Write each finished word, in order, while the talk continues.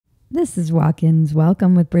This is Walk-Ins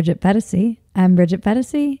Welcome with Bridget Phetasy. I'm Bridget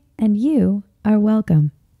Phetasy, and you are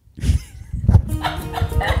welcome.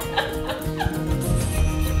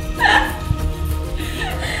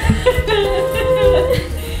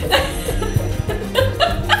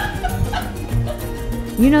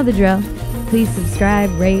 You know the drill. Please subscribe,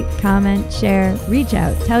 rate, comment, share, reach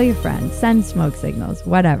out, tell your friends, send smoke signals,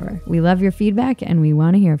 whatever. We love your feedback and we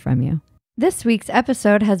want to hear from you. This week's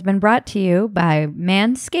episode has been brought to you by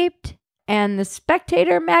Manscaped and the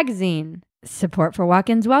Spectator magazine. Support for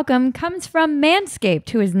Walk-Ins Welcome comes from Manscaped,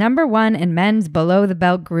 who is #1 in men's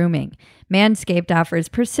below-the-belt grooming. Manscaped offers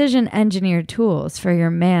precision-engineered tools for your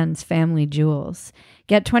man's family jewels.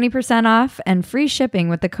 Get 20% off and free shipping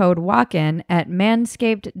with the code WALKIN at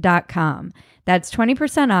manscaped.com. That's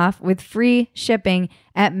 20% off with free shipping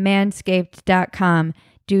at manscaped.com.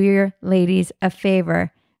 Do your ladies a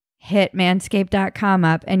favor. Hit manscaped.com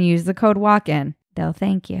up and use the code WALKIN. They'll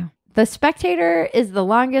thank you. The Spectator is the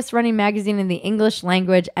longest running magazine in the English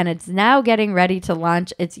language, and it's now getting ready to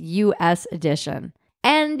launch its US edition.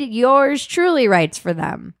 And yours truly writes for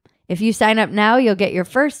them. If you sign up now, you'll get your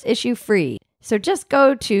first issue free. So just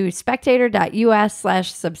go to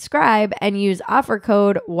spectator.us/subscribe and use offer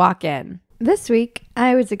code WALKIN. This week,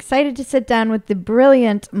 I was excited to sit down with the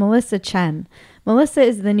brilliant Melissa Chen. Melissa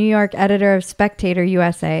is the New York editor of Spectator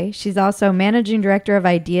USA. She's also managing director of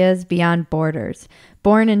Ideas Beyond Borders.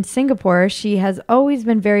 Born in Singapore, she has always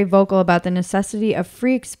been very vocal about the necessity of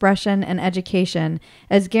free expression and education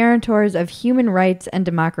as guarantors of human rights and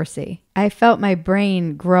democracy. I felt my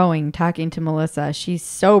brain growing talking to Melissa. She's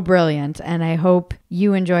so brilliant, and I hope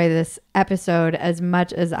you enjoy this episode as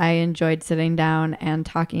much as I enjoyed sitting down and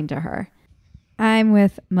talking to her. I'm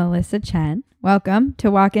with Melissa Chen. Welcome to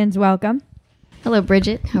Walk-Ins Welcome. Hello,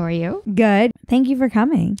 Bridget. How are you? Good. Thank you for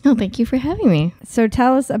coming. Oh, thank you for having me. So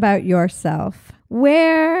tell us about yourself.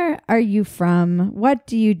 Where are you from? What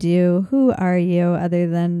do you do? Who are you other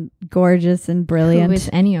than gorgeous and brilliant? Who is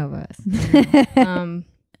any of us?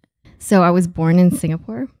 So I was born in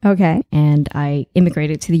Singapore. Okay. And I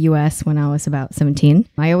immigrated to the US when I was about 17.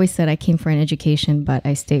 I always said I came for an education, but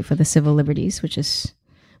I stayed for the civil liberties, which is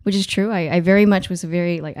true. I very much was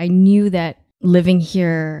I knew that living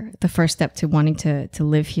here, the first step to wanting to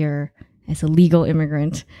live here as a legal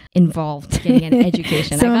immigrant involved getting an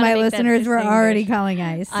education. Some of my listeners were already calling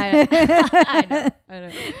ICE. I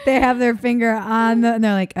know. They have their finger on and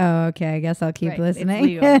they're like, oh, okay, I guess I'll keep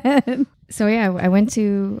listening. So yeah, I went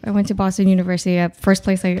to Boston University. First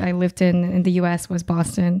place I lived in the US was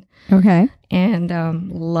Boston. Okay. And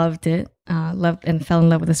loved it. Loved and fell in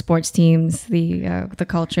love with the sports teams, the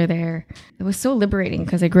culture there. It was so liberating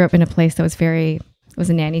because I grew up in a place that was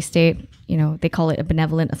a nanny state. You know, they call it a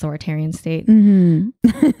benevolent authoritarian state. Mm-hmm.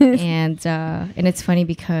 and it's funny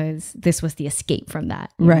because this was the escape from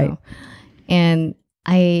that. Right. Know? And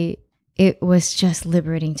it was just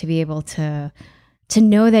liberating to be able to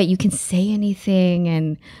know that you can say anything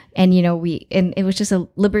and it was just a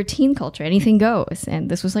libertine culture. Anything goes. And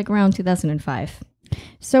this was like around 2005.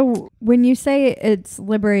 So when you say it's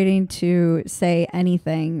liberating to say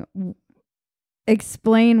anything,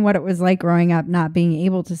 explain what it was like growing up not being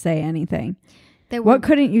able to say anything. What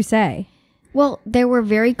couldn't you say? Well, there were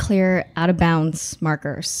very clear out of bounds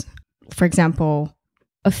markers. For example,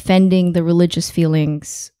 offending the religious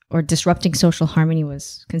feelings or disrupting social harmony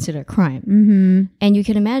was considered a crime. Mm-hmm. And you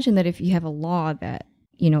can imagine that if you have a law that,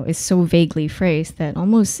 is so vaguely phrased that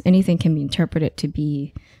almost anything can be interpreted to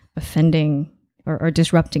be offending or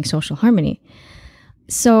disrupting social harmony.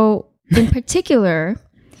 So in particular,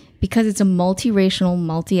 because it's a multiracial,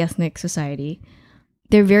 multi-ethnic society,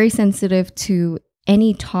 they're very sensitive to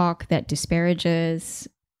any talk that disparages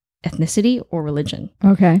ethnicity or religion.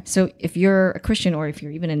 Okay. So if you're a Christian or if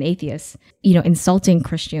you're even an atheist, insulting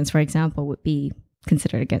Christians, for example, would be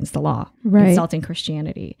considered against the law. Right. Insulting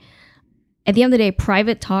Christianity. At the end of the day,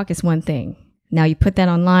 private talk is one thing. Now you put that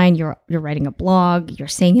online, you're writing a blog, you're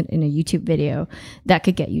saying it in a YouTube video, that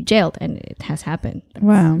could get you jailed, and it has happened.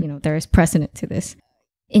 Wow. There is precedent to this.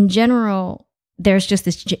 In general, there's just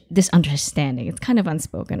this understanding. It's kind of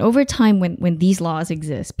unspoken. Over time, when these laws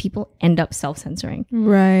exist, people end up self-censoring.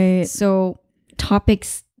 Right. So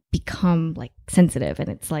topics become like sensitive, and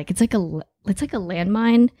it's like a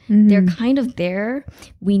landmine. Mm-hmm. They're kind of there.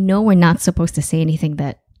 We know we're not supposed to say anything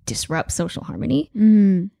that disrupts social harmony.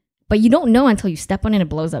 Mm-hmm. But you don't know until you step on it and it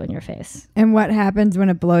blows up in your face. And what happens when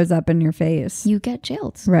it blows up in your face? You get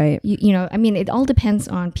jailed. Right. It all depends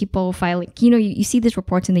on people filing. You see these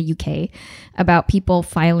reports in the UK about people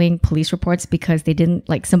filing police reports because they didn't,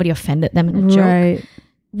 somebody offended them in a joke.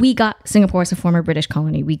 Right. Singapore is a former British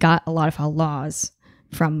colony. We got a lot of our laws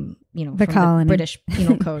from the from colony, the British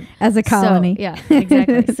Penal Code as a colony. So, yeah,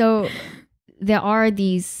 exactly. So there are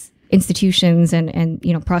these institutions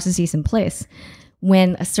and processes in place.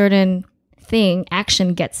 When a certain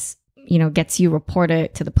action gets you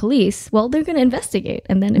reported to the police, well, they're going to investigate,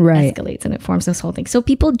 and then it escalates and it forms this whole thing. So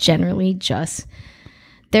people generally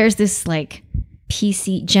there's this like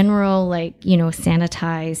PC general, like,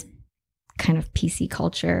 sanitized kind of PC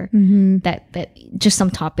culture that just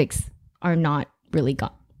some topics are not really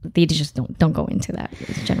they just don't go into that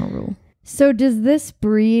as a general rule. So does this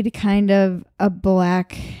breed kind of a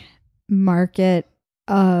black market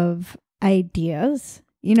of ideas?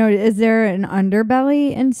 Is there an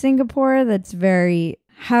underbelly in Singapore that's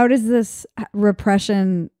how does this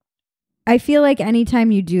repression, I feel like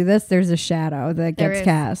anytime you do this, there's a shadow that gets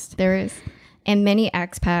cast. There is. And many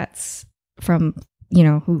expats from,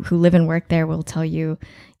 who live and work there will tell you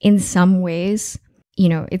in some ways,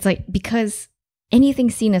 it's like, because anything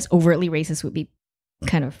seen as overtly racist would be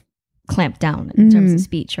kind of clamped down in terms of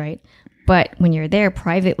speech, right? But when you're there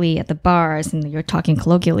privately at the bars and you're talking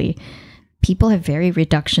colloquially, people have very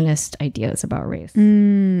reductionist ideas about race,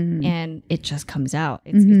 and it just comes out.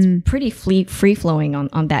 It's pretty free flowing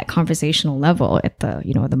on that conversational level at the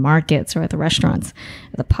the markets or at the restaurants,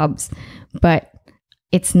 at the pubs, but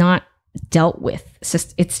it's not dealt with.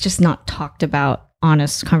 It's just not talked about.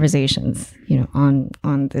 Honest conversations, in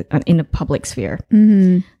a public sphere.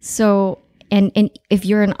 So, and if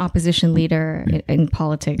you're an opposition leader in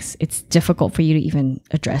politics, it's difficult for you to even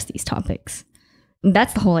address these topics.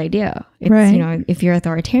 That's the whole idea. It's, if you're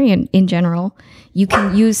authoritarian in general, you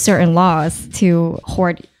can use certain laws to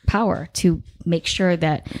hoard power, to make sure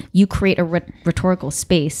that you create a rhetorical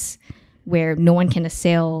space where no one can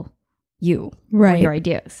assail you or your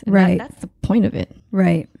ideas. And that's the point of it.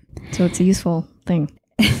 Right. So it's a useful thing.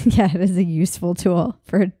 Yeah, it is a useful tool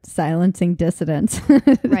for silencing dissidents.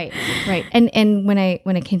 Right. And when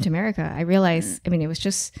I came to America, I realized,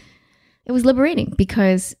 it was liberating,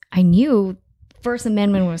 because I knew First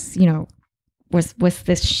Amendment was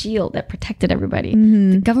this shield that protected everybody.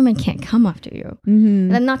 The government can't come after you.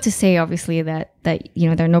 And not to say, obviously, that there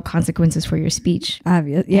are no consequences for your speech.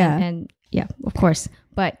 Obvious, yeah. And yeah, of course.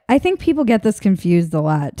 But I think people get this confused a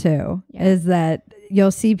lot too, is that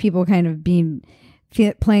you'll see people kind of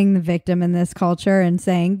playing the victim in this culture and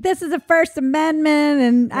saying, this is a First Amendment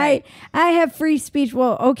and I have free speech.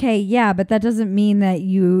 Well, okay, yeah, but that doesn't mean that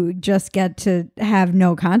you just get to have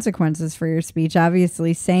no consequences for your speech.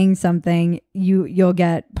 Obviously, saying something, you'll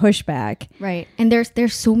get pushback. Right. And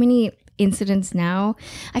there's so many incidents now.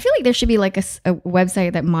 I feel like there should be like a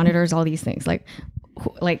website that monitors all these things. Like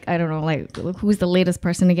I don't know, like who's the latest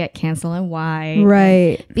person to get canceled and why.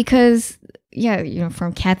 Right. Because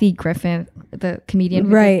from Kathy Griffin, the comedian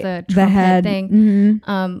who did the Trump head thing,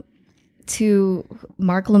 to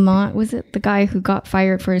Mark Lamont, was it the guy who got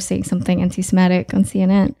fired for saying something anti-Semitic on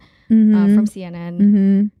CNN, from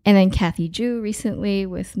CNN, and then Kathy Jew recently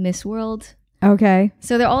with Miss World. Okay.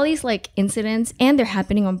 So there are all these like incidents, and they're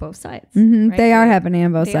happening on both sides. Right? They are happening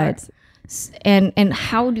on both sides. And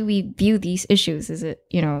how do we view these issues? Is it,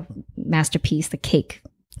 Masterpiece, the cake,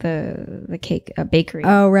 the cake bakery?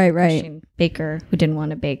 Oh, right. Christian baker who didn't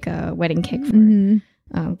want to bake a wedding cake for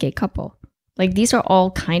a gay couple. Like, these are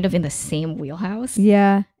all kind of in the same wheelhouse.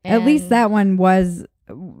 Yeah. At least that one was,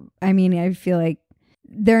 I feel like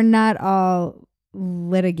they're not all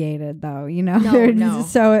litigated though, No.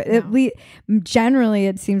 So at least generally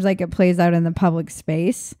it seems like it plays out in the public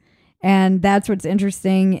space. And that's what's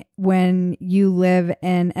interesting when you live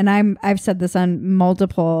in, and I've said this on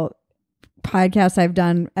multiple podcasts I've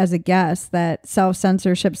done as a guest, that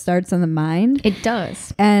self-censorship starts in the mind. It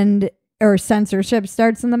does. Or censorship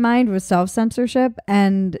starts in the mind with self-censorship.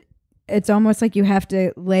 And it's almost like you have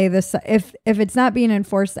to lay this, if it's not being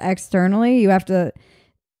enforced externally, you have to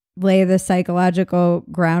lay the psychological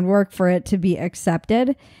groundwork for it to be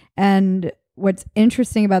accepted. And what's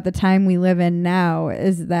interesting about the time we live in now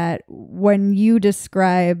is that when you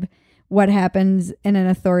describe what happens in an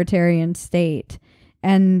authoritarian state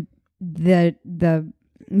and they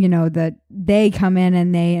come in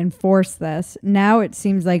and they enforce this, now it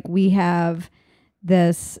seems like we have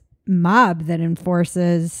this mob that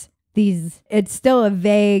enforces these. It's still a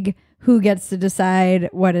vague who gets to decide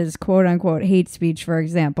what is quote unquote hate speech, for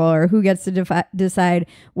example, or who gets to decide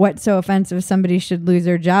what's so offensive somebody should lose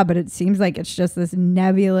their job. But it seems like it's just this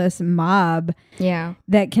nebulous mob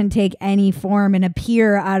that can take any form and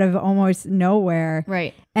appear out of almost nowhere.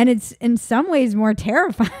 Right. And it's in some ways more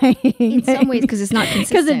terrifying. In some ways, because it's not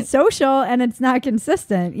consistent. Because it's social and it's not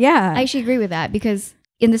consistent. Yeah. I actually agree with that, because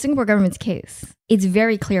in the Singapore government's case, it's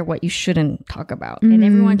very clear what you shouldn't talk about, and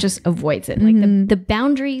everyone just avoids it. Like the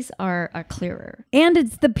boundaries are clearer, and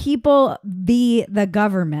it's the people the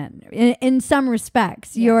government in some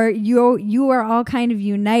respects. Yeah. You are all kind of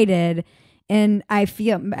united. And I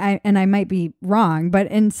feel, and I might be wrong, but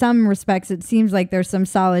in some respects, it seems like there's some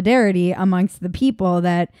solidarity amongst the people,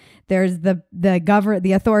 that there's the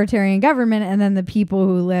authoritarian government, and then the people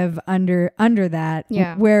who live under that.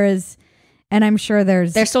 Yeah. Whereas, and I'm sure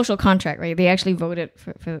there's their social contract, right? They actually voted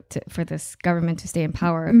for this government to stay in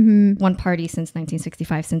power. One party since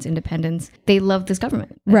 1965, since independence. They love this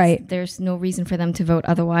government. Right. There's no reason for them to vote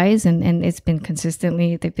otherwise, and they've been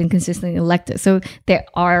consistently elected. So there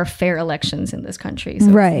are fair elections in this country. So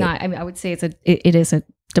right. It's not, I mean, I would say it is a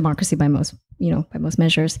democracy by most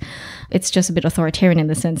measures. It's just a bit authoritarian in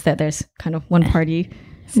the sense that there's kind of one party.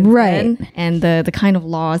 Right. And the kind of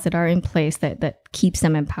laws that are in place that keeps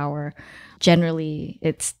them in power. Generally,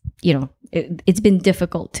 it's it's been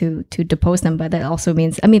difficult to depose them, but that also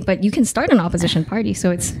means, I mean, but you can start an opposition party, so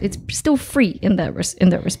it's still free in that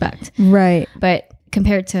respect, right? But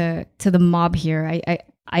compared to the mob here, I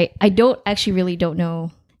don't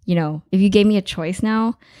know. If you gave me a choice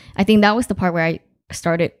now, I think that was the part where I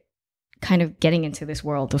started kind of getting into this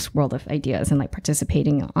world of ideas and like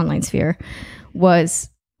participating in the online sphere, was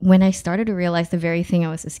when I started to realize the very thing I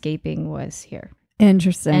was escaping was here.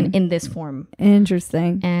 Interesting. And in this form.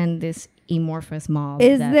 Interesting. And this amorphous mob.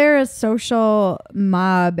 Is there a social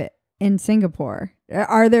mob in Singapore?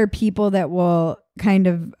 Are there people that will kind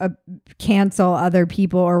of cancel other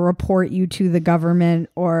people or report you to the government,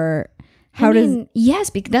 or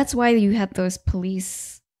yes, that's why you had those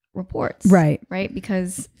police reports. Right.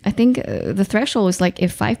 Because I think the threshold is like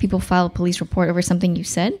if 5 people file a police report over something you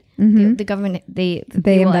said, the government, they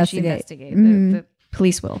will actually investigate. The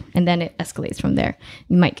police will, and then it escalates from there.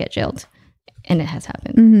 You might get jailed, and it has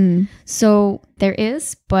happened. So there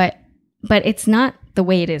is, but it's not the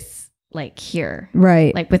way it is like here,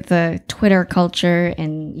 right? Like with the Twitter culture,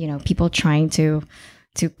 and people trying to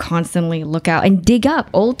constantly look out and dig up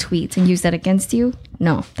old tweets and use that against you.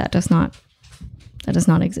 No, that does not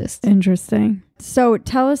exist. Interesting. So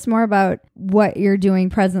tell us more about what you're doing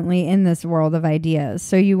presently in this world of ideas.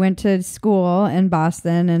 So you went to school in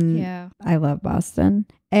Boston, and I love Boston.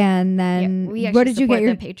 And then what did you get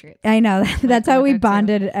your Patriots? I know that's how we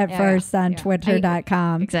bonded at first on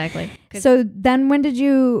twitter.com. Exactly. So then when did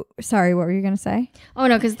you, sorry, what were you going to say? Oh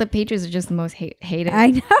no, because the Patriots are just the most hated.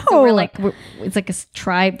 I know. So it's like a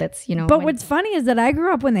tribe that's, But what's funny is that I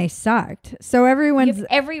grew up when they sucked. So everyone's you have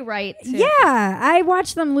every right to. Yeah, I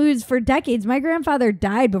watched them lose for decades. My grandfather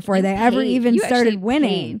died before they ever even started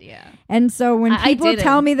winning. And so when people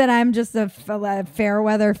tell me that I'm just a fair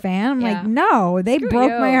weather fan, I'm like, no, they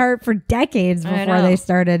broke my heart for decades before they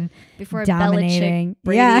started dominating. Belichick,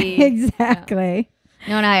 Brady. Yeah, exactly.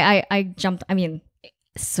 No, and I jumped. I mean,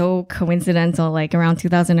 so coincidental. Like around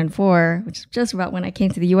 2004, which is just about when I came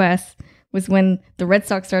to the U.S., was when the Red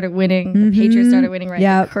Sox started winning, the Patriots started winning. Right,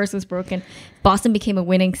 the curse was broken. Boston became a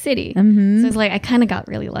winning city. So it's like I kind of got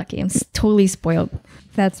really lucky. I'm totally spoiled.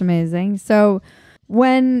 That's amazing. So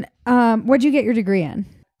when what'd you get your degree in?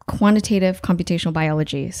 Quantitative computational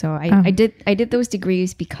biology. So I did those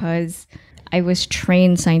degrees because I was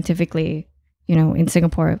trained scientifically, in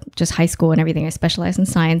Singapore, just high school and everything. I specialized in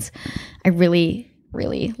science. I really,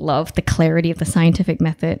 really love the clarity of the scientific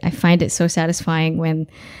method. I find it so satisfying when,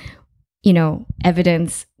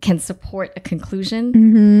 evidence can support a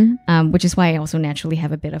conclusion, which is why I also naturally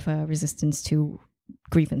have a bit of a resistance to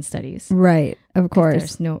grievance studies. Right. Of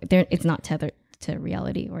course. It's not tethered to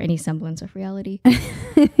reality or any semblance of reality.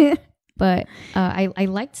 But I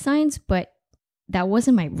liked science, but that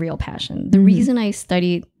wasn't my real passion. The reason I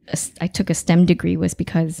took a STEM degree was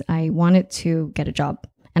because I wanted to get a job.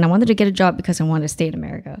 And I wanted to get a job because I wanted to stay in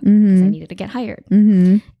America, because I needed to get hired.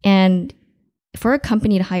 And for a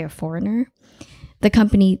company to hire a foreigner, the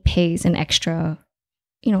company pays an extra,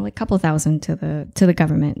 like a couple thousand to the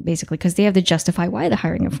government, basically, because they have to justify why they're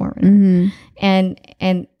hiring a foreigner. And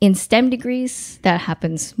in STEM degrees, that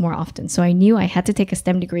happens more often. So I knew I had to take a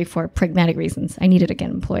STEM degree for pragmatic reasons. I needed to get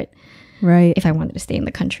employed, right, if I wanted to stay in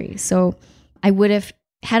the country. So I would have,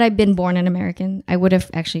 had I been born an American, I would have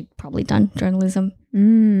actually probably done journalism.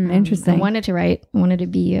 Interesting. I wanted to write. I wanted to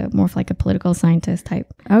be more of like a political scientist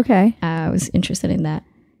type. Okay. I was interested in that,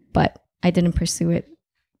 but I didn't pursue it,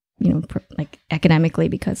 like academically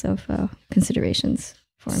because of considerations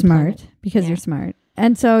for employment. Because you're smart.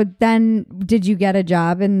 And so then did you get a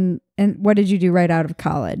job and what did you do right out of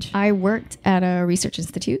college? I worked at a research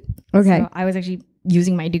institute. Okay. So I was actually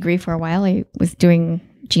using my degree for a while. I was doing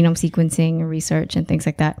genome sequencing research and things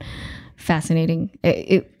like that fascinating.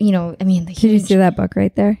 I mean, Did you see that book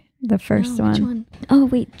right there? The first one. Which one? Oh,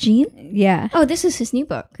 wait, Gene? Yeah. Oh, this is his new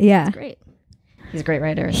book. Yeah. That's great. He's a great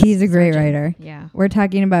writer. He's a great writer. Yeah. We're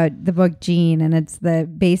talking about the book Gene, and it's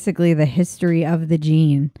basically the history of the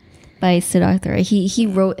gene. By Sid Arthur. He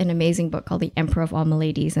wrote an amazing book called The Emperor of All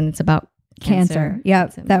Maladies, and it's about cancer.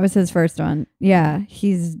 Yep. That was his first one. Yeah.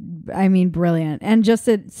 He's, brilliant. And just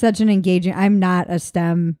such an engaging, I'm not a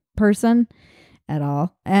STEM person at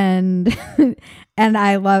all. And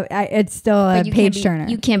I love, it's still a page turner.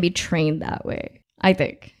 You can't be trained that way. I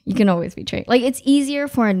think you can always be trained. Like, it's easier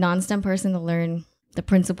for a non-STEM person to learn the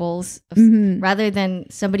principles of, rather than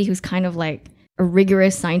somebody who's kind of like a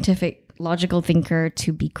rigorous scientific logical thinker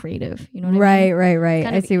to be creative. You know what I mean? Right.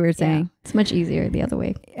 I see what you're saying. Yeah, it's much easier the other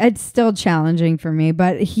way. It's still challenging for me,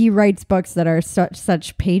 but he writes books that are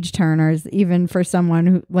such page turners, even for someone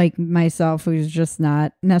who, like myself, who's just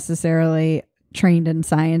not necessarily trained in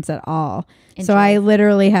science at all. So I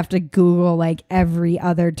literally have to Google like every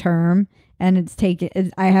other term, and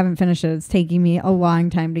I haven't finished it. It's taking me a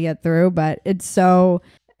long time to get through, but it's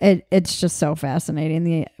just so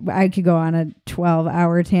fascinating. I could go on a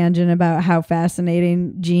 12-hour tangent about how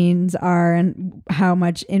fascinating genes are and how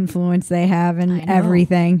much influence they have in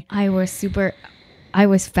everything. I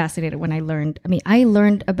was fascinated when I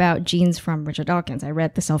learned about genes from Richard Dawkins. I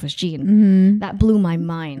read The Selfish Gene. That blew my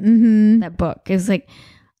mind. That book is like,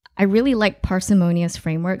 I really like parsimonious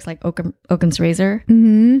frameworks like Occam's razor.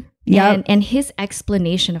 Yeah. And his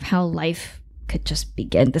explanation of how life could just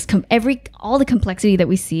begin. All the complexity that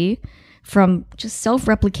we see from just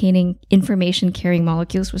self-replicating information carrying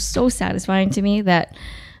molecules was so satisfying to me that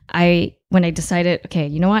when I decided, okay,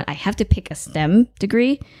 you know what, I have to pick a STEM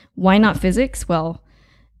degree. Why not physics? Well,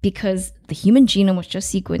 because the human genome was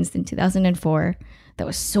just sequenced in 2004. There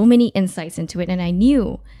was so many insights into it, and I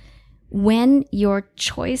knew when your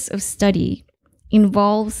choice of study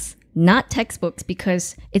involves not textbooks,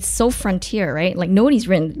 because it's so frontier, right? Like, nobody's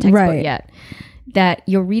written the textbook yet, that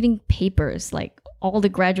you're reading papers, like all the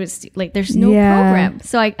graduates, like there's no program.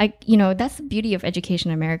 So I that's the beauty of education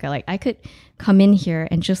in America. Like, I could come in here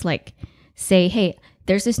and just like say, hey,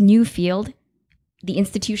 there's this new field. The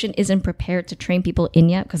institution isn't prepared to train people in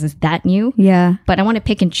yet because it's that new. Yeah. But I want to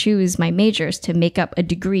pick and choose my majors to make up a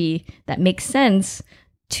degree that makes sense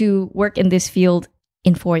to work in this field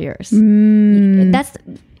in 4 years. That's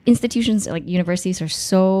institutions like universities are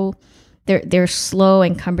so they're slow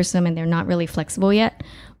and cumbersome, and they're not really flexible yet.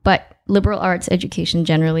 But liberal arts education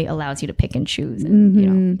generally allows you to pick and choose, and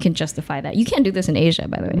you can justify that. You can't do this in Asia,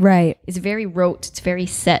 by the way. Right. It's very rote. It's very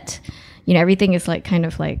set. Everything is like kind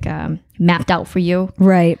of like mapped out for you.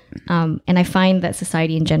 Right. And I find that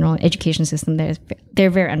society in general, education system, they're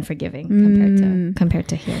very unforgiving compared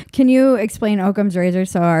to here. Can you explain Occam's razor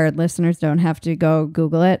so our listeners don't have to go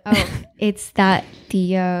Google it? Oh, it's that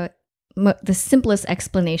the simplest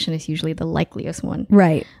explanation is usually the likeliest one.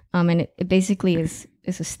 Right. And it basically is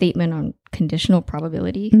a statement on conditional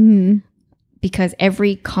probability, because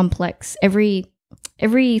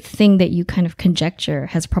everything that you kind of conjecture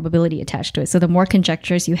has probability attached to it. So the more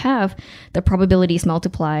conjectures you have, the probabilities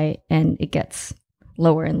multiply, and it gets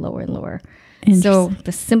lower and lower and lower. So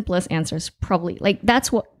the simplest answer is probably like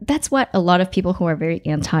that's what a lot of people who are very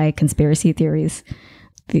anti-conspiracy theories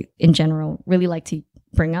in general really like to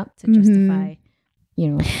bring up to justify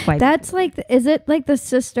why that's like, is it like the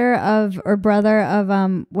sister of or brother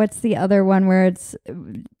of what's the other one where it's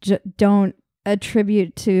don't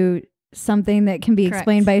attribute to something that can be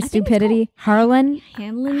explained by stupidity? Hanlon's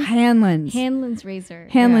razor.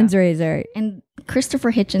 Hanlon's razor. And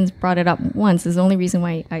Christopher Hitchens brought it up once. Is the only reason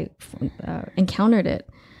why I encountered it.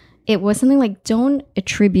 It was something like, don't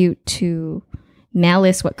attribute to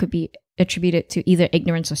malice what could be attributed to either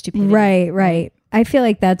ignorance or stupidity. Right. I feel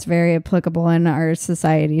like that's very applicable in our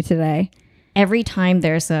society today. Every time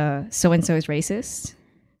there's a so-and-so is racist,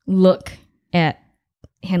 look at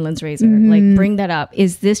Hanlon's razor. Like, bring that up.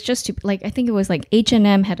 Is this just like, I think it was like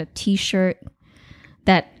H&M had a t-shirt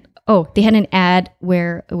that they had an ad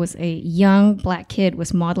where it was a young black kid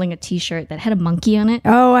was modeling a t-shirt that had a monkey on it.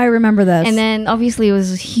 Oh, I remember this. And then obviously it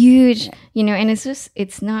was huge, and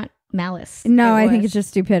it's not malice. No, I think it's just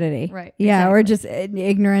stupidity. Right. Yeah. Exactly. Or just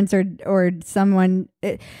ignorance or someone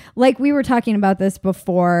like we were talking about this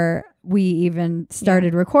before we even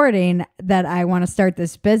started recording, that I want to start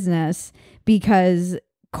this business because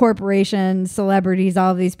corporations, celebrities,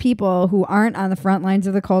 all of these people who aren't on the front lines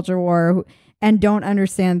of the culture war and don't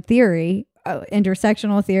understand theory,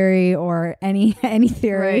 intersectional theory or any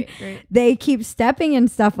theory, right. They keep stepping in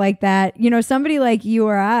stuff like that. Somebody like you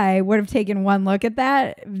or I would have taken one look at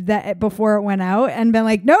that before it went out and been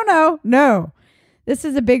like, no, this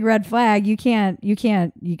is a big red flag. You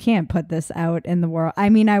can't put this out in the world. I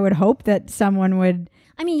mean, I would hope that someone would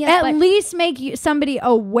at least make somebody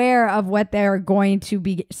aware of what they're going to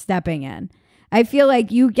be stepping in. I feel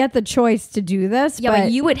like you get the choice to do this. Yeah,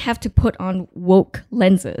 but you would have to put on woke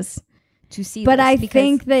lenses to see. But I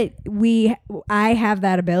think that I have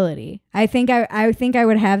that ability. I think I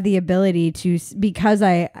would have the ability to, because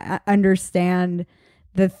I understand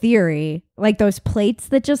the theory, like those plates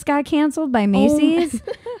that just got canceled by Macy's,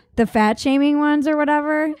 the fat shaming ones or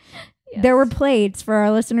whatever. Yes. There were plates, for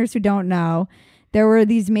our listeners who don't know. There were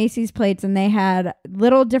these Macy's plates, and they had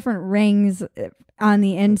little different rings on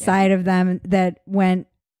the inside of them that went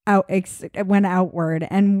outward.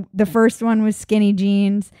 And the first one was skinny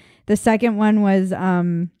jeans. The second one was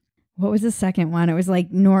what was the second one? It was like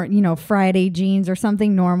Friday jeans or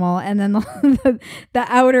something normal. And then the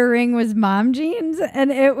outer ring was mom jeans,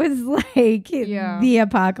 and it was like the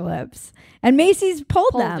apocalypse. And Macy's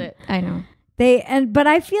pulled them. It. I know. But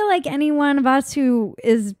I feel like any one of us who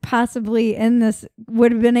is possibly in this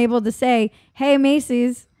would have been able to say, "Hey,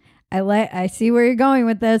 Macy's, I see where you're going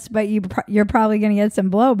with this, but you're probably going to get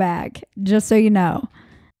some blowback, just so you know."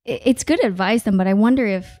 It's good to advise them, but I wonder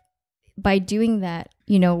if by doing that,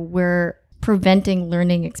 we're preventing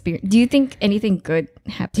learning experience. Do you think anything good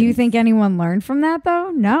happens? Do you think anyone learned from that,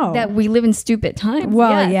 though? No. That we live in stupid times.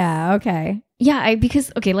 Well, yeah, okay. Yeah,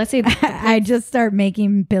 because let's say I just start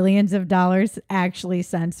making billions of dollars actually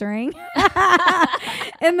censoring.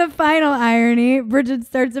 In the final irony, Bridget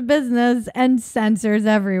starts a business and censors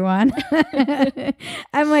everyone.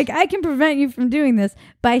 I'm like, I can prevent you from doing this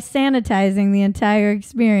by sanitizing the entire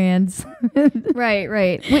experience.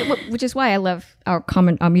 Right. Which is why I love our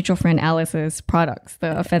mutual friend Alice's products,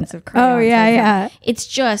 the offensive crayons. Oh, yeah. It's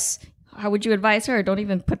just... How would you advise her? Don't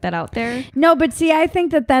even put that out there. No, but see, I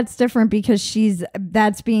think that that's different because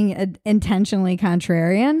that's being intentionally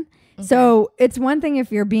contrarian. Okay. So it's one thing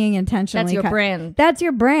if you're being intentionally... That's your brand. That's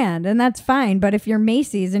your brand, and that's fine. But if you're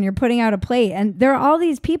Macy's and you're putting out a plate, and there are all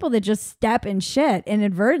these people that just step in shit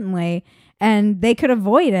inadvertently, and they could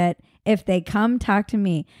avoid it if they come talk to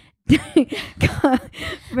me.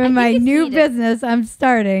 For my new business I'm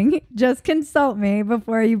starting, just consult me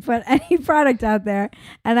before you put any product out there,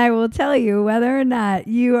 and I will tell you whether or not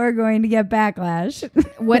you are going to get backlash.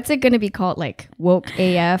 What's it going to be called? Like woke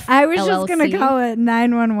AF? I was just going to call it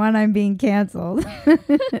 911 I'm being canceled.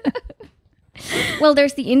 Well,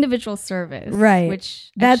 there's the individual service, right?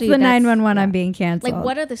 Which that's the 911 I'm being canceled. Like,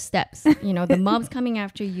 what are the steps? The mob's coming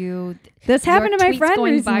after you. This happened to my friend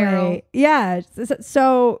recently. Viral. Yeah,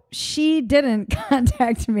 so she didn't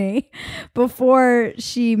contact me before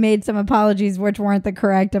she made some apologies, which weren't the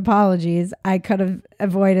correct apologies. I could have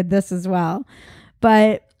avoided this as well,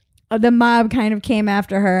 but the mob kind of came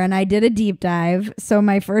after her, and I did a deep dive. So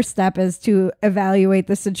my first step is to evaluate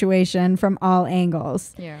the situation from all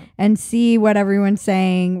angles and see what everyone's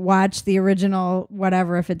saying. Watch the original,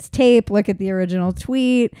 whatever, if it's tape, look at the original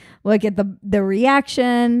tweet, look at the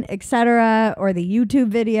reaction, etc., or the YouTube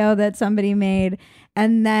video that somebody made,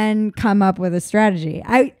 and then come up with a strategy.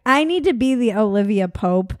 I need to be the Olivia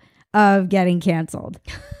Pope of getting canceled.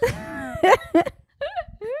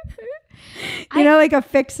 Like a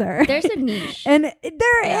fixer. There's a niche. And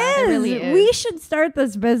there really is. We should start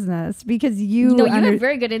this business because you have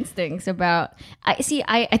very good instincts about... I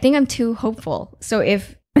think I'm too hopeful. So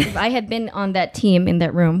if I had been on that team in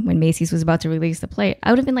that room when Macy's was about to release the plate,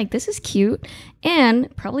 I would have been like, this is cute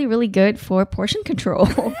and probably really good for portion control.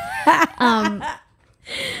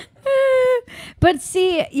 But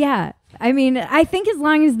see, yeah. I mean, I think as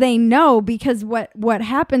long as they know, because what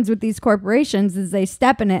happens with these corporations is they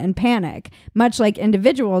step in it and panic, much like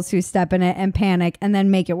individuals who step in it and panic and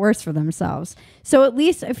then make it worse for themselves. So at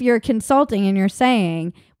least if you're consulting and you're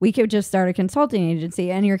saying, we could just start a consulting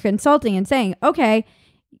agency, and you're consulting and saying, okay,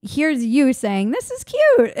 here's you saying, this is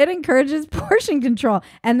cute. It encourages portion control.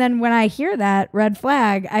 And then when I hear that red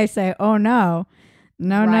flag, I say, oh no.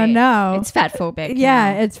 No. It's fat phobic.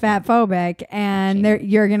 Yeah, it's fat phobic. And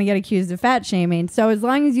you're going to get accused of fat shaming. So as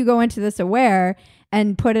long as you go into this aware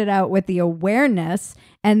and put it out with the awareness,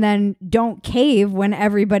 and then don't cave when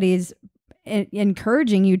everybody's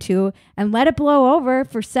encouraging you to, and let it blow over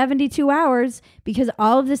for 72 hours, because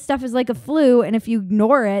all of this stuff is like a flu, and if you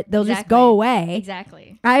ignore it, they'll just go away.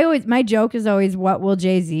 Exactly. My joke is always, what would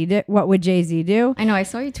Jay-Z do? I know, I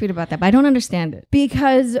saw you tweet about that, but I don't understand it.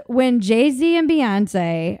 Because when Jay-Z and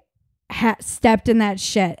Beyonce stepped in that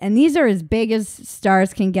shit. And these are as big as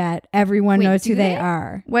stars can get. Everyone knows who they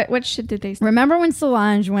are. What shit did they say? Remember when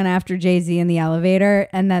Solange went after Jay-Z in the elevator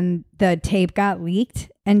and then the tape got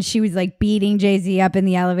leaked and she was like beating Jay-Z up in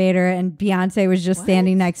the elevator and Beyonce was just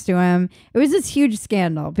standing next to him? It was this huge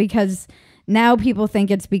scandal because now people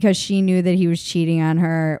think it's because she knew that he was cheating on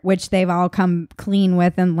her, which they've all come clean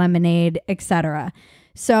with in Lemonade, etc.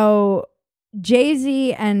 So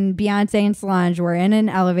Jay-Z and Beyonce and Solange were in an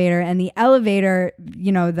elevator, and the elevator,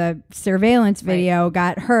 the surveillance video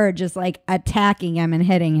got her just like attacking him and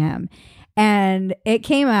hitting him. And it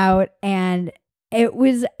came out and it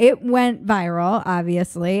went viral,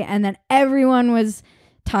 obviously. And then everyone was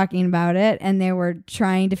talking about it and they were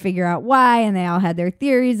trying to figure out why, and they all had their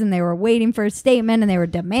theories and they were waiting for a statement and they were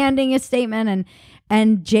demanding a statement.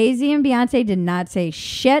 And Jay-Z and Beyonce did not say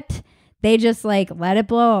shit. They just like let it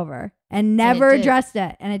blow over. And never addressed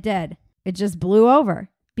it. And it did. It just blew over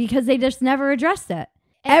because they just never addressed it.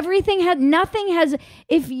 If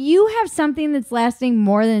you have something that's lasting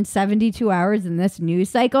more than 72 hours in this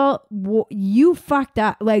news cycle, you fucked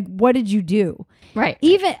up. Like, what did you do? Right.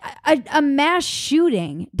 Even a mass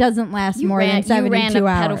shooting doesn't last more than 72 hours. You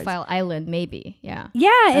ran a pedophile island, maybe. Yeah.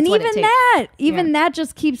 Yeah. And even that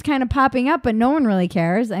just keeps kind of popping up, but no one really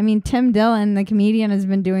cares. I mean, Tim Dillon, the comedian, has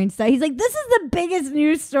been doing stuff. He's like, this is the biggest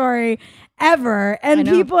news story ever, and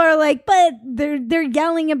people are like, but they're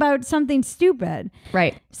yelling about something stupid,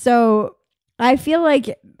 right? So I feel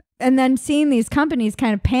like, and then seeing these companies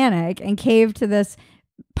kind of panic and cave to this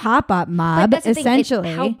pop-up mob,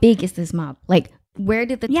 essentially. How big is this mob? Like, where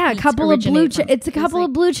did the a couple of blue it's a couple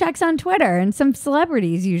of blue checks on Twitter and some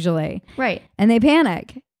celebrities usually, right? And they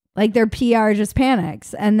panic. Like their PR just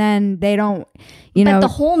panics, and then they don't, But the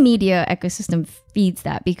whole media ecosystem feeds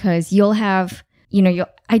that, because you'll have.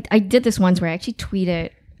 I did this once where I actually tweeted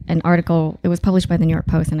an article. It was published by the New York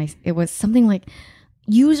Post, and it was something like,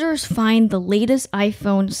 users find the latest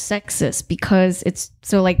iPhone sexist because it's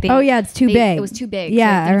so like it's too big. It was too big.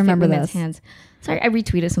 Yeah, I remember this. Hands. So I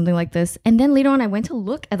retweeted something like this, and then later on I went to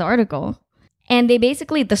look at the article, and they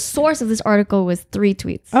basically, the source of this article was 3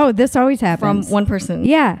 tweets. Oh, this always happens from one person.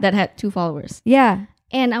 Yeah, that had 2 followers. Yeah,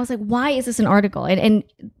 and I was like, why is this an article? And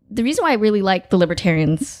the reason why I really like the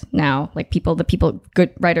libertarians now, like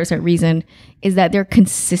good writers at Reason, is that they're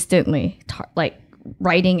consistently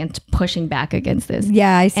writing and pushing back against this.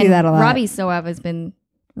 Yeah, I see that a lot. Robbie Soav has been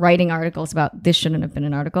writing articles about this shouldn't have been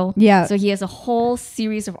an article. Yeah. So he has a whole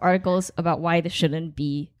series of articles about why this shouldn't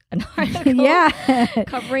be an article. Yeah.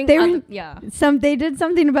 Covering they did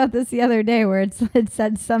something about this the other day where it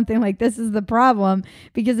said something like, this is the problem,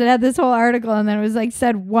 because it had this whole article and then it was like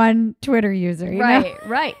said one Twitter user.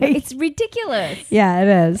 Right. It's ridiculous. Yeah,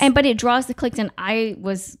 it is. But it draws the clicks, and I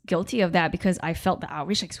was guilty of that because I felt the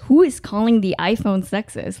outrage. Like, who is calling the iPhone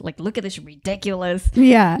sexist? Like, look at this ridiculous.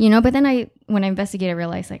 Yeah. But then when I investigated, I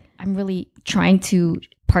realized like I'm really trying to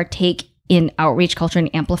partake in outrage culture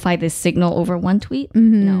and amplify this signal over one tweet.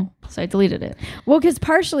 Mm-hmm. No. So I deleted it. Well, because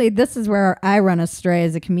partially this is where I run astray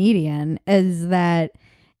as a comedian, is that,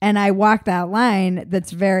 and I walk that line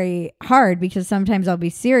that's very hard, because sometimes I'll be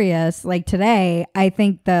serious. Like today, I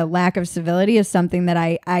think the lack of civility is something that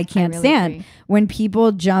I can't stand. Agree. When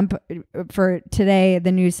people jump for today,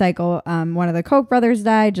 the news cycle, one of the Koch brothers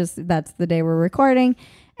died, that's the day we're recording,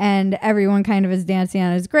 and everyone kind of is dancing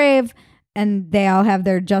on his grave. And they all have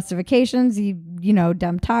their justifications,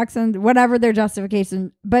 dumb toxins, whatever their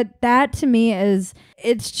justification. But that to me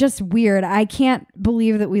it's just weird. I can't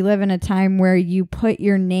believe that we live in a time where you put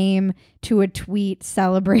your name to a tweet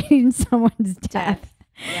celebrating someone's death.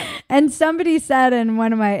 Yep. And somebody said in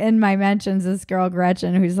my mentions, this girl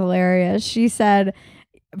Gretchen, who's hilarious, she said,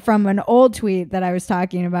 from an old tweet that I was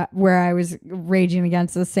talking about where I was raging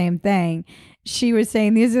against the same thing, she was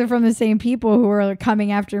saying, these are from the same people who were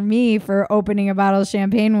coming after me for opening a bottle of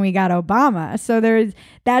champagne when we got Obama. So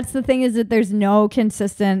that's the thing, is that there's no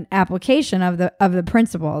consistent application of the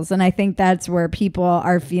principles. And I think that's where people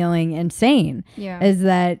are feeling insane, is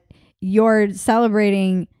that you're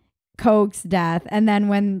celebrating Koch's death, and then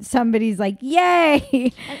when somebody's like,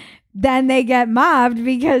 yay, then they get mobbed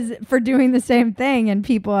because for doing the same thing, and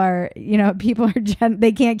people are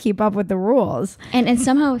they can't keep up with the rules. And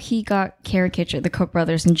somehow he got caricatured. The Koch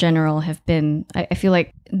brothers in general have been, I feel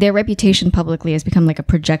like their reputation publicly has become like a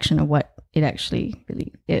projection of what it actually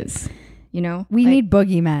really is. We need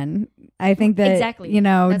boogeymen. I think that exactly.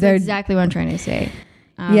 That's exactly what I'm trying to say.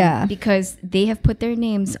 Because they have put their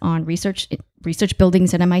names on research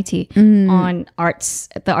buildings at MIT, on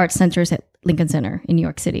the arts centers at Lincoln Center in New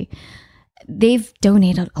York City. they've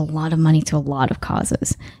donated a lot of money to a lot of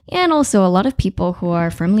causes. And also a lot of people who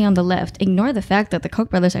are firmly on the left ignore the fact that the Koch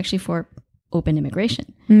brothers are actually for open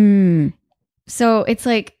immigration. So it's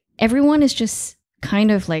like everyone is just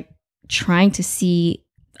kind of like trying to see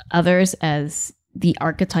others as the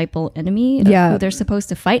archetypal enemy of who they're supposed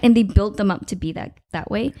to fight, and they build them up to be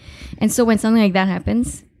that way. And so when something like that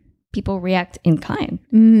happens, people react in kind.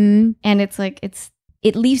 And it's like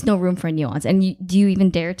it leaves no room for nuance. And do you even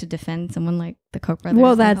dare to defend someone like the Koch brothers?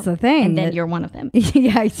 Well, that's the thing. And then you're one of them.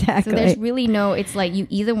 Yeah, exactly. So there's really it's like you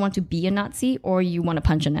either want to be a Nazi or you want to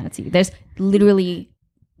punch a Nazi. There's literally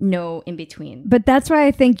no in between. But that's why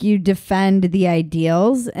I think you defend the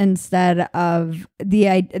ideals instead of the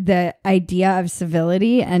idea of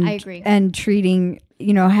civility and I agree. And treating,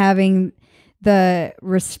 having the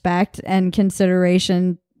respect and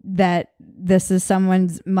consideration that this is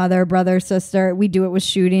someone's mother, brother, sister. We do it with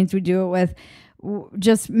shootings. We do it with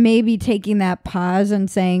just maybe taking that pause and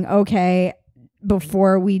saying, okay,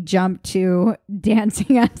 before we jump to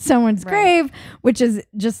dancing on someone's grave, which is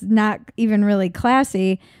just not even really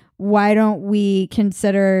classy, why don't we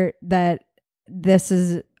consider that this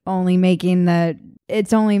is only making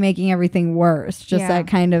everything worse? Just that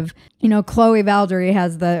kind of, Chloe Valdary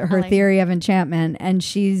has her theory of enchantment, and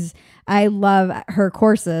I love her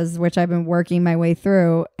courses, which I've been working my way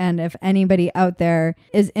through. And if anybody out there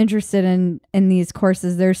is interested in these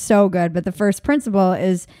courses, they're so good. But the first principle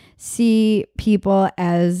is see people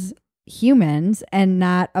as humans and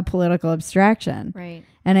not a political abstraction. Right.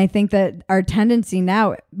 And I think that our tendency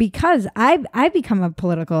now, because I've become a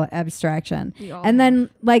political abstraction. And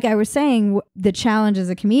then, like I was saying, the challenge as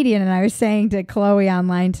a comedian, and I was saying to Chloe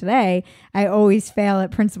online today, I always fail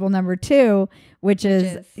at principle number 2, which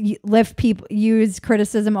is use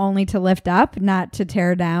criticism only to lift up, not to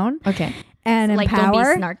tear down. Okay. And like,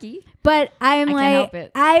 empower. Don't be snarky. But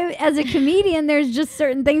as a comedian, there's just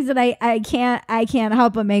certain things that I can't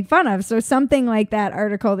help but make fun of. So something like that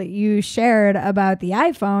article that you shared about the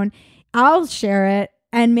iPhone, I'll share it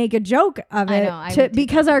and make a joke of it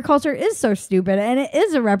because our culture is so stupid, and it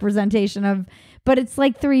is a representation of, but it's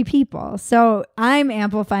like 3 people. So I'm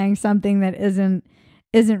amplifying something that isn't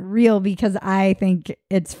real because I think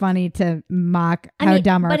it's funny to mock how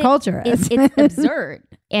dumb our culture is. It's absurd.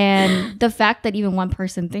 And the fact that even one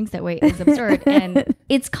person thinks that way is absurd. And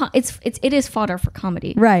it is fodder for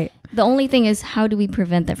comedy. Right. The only thing is, how do we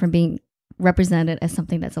prevent that from being represented as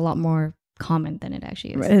something that's a lot more common than it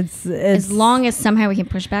actually is? It's as long as somehow we can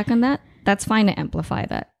push back on that, that's fine to amplify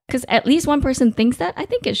that. Because at least one person thinks that, I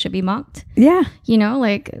think it should be mocked. Yeah.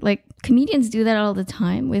 Like comedians do that all the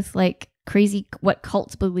time with like crazy what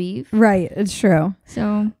cults believe. Right. It's true.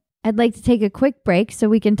 So I'd like to take a quick break so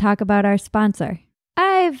we can talk about our sponsor.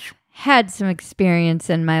 I've had some experience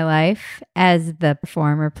in my life as the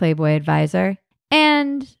former Playboy advisor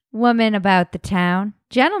and woman about the town.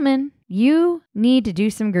 Gentlemen, you need to do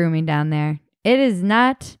some grooming down there. It is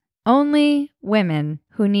not only women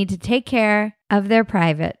who need to take care of their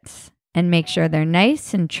privates and make sure they're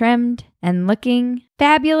nice and trimmed and looking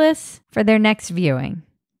fabulous for their next viewing,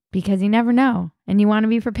 because you never know and you want to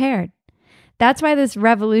be prepared. That's why this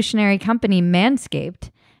revolutionary company, Manscaped,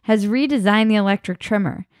 has redesigned the electric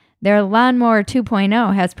trimmer. Their Lawnmower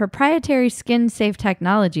 2.0 has proprietary skin-safe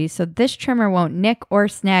technology, so this trimmer won't nick or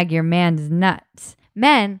snag your man's nuts.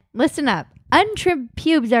 Men, listen up. Untrimmed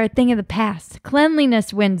pubes are a thing of the past.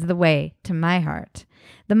 Cleanliness wins the way, to my heart.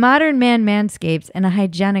 The modern man manscapes in a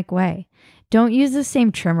hygienic way. Don't use the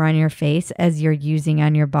same trimmer on your face as you're using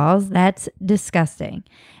on your balls. That's disgusting.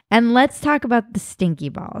 And let's talk about the stinky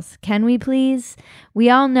balls. Can we please? We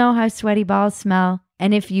all know how sweaty balls smell.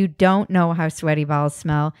 And if you don't know how sweaty balls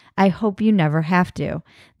smell, I hope you never have to.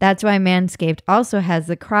 That's why Manscaped also has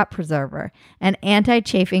the Crop Preserver, an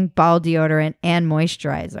anti-chafing ball deodorant and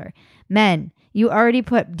moisturizer. Men, you already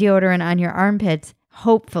put deodorant on your armpits,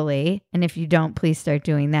 hopefully, and if you don't, please start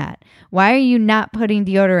doing that. Why are you not putting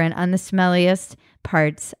deodorant on the smelliest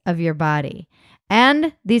parts of your body?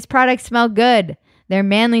 And these products smell good. Their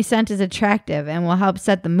manly scent is attractive and will help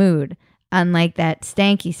set the mood, unlike that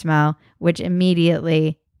stanky smell, which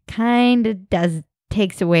immediately kind of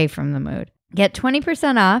takes away from the mood. Get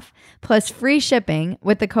 20% off plus free shipping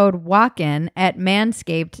with the code WALKIN at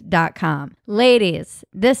manscaped.com. Ladies,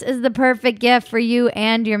 this is the perfect gift for you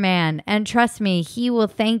and your man. And trust me, he will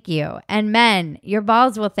thank you. And men, your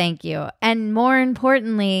balls will thank you. And more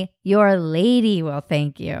importantly, your lady will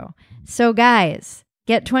thank you. So guys,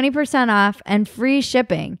 get 20% off and free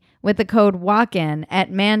shipping with the code WALKIN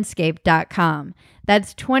at manscaped.com.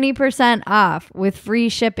 That's 20% off with free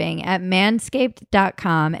shipping at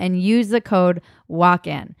manscaped.com and use the code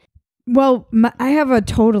WALKIN. Well, I have a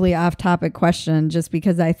totally off-topic question just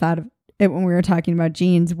because I thought of it when we were talking about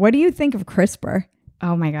genes. What do you think of CRISPR?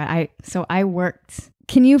 Oh my God. I worked.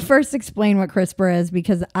 Can you first explain what CRISPR is?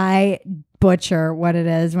 Because I butcher what it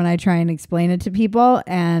is when I try and explain it to people,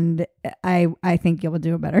 and I think you'll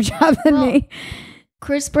do a better job than me.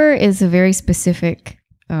 CRISPR is a very specific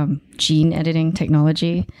gene editing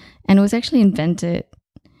technology, and it was actually invented.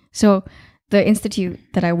 So the institute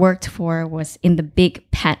that I worked for was in the big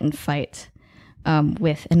patent fight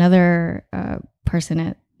with another person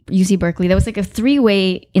at UC Berkeley. There was like a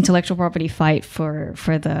 3-way intellectual property fight for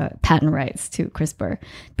the patent rights to CRISPR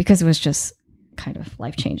because it was just kind of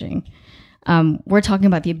life-changing. We're talking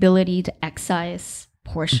about the ability to excise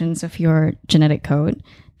portions of your genetic code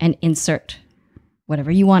and insert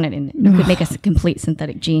whatever you wanted in it. You could make a complete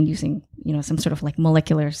synthetic gene using, some sort of like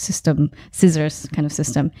molecular system, scissors kind of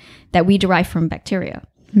system that we derive from bacteria.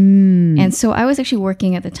 And so I was actually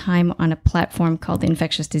working at the time on a platform called the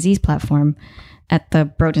Infectious Disease Platform at the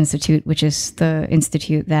Broad Institute, which is the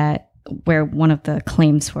institute where one of the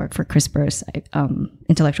claims for CRISPR's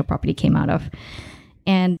intellectual property came out of.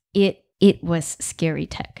 And it was scary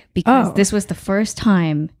tech because this was the first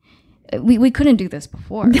time we couldn't do this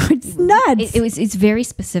before. No, it's nuts. It's very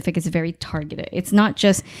specific. It's very targeted. It's not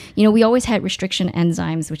just, we always had restriction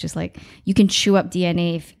enzymes, which is like you can chew up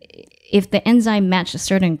DNA. If the enzyme matched a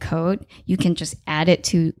certain code, you can just add it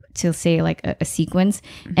to say like a sequence,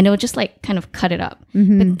 and it will just like kind of cut it up.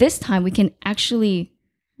 But this time we can actually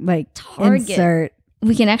like insert.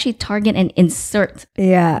 We can actually target and insert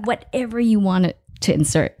whatever you want it to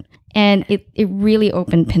insert. And it really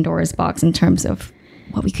opened Pandora's box in terms of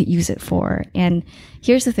what we could use it for. And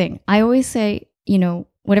here's the thing. I always say,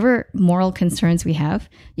 whatever moral concerns we have,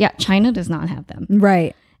 China does not have them.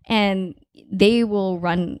 Right. And they will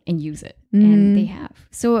run and use it. And they have.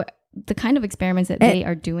 So the kind of experiments that they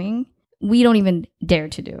are doing, we don't even dare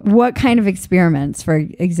to do. What kind of experiments, for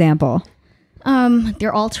example?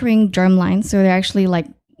 They're altering germline. So they're actually like,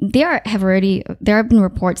 there have been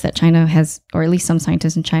reports that China has, or at least some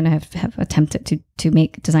scientists in China have attempted to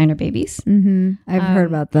make designer babies. I've heard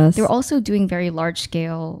about this. They're also doing very large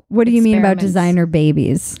scale. What do you mean about designer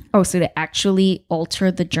babies? Oh, so to actually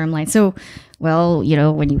alter the germline. So,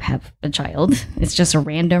 when you have a child, it's just a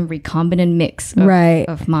random recombinant mix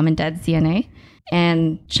of mom and dad's DNA.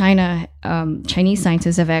 And Chinese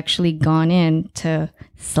scientists have actually gone in to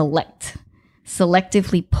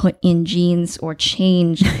selectively put in genes or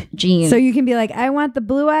change genes. So you can be like, I want the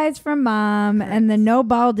blue eyes from mom and the no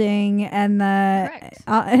balding and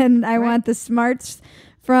I want the smarts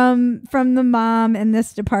from the mom in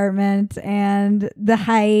this department and the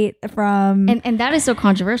height from... And that is so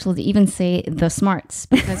controversial to even say the smarts,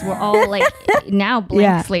 because we're all like now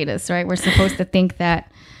blank slatists, right? We're supposed to think that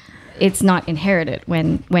it's not inherited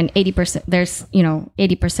when 80%, there's,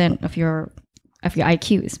 80% of your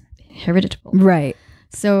IQ is heritable. Right.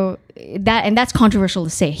 So that's controversial to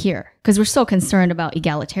say here because we're so concerned about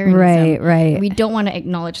egalitarianism. Right. We don't want to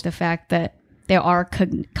acknowledge the fact that there are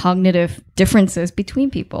cognitive differences between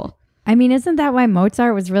people. I mean, isn't that why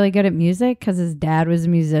Mozart was really good at music? Because his dad was a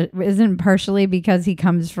musician. Isn't partially because he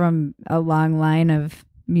comes from a long line of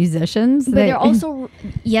musicians? But they're also,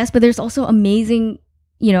 but there's also amazing,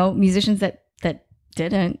 musicians that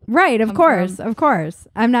didn't. Right, of course.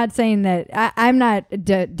 I'm not saying that, I'm not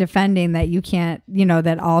defending that you can't,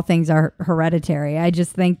 that all things are hereditary. I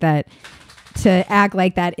just think that to act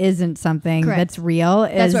like that isn't something that's real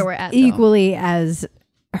is where we're at, equally as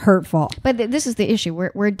hurtful. But this is the issue.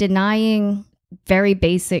 We're denying very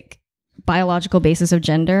basic biological basis of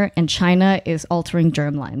gender, and China is altering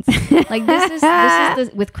germlines. Like this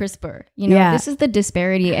is with CRISPR. This is the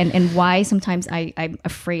disparity and why sometimes I'm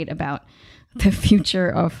afraid about the future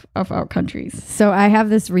of our countries. So I have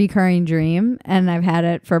this recurring dream, and I've had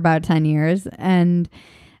it for about 10 years, and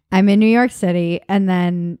I'm in New York City, and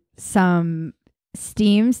then some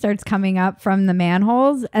steam starts coming up from the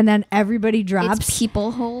manholes, and then everybody drops. It's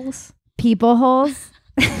people holes.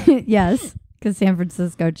 Yes, because San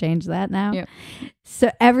Francisco changed that now. Yep.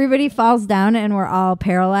 So everybody falls down and we're all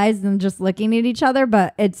paralyzed and just looking at each other,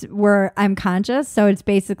 but I'm conscious. So it's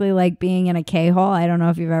basically like being in a K-hole. I don't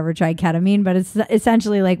know if you've ever tried ketamine, but it's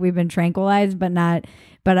essentially like we've been tranquilized,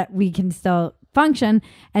 but we can still function.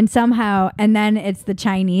 And then it's the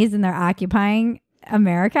Chinese and they're occupying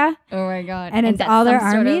America. Oh my God. And it's all their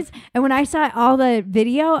armies. And when I saw all the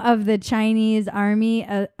video of the Chinese army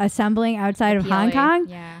assembling outside of Hong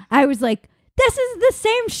Kong, I was like, this is the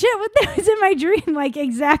same shit that was in my dream, like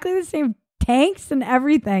exactly the same tanks and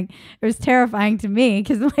everything. It was terrifying to me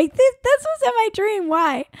because I'm like, this was in my dream.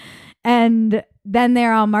 Why? And then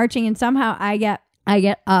they're all marching, and somehow I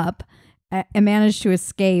get up I managed to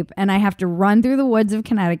escape, and I have to run through the woods of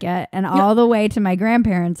Connecticut and all the way to my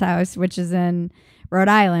grandparents' house, which is in Rhode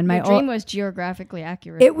Island. My dream was geographically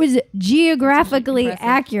accurate. It was geographically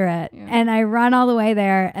accurate. Yeah. And I run all the way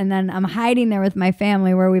there, and then I'm hiding there with my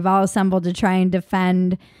family where we've all assembled to try and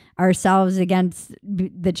defend ourselves against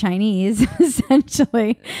the Chinese,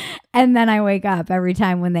 essentially. And then I wake up every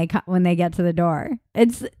time when they get to the door.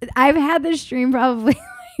 I've had this dream probably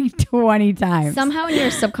 20 times. Somehow in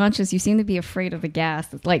your subconscious, you seem to be afraid of the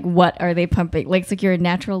gas. It's like, what are they pumping? Like, it's like you're a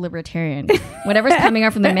natural libertarian. Whatever's coming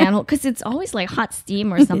out from the manhole, because it's always like hot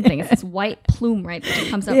steam or something. It's this white plume, right, that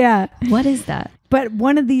comes up. Yeah. What is that? But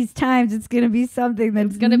one of these times, it's going to be something that's...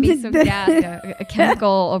 It's going to be some gas, a chemical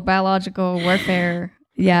or biological warfare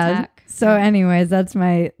attack. So anyways, that's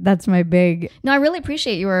my big... No, I really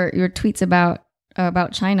appreciate your tweets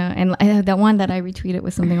about China. And that one that I retweeted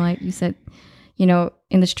was something like, you said...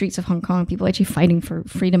 in the streets of Hong Kong, people actually fighting for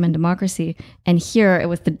freedom and democracy. And here it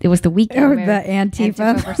was the weekend. The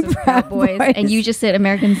Antifa versus Proud Boys. And you just said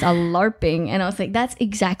Americans are LARPing. And I was like, that's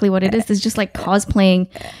exactly what it is. It's just like cosplaying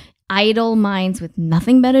idle minds with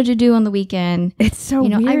nothing better to do on the weekend. It's so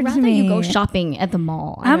weird I'd rather to me. you go shopping at the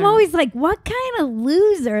mall. I'm always like, what kind of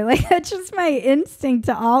loser? Like, that's just my instinct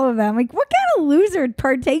to all of them. Like, what kind of loser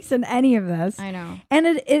partakes in any of this? I know.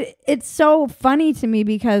 And it's so funny to me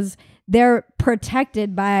because they're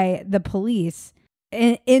protected by the police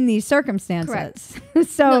in these circumstances.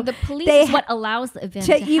 So the police is what allows the event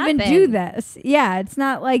to even happen. do this. Yeah, it's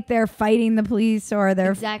not like they're fighting the police or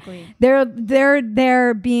exactly.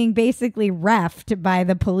 They're being basically reffed by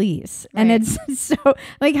the police. Right. And it's so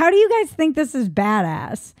like, how do you guys think this is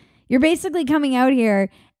badass? You're basically coming out here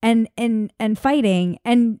and fighting,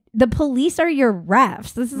 and the police are your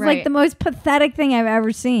refs. This is like the most pathetic thing I've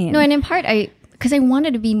ever seen. No, and in part because I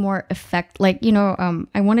wanted to be more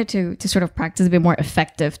I wanted to sort of practice a bit more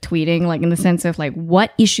effective tweeting, like in the sense of like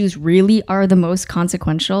what issues really are the most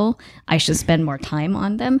consequential. I should spend more time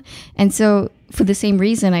on them. And so for the same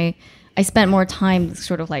reason, I spent more time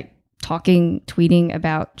sort of like tweeting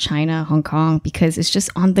about China, Hong Kong, because it's just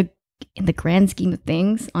in the grand scheme of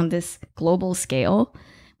things on this global scale.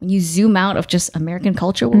 When you zoom out of just American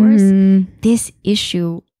culture wars, this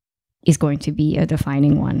issue is going to be a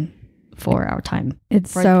defining one for our time.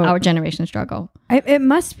 It's for our generation struggle. It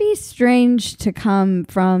must be strange to come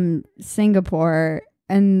from Singapore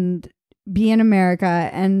and be in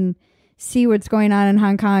America and see what's going on in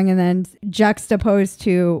Hong Kong and then juxtaposed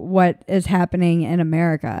to what is happening in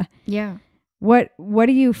America. Yeah. What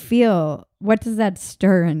do you feel? What does that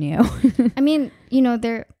stir in you? I mean,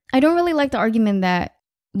 I don't really like the argument that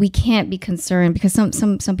we can't be concerned, because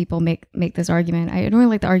some people make this argument. I don't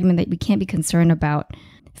really like the argument that we can't be concerned about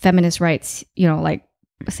feminist rights, like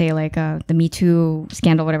say like the Me Too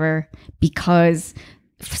scandal, whatever, because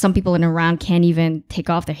some people in Iran can't even take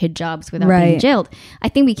off their hijabs without being jailed. I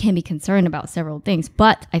think we can be concerned about several things,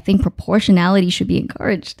 but I think proportionality should be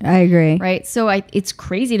encouraged. I agree. Right. So it's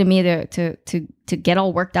crazy to me to get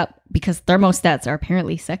all worked up because thermostats are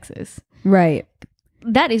apparently sexist. Right.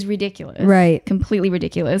 That is ridiculous. Right. Completely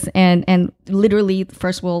ridiculous. And literally the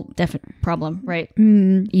first world problem, right?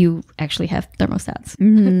 Mm. You actually have thermostats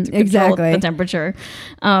to control the temperature.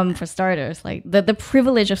 For starters, like the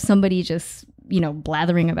privilege of somebody just,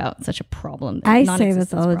 blathering about such a problem. I say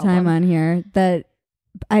this all the time on here, that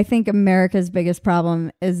I think America's biggest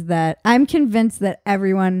problem is that I'm convinced that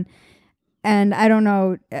everyone, and I don't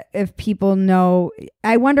know if people know,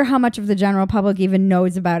 I wonder how much of the general public even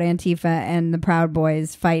knows about Antifa and the Proud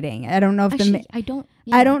Boys fighting. I don't know if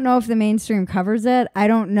I don't know if the mainstream covers it. I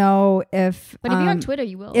don't know if... But if you're on Twitter,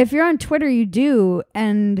 you will. If you're on Twitter, you do.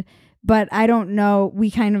 But I don't know. We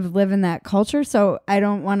kind of live in that culture. So I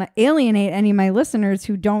don't want to alienate any of my listeners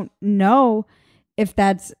who don't know if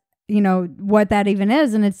that's, what that even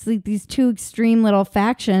is. And it's like these two extreme little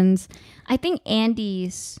factions. I think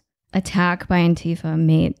Andy's attack by Antifa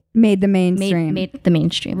made the mainstream. Made the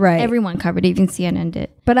mainstream. Right. Everyone covered it. Even CNN did.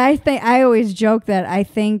 But I always joke that I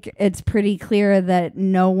think it's pretty clear that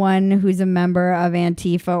no one who's a member of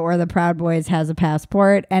Antifa or the Proud Boys has a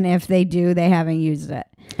passport. And if they do, they haven't used it.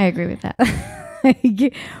 I agree with that. I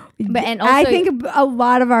think a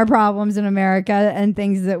lot of our problems in America and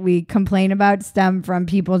things that we complain about stem from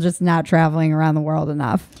people just not traveling around the world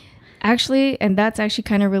enough. Actually, and that's actually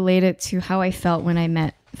kind of related to how I felt when I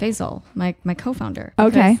met Faisal, my co-founder.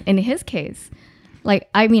 Okay. In his case, like,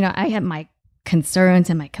 I had my concerns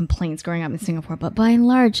and my complaints growing up in Singapore, but by and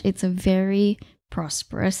large, it's a very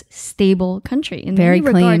prosperous, stable country. In very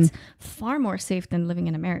many clean. regards, far more safe than living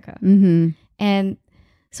in America. Mm-hmm. And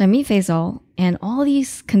so I meet Faisal, and all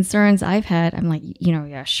these concerns I've had, I'm like,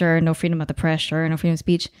 yeah, sure, no freedom of the press, sure, no freedom of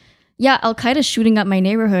speech. yeah, Al-Qaeda shooting up my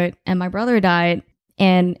neighborhood and my brother died.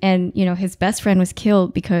 And his best friend was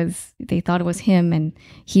killed because they thought it was him. And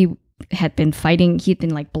he had been fighting. He'd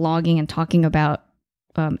been like blogging and talking about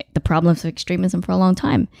the problems of extremism for a long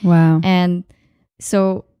time. Wow. And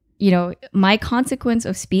so, my consequence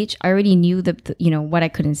of speech, I already knew what I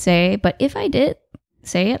couldn't say. But if I did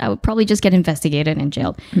say it, I would probably just get investigated and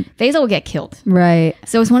jailed. Faisal would get killed. Right.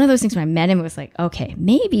 So it was one of those things when I met him, it was like, okay,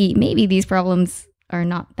 maybe these problems are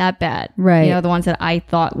not that bad. Right. The ones that I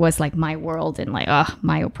thought was like my world and like,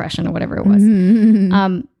 my oppression or whatever it was.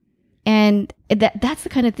 And that's the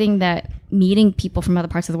kind of thing that meeting people from other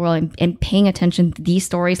parts of the world and paying attention to these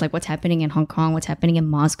stories, like what's happening in Hong Kong, what's happening in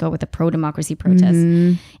Moscow with the pro-democracy protests.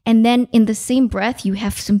 And then in the same breath, you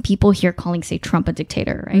have some people here calling, say, Trump a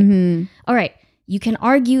dictator, right? All right. You can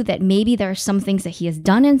argue that maybe there are some things that he has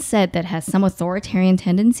done and said that has some authoritarian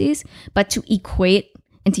tendencies, but to equate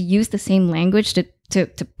and to use the same language to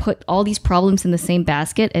put all these problems in the same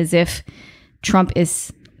basket as if Trump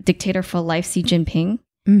is dictator for life, Xi Jinping,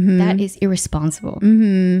 that is irresponsible.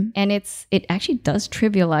 And it actually does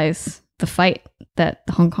trivialize the fight that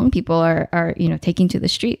the Hong Kong people are taking to the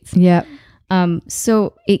streets. Yeah.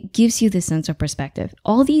 So it gives you this sense of perspective.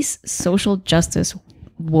 All these social justice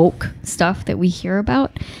woke stuff that we hear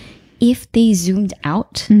about, if they zoomed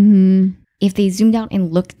out, and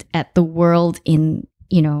looked at the world in,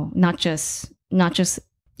 not just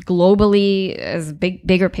globally as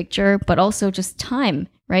bigger picture, but also just time,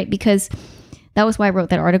 right? Because that was why I wrote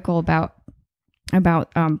that article about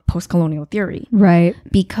post-colonial theory. Right.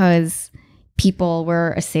 Because people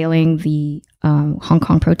were assailing the Hong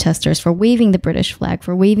Kong protesters for waving the British flag,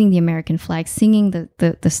 for waving the American flag, singing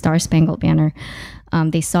the Star-Spangled Banner.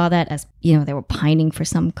 They saw that as, they were pining for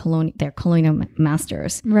their colonial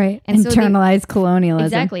masters. Right. And internalized colonialism.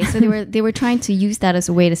 Exactly. So they were trying to use that as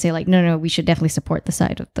a way to say like, no, we should definitely support the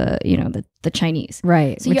side of the Chinese.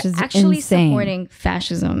 Right. So which you're is actually insane. Supporting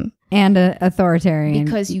fascism. And authoritarian.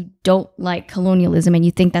 Because you don't like colonialism and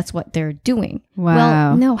you think that's what they're doing. Wow.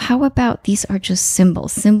 Well, no, how about these are just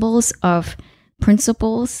symbols of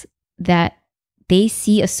principles that they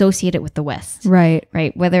see associated with the West. Right.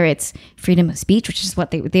 Right. Whether it's freedom of speech, which is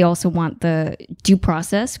what they also want the due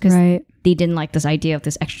process, because they didn't like this idea of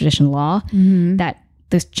this extradition law that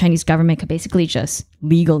the Chinese government could basically just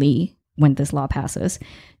legally, when this law passes,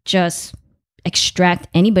 just extract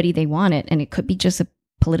anybody they wanted. And it could be just a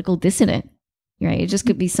political dissident, right? It just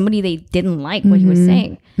could be somebody they didn't like what he was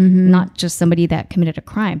saying, not just somebody that committed a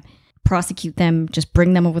crime. Prosecute them, just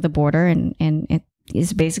bring them over the border, and it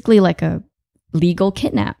is basically like a legal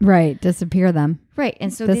kidnap. Right, disappear them. Right,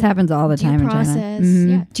 and so this happens all the time in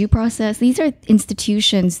China. Due process. These are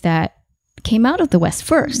institutions that came out of the West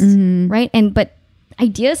first, right? But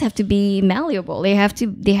ideas have to be malleable. They have to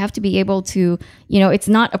be able to, it's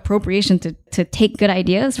not appropriation to take good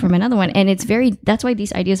ideas from another one. And that's why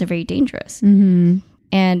these ideas are very dangerous.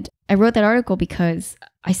 And I wrote that article because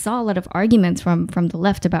I saw a lot of arguments from the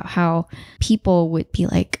left about how people would be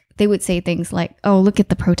like, they would say things like, oh, look at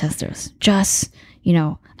the protesters, just,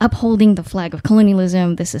 upholding the flag of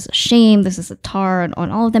colonialism. This is a shame. This is a tar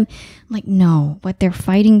on all of them. I'm like, no, what they're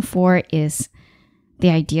fighting for is the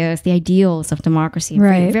ideals of democracy,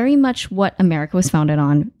 right? Very much what America was founded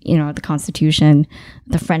on, the Constitution,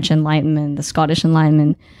 the French Enlightenment, the Scottish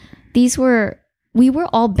Enlightenment. We were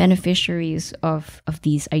all beneficiaries of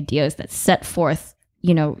these ideas that set forth,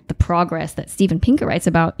 the progress that Steven Pinker writes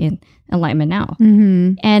about in Enlightenment Now.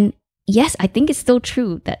 And yes, I think it's still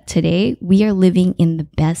true that today we are living in the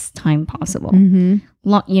best time possible.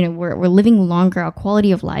 We're living longer. Our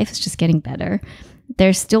quality of life is just getting better.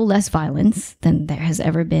 There's still less violence than there has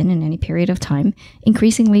ever been in any period of time.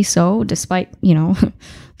 Increasingly so, despite,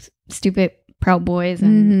 stupid Proud Boys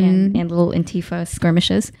and little Antifa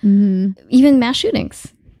skirmishes. Even mass shootings,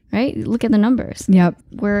 right? Look at the numbers. Yep.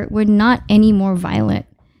 We're not any more violent.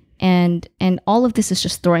 And all of this is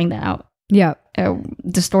just throwing that out. Yep.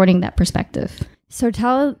 Distorting that perspective. So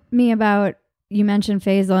tell me about, you mentioned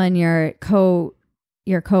Faisal and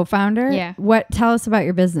your co-founder. Yeah. Tell us about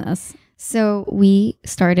your business. So we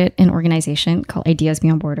started an organization called Ideas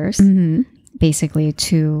Beyond Borders, basically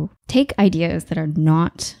to take ideas that are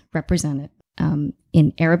not represented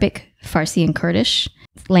in Arabic, Farsi, and Kurdish,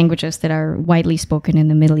 languages that are widely spoken in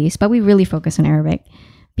the Middle East, but we really focus on Arabic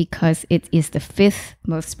because it is the 5th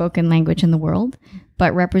most spoken language in the world,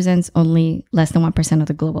 but represents only less than 1% of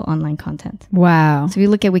the global online content. Wow. So if you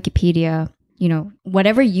look at Wikipedia,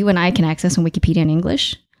 whatever you and I can access on Wikipedia in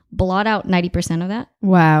English, blot out 90% of that.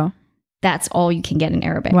 Wow. That's all you can get in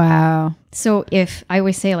Arabic. Wow. So if I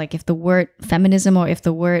always say, like, if the word feminism or if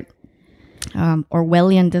the word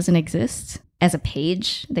Orwellian doesn't exist, as a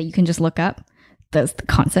page that you can just look up, does the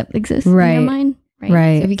concept exist in your mind?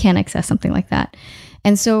 Right. So if you can't access something like that.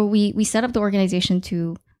 And so we set up the organization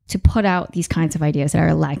to put out these kinds of ideas that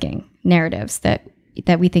are lacking, narratives that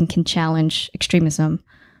we think can challenge extremism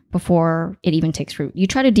before it even takes root. You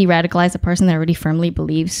try to de-radicalize a person that already firmly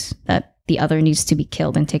believes that the other needs to be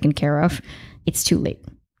killed and taken care of, it's too late.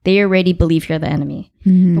 They already believe you're the enemy.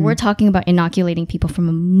 But we're talking about inoculating people from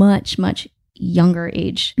a much, much younger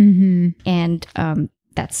age. And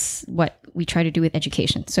that's what we try to do with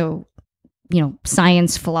education. So,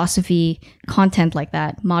 science, philosophy, content like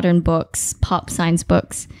that, modern books, pop science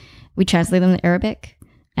books, we translate them to Arabic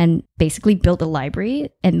and basically build a library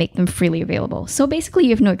and make them freely available. So basically,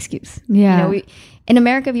 you have no excuse. Yeah. In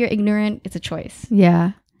America, if you're ignorant, it's a choice.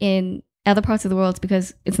 Yeah. In other parts of the world, it's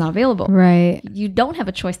because it's not available. Right. You don't have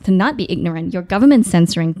a choice to not be ignorant. Your government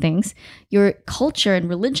censoring things, your culture and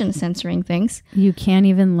religion censoring things. You can't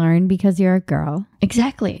even learn because you're a girl.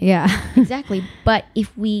 Exactly. Yeah. Exactly. But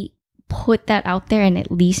if we put that out there and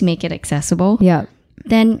at least make it accessible,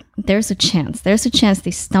 then there's a chance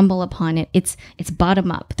they stumble upon it. It's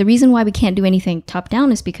bottom up. The reason why we can't do anything top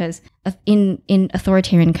down is because in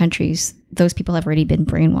authoritarian countries, those people have already been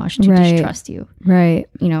brainwashed to distrust you. Right.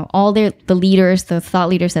 All the leaders, the thought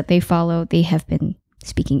leaders that they follow, they have been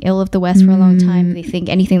speaking ill of the West for a long time. They think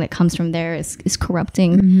anything that comes from there is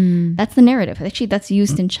corrupting. That's the narrative. Actually, that's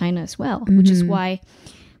used in China as well, which is why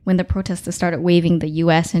when the protesters started waving the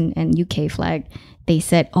US and UK flag, they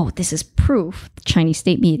said, this is proof. The Chinese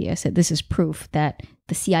state media said this is proof that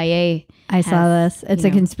the CIA saw this. It's a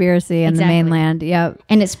conspiracy in the mainland. Yep.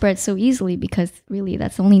 And it spread so easily because really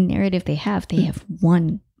that's the only narrative they have. They have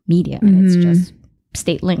one media and it's just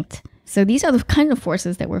state linked. So these are the kind of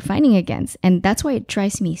forces that we're fighting against. And that's why it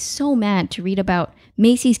drives me so mad to read about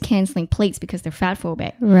Macy's canceling plates because they're fat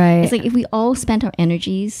phobic. Right. It's like if we all spent our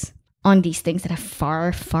energies on these things that have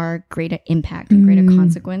far, far greater impact and greater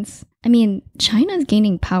consequence. I mean, China is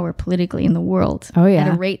gaining power politically in the world at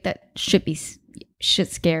a rate that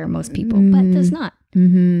should scare most people, but does not.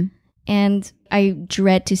 And I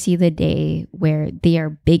dread to see the day where they are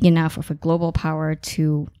big enough of a global power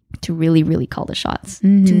to really, really call the shots,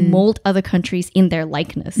 to mold other countries in their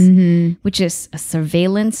likeness, which is a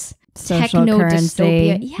surveillance, social techno currency.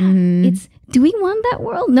 dystopia. Yeah, do we want that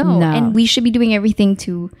world? No. And we should be doing everything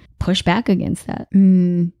to push back against that.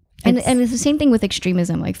 And it's the same thing with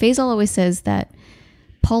extremism. Like Faisal always says that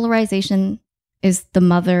polarization is the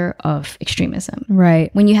mother of extremism.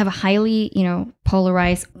 Right. When you have a highly,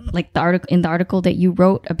 polarized, like in the article that you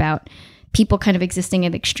wrote about people kind of existing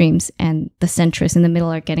at extremes and the centrists in the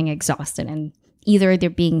middle are getting exhausted and either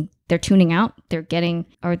they're tuning out, they're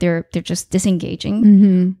just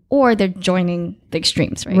disengaging, or they're joining the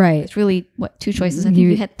extremes, right? Right. It's really two choices. I think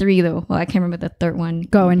you had three though. Well, I can't remember the third one.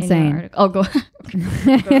 Go insane. Go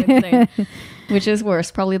insane. Which is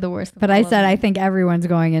worse, probably the worst. But I said I think everyone's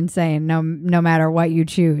going insane, no matter what you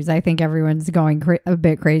choose. I think everyone's going a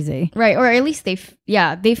bit crazy, right? Or at least they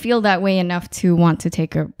feel that way enough to want to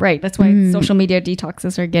take a break. That's why social media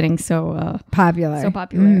detoxes are getting so popular.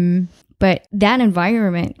 But that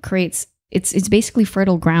environment creates it's basically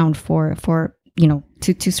fertile ground for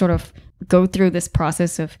to sort of go through this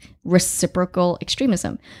process of reciprocal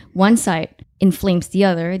extremism. One side inflames the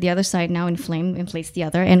other side now inflates the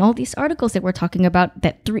other, and all these articles that we're talking about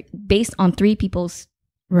that based on three people's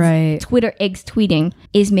Twitter eggs tweeting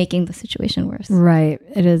is making the situation worse. Right.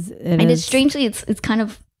 It is. It's strangely it's kind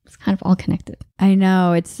of all connected. I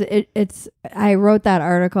know. It's I wrote that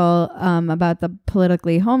article about the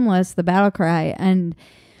politically homeless, the battle cry, and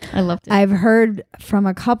I loved it. I've heard from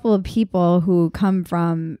a couple of people who come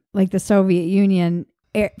from like the Soviet Union,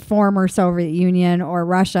 former Soviet Union or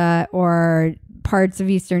Russia or parts of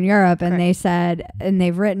Eastern Europe. And they said, and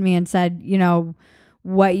they've written me and said,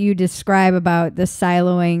 what you describe about the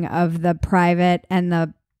siloing of the private and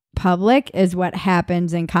the public is what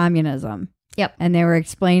happens in communism. Yep. And they were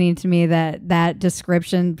explaining to me that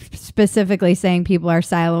description, specifically saying people are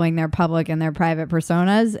siloing their public and their private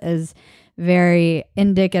personas, is very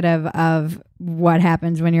indicative of what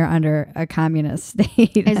happens when you're under a communist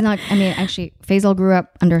state. It's not, actually, Faisal grew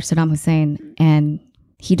up under Saddam Hussein, and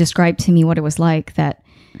he described to me what it was like that,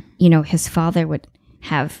 his father would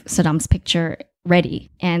have Saddam's picture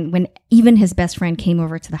ready. And when even his best friend came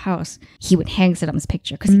over to the house, he would hang Saddam's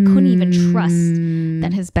picture because he couldn't even trust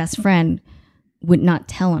that his best friend would not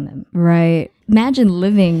tell on him. Right. Imagine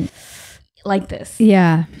living like this.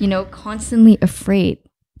 Yeah. Constantly afraid.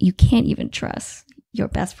 You can't even trust your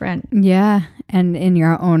best friend. Yeah. And in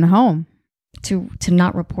your own home. To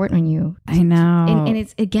not report on you. I know. And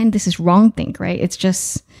it's, again, this is wrong think, right? It's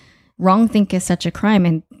just wrong think is such a crime,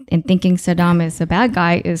 and thinking Saddam is a bad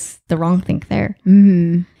guy is the wrong think there.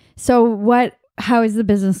 So how is the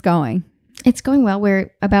business going? It's going well.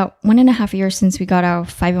 We're about 1.5 years since we got our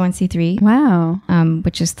 501c3. Wow.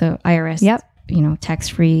 Which is the IRS,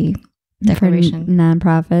 tax-free declaration. For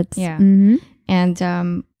nonprofits. Yeah.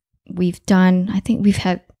 And we've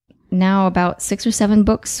had now about 6 or 7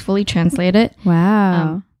 books fully translated.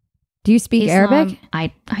 Wow. Do you speak Arabic?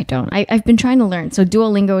 I don't. I've been trying to learn. So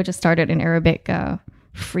Duolingo just started an Arabic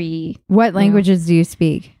free. What languages do you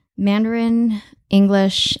speak? Mandarin,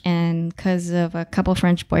 English, and because of a couple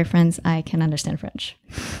French boyfriends, I can understand French.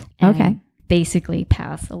 And basically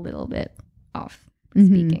pass a little bit off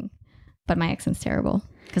speaking. But my accent's terrible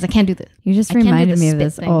because I can't do You just reminded me of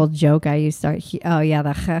this old joke I used to start. The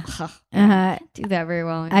do that very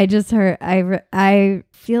well. I just heard, I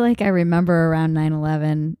feel like I remember around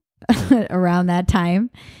 9/11, around that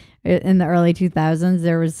time in the early 2000s,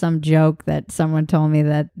 there was some joke that someone told me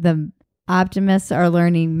that the optimists are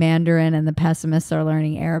learning Mandarin and the pessimists are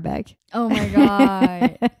learning Arabic. Oh my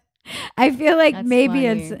God. I feel like That's maybe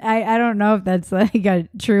funny. it's, I don't know if that's like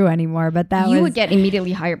true anymore, but you would get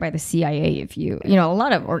immediately hired by the CIA if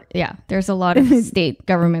there's a lot of state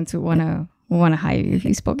governments who want to hire you if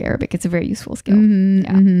you spoke Arabic. It's a very useful skill.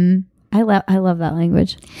 I love that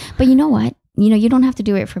language. But you know what? You don't have to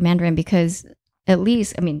do it for Mandarin because at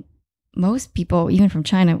least, most people, even from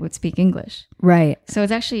China, would speak English. Right. So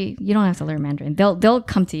it's actually, you don't have to learn Mandarin. They'll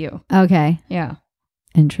come to you. Okay. Yeah.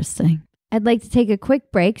 Interesting. I'd like to take a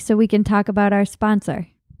quick break so we can talk about our sponsor.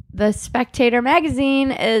 The Spectator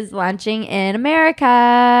magazine is launching in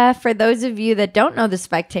America. For those of you that don't know The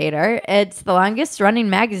Spectator, it's the longest running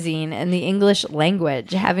magazine in the English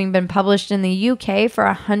language, having been published in the UK for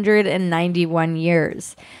 191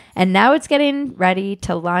 years. And now it's getting ready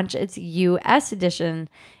to launch its US edition.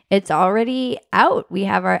 It's already out.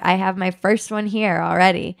 I have my first one here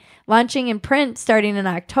already. Launching in print starting in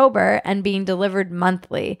October and being delivered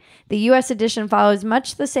monthly. The US edition follows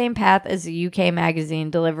much the same path as the UK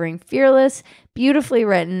magazine, delivering fearless, beautifully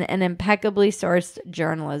written, and impeccably sourced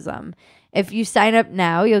journalism. If you sign up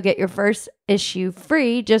now, you'll get your first issue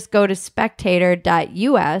free. Just go to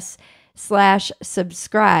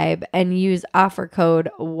spectator.us/subscribe and use offer code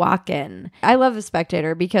WALKIN. I love The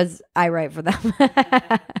Spectator because I write for them.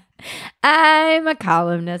 I'm a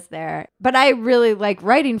columnist there, but I really like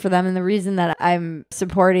writing for them. And the reason that I'm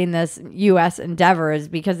supporting this US endeavor is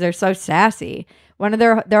because they're so sassy. One of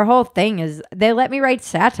their whole thing is they let me write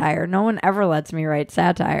satire. No one ever lets me write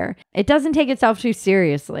satire. It doesn't take itself too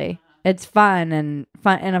seriously. It's fun and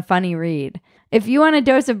a funny read. If you want a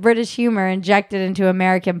dose of British humor injected into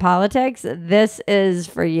American politics, this is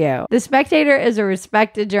for you. The Spectator is a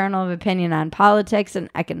respected journal of opinion on politics and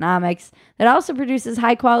economics that also produces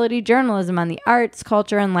high-quality journalism on the arts,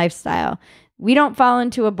 culture, and lifestyle. We don't fall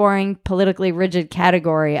into a boring, politically rigid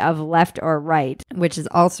category of left or right, which is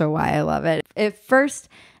also why I love it. It first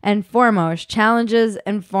and foremost challenges,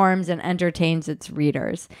 informs, and entertains its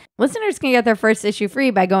readers. Listeners can get their first issue free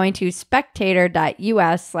by going to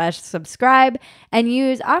spectator.us/subscribe and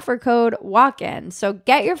use offer code WALKIN. So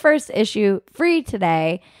get your first issue free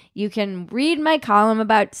today. You can read my column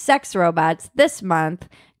about sex robots this month.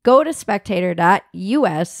 Go to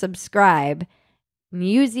spectator.us, subscribe, and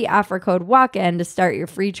use the offer code WALKIN to start your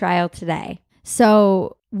free trial today.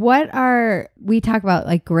 So we talk about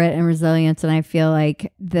like grit and resilience, and I feel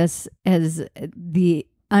like this is the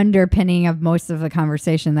underpinning of most of the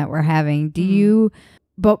conversation that we're having.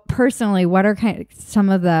 But personally, what are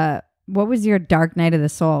what was your dark night of the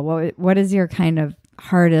soul? What is your kind of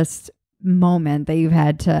hardest moment that you've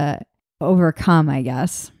had to overcome, I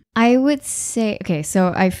guess? I would say, okay,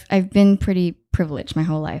 so I've been pretty privileged my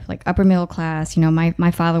whole life, like upper middle class.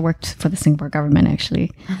 My father worked for the Singapore government,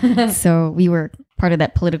 actually. So we were part of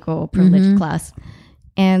that political privileged class.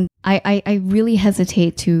 And I really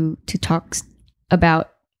hesitate to talk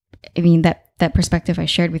about, that perspective I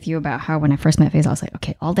shared with you about how when I first met Faith, I was like,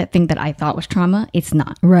 okay, all that thing that I thought was trauma, it's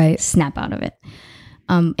not. Right. Snap out of it.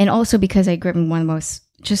 And also because I grew up in one of the most,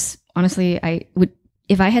 just honestly,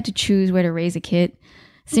 if I had to choose where to raise a kid,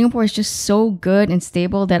 Singapore is just so good and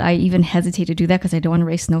stable that I even hesitate to do that because I don't want to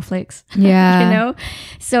raise snowflakes. Yeah.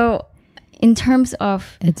 So in terms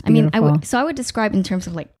of, it's beautiful. I would describe in terms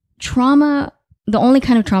of like trauma, the only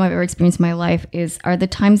kind of trauma I've ever experienced in my life are the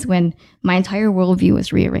times when my entire worldview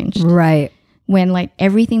was rearranged. Right. When like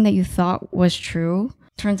everything that you thought was true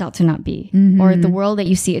turns out to not be. Or the world that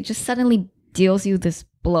you see, it just suddenly deals you this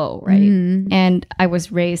blow, right? And I was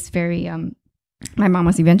raised very, my mom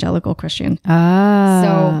was evangelical Christian.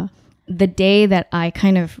 So the day that I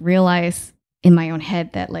kind of realized in my own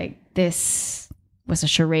head that like this was a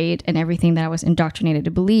charade and everything that I was indoctrinated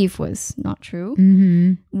to believe was not true,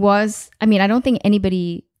 I don't think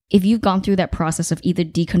anybody, if you've gone through that process of either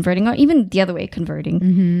deconverting or even the other way,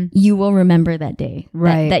 converting, you will remember that day.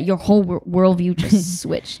 Right. That your whole worldview just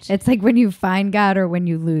switched. It's like when you find God or when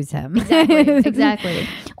you lose him. Exactly.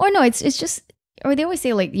 Or no, it's just, or they always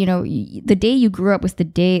say like, the day you grew up was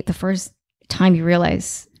the first time you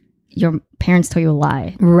realize your parents told you a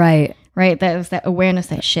lie. Right. Right. That was that awareness,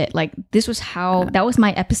 that shit. Like that was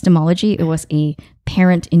my epistemology. It was a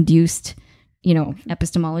parent induced,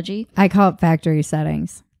 epistemology. I call it factory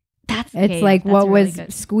settings. It's like what was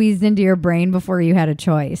squeezed into your brain before you had a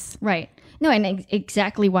choice. Right. No, and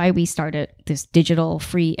exactly why we started this digital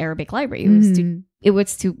free Arabic library. It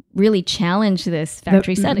was to really challenge this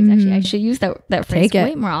factory settings. Actually, I should use that phrase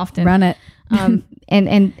way more often. Run it.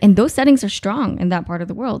 And those settings are strong in that part of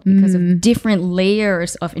the world because of different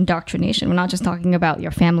layers of indoctrination. We're not just talking about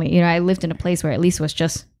your family. I lived in a place where at least it was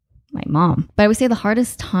just my mom. But I would say the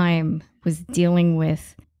hardest time was dealing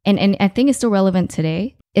with, and I think it's still relevant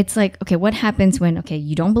today. It's like, okay, what happens when,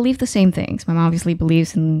 you don't believe the same things. My mom obviously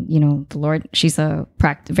believes in, the Lord. She's a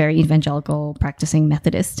very evangelical practicing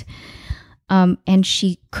Methodist. And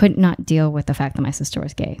she could not deal with the fact that my sister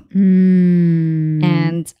was gay.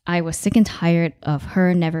 And I was sick and tired of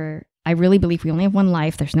her I really believe we only have one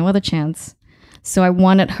life. There's no other chance. So I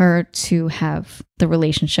wanted her to have the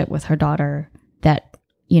relationship with her daughter that,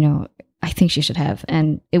 I think she should have.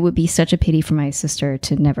 And it would be such a pity for my sister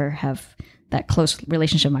to never have that close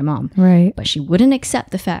relationship with my mom. Right. But she wouldn't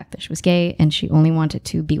accept the fact that she was gay and she only wanted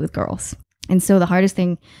to be with girls. And so the hardest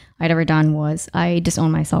thing I'd ever done was I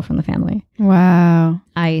disowned myself from the family. Wow.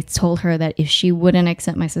 I told her that if she wouldn't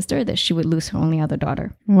accept my sister, that she would lose her only other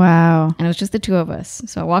daughter. Wow. And it was just the two of us.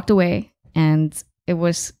 So I walked away and it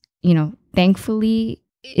was, thankfully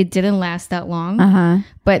it didn't last that long.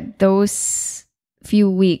 But those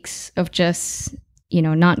few weeks of just,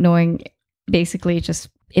 not knowing, basically just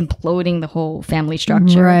imploding the whole family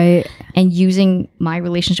structure. Right. And using my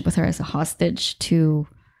relationship with her as a hostage to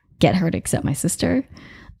get her to accept my sister.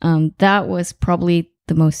 That was probably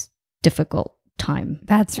the most difficult time.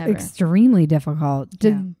 That's ever. Extremely difficult.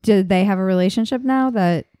 Did they have a relationship now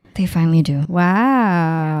that they finally do?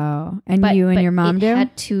 Wow. And you and your mom do?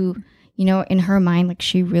 Had to, in her mind, like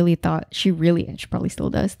she probably still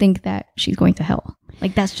does think that she's going to hell.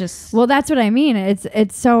 Like that's just. Well, that's what I mean.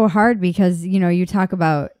 It's so hard because, you talk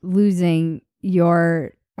about losing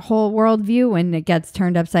your whole worldview when it gets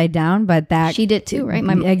turned upside down, but that she did too, right?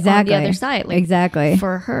 My mom on the other side, like, exactly.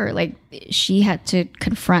 For her, like she had to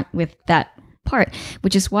confront with that part,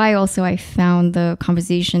 which is why also I found the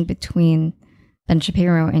conversation between Ben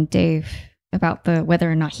Shapiro and Dave about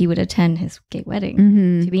whether or not he would attend his gay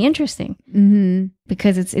wedding to be interesting,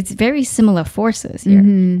 because it's very similar forces here.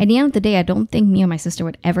 At the end of the day, I don't think me and my sister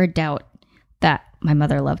would ever doubt that my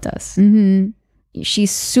mother loved us.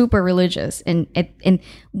 She's super religious, and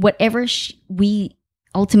whatever we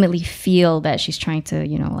ultimately feel that she's trying to,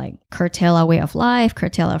 like curtail our way of life,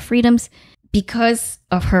 curtail our freedoms, because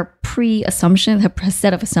of her pre-assumption, her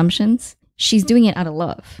set of assumptions, she's doing it out of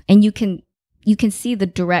love, and you can see the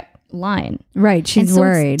direct line. Right, she's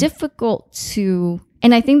worried. It's difficult to,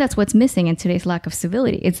 and I think that's what's missing in today's lack of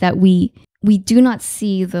civility. It's that we do not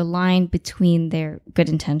see the line between their good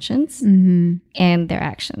intentions and their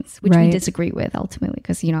actions, which we disagree with ultimately.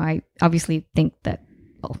 Because, I obviously think that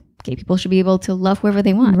gay people should be able to love whoever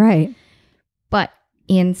they want. Right. But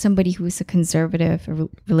in somebody who's a conservative, a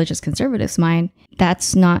religious conservative's mind,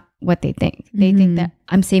 that's not what they think. They think that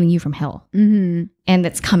I'm saving you from hell. And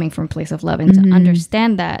that's coming from a place of love. And to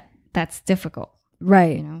understand that, that's difficult.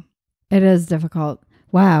 Right. It is difficult.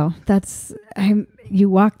 Wow, you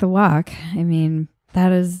walk the walk. I mean,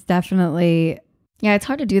 that is definitely. Yeah, it's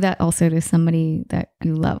hard to do that also to somebody that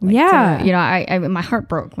you love. Like, I my heart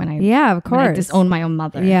broke when I. Yeah, of course. When I disowned my own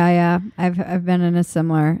mother. Yeah. I've been in a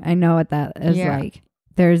similar. I know what that is like.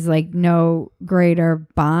 There's like no greater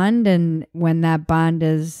bond, and when that bond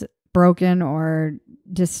is broken or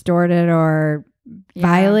distorted or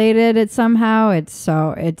violated it somehow, it's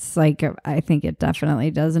like I think it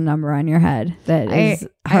definitely does a number on your head that is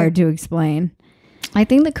hard to explain. I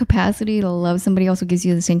think the capacity to love somebody also gives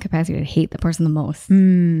you the same capacity to hate the person the most.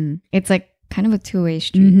 It's like kind of a two-way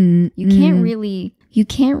street. You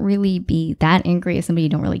can't really be that angry at somebody you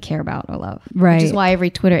don't really care about or love. Right. Which is why every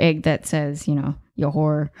Twitter egg that says, you're a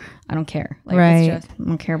whore, I don't care. Like, it's just, I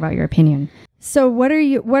don't care about your opinion. So what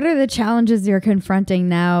are the challenges you're confronting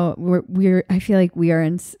now? I feel like we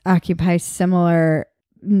occupy similar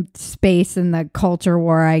space in the culture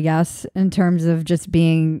war, I guess, in terms of just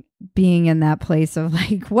being being in that place of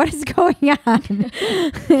like, what is going on?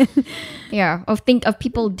 Yeah, of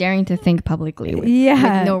people daring to think publicly. With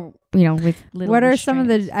no, with little. What are some of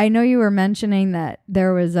the? I know you were mentioning that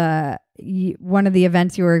there was one of the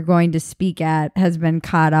events you were going to speak at has been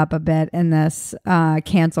caught up a bit in this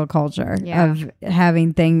cancel culture of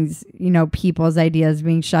having things, people's ideas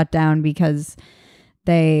being shut down because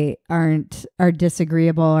they are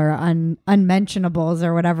disagreeable or unmentionables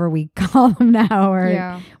or whatever we call them now.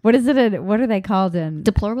 Or what is it? What are they called in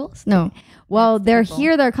deplorables? No. Well, they're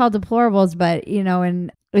called deplorables, but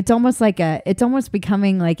and it's almost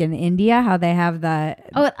becoming like in India how they have the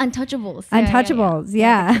untouchables. Untouchables,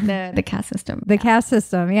 yeah. The caste system. The caste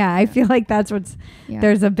system, yeah. I feel like that's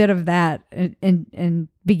there's a bit of that in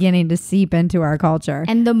beginning to seep into our culture.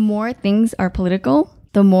 And the more things are political,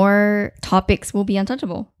 the more topics will be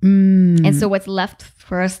untouchable. And so what's left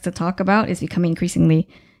for us to talk about is becoming increasingly,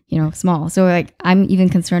 small. So like I'm even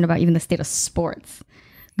concerned about even the state of sports.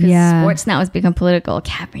 Because sports now has become political.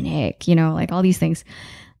 Kaepernick, like all these things.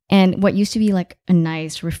 And what used to be like a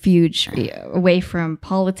nice refuge away from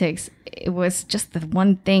politics, it was just the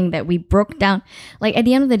one thing that we broke down. Like at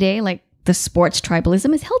the end of the day, like the sports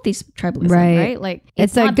tribalism is healthy tribalism, right? Like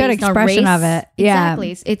it's a good expression of it. Yeah,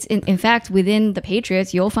 exactly. It's in fact within the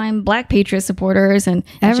Patriots, you'll find Black Patriot supporters and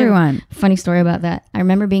everyone. Funny story about that. I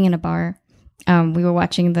remember being in a bar. We were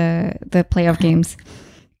watching the playoff games,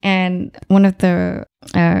 and one of the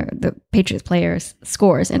Patriots players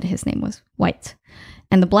scores, and his name was White.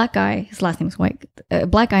 And the black guy, his last name was White.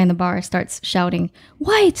 Black guy in the bar starts shouting,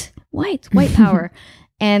 "White, white, white power."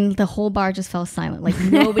 And the whole bar just fell silent. Like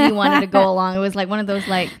nobody wanted to go along. It was like one of those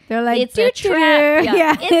like, they're like, it's a trap.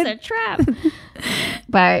 Yeah, it's a trap.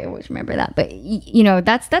 But I always remember that. But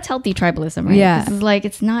that's healthy tribalism, right? Yeah. This is like,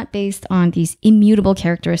 it's not based on these immutable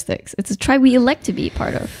characteristics. It's a tribe we elect to be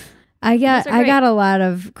part of. I got a lot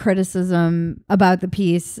of criticism about the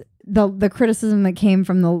piece. The criticism that came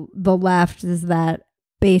from the left is that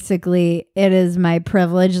basically it is my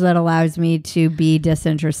privilege that allows me to be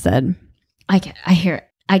disinterested.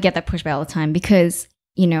 I get that pushback all the time because,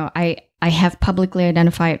 I have publicly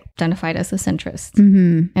identified as a centrist.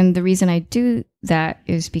 Mm-hmm. And the reason I do that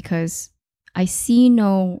is because I see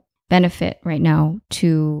no benefit right now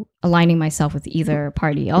to aligning myself with either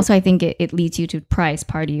party. Also, I think it leads you to prize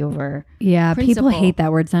party over principle. People hate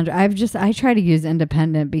that word centrist. I try to use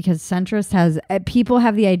independent because centrist has people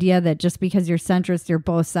have the idea that just because you're centrist, you're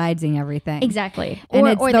both sidesing everything. Exactly.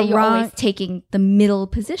 And or that you're always taking the middle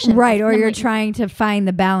position. Right. Or you're trying to find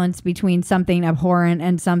the balance between something abhorrent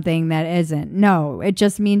and something that isn't. No, it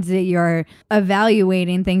just means that you're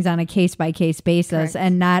evaluating things on a case-by-case basis. Correct.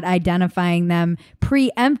 And not identifying them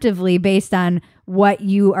preemptively based on what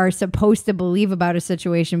you are supposed to believe about a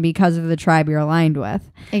situation because of the tribe you're aligned with.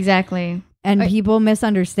 Exactly. And people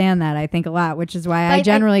misunderstand that, I think, a lot, which is why I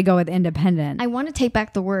generally go with independent. I want to take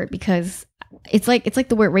back the word because it's like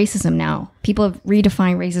the word racism now. People have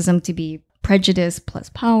redefined racism to be prejudice plus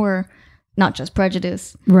power, not just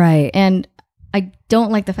prejudice. Right. And I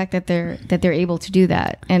don't like the fact that they're able to do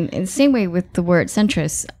that. And in the same way with the word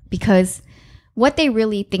centrist, because what they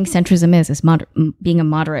really think centrism is being a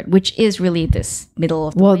moderate, which is really this middle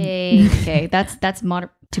of the way. Okay, that's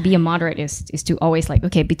moderate. To be a moderate is to always like,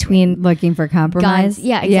 okay, between looking for compromise. Guns,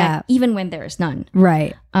 yeah, exactly. Yeah. Even when there is none.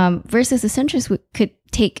 Right. Versus the centrist could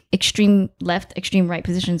take extreme left, extreme right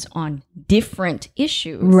positions on different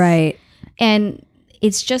issues. Right. And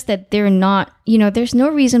it's just that they're not, there's no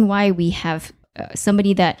reason why we have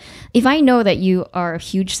somebody that, if I know that you are a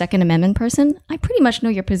huge Second Amendment person, I pretty much know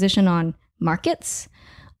your position on markets,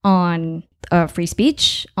 on free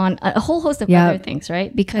speech, on a whole host of other things,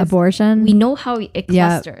 right? Because abortion, we know how it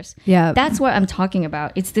clusters. Yeah, that's what I'm talking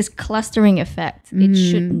about. It's this clustering effect. Mm-hmm. It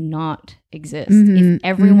should not exist. Mm-hmm. If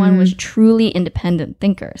everyone was truly independent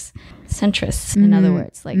thinkers, centrists, in other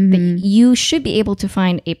words, like you should be able to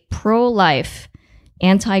find a pro-life,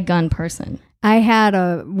 anti-gun person. I've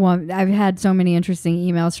had so many interesting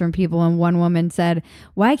emails from people, and one woman said,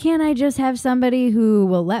 "Why can't I just have somebody who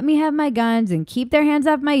will let me have my guns and keep their hands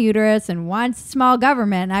off my uterus and wants small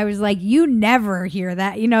government?" And I was like, you never hear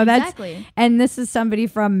that, that's exactly. And this is somebody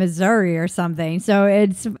from Missouri or something. So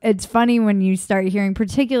it's funny when you start hearing,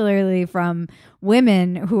 particularly from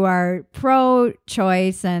women who are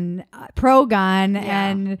pro-choice and pro-gun,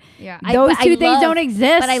 and those two things don't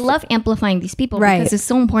exist. But I love amplifying these people because it's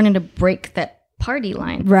so important to break that party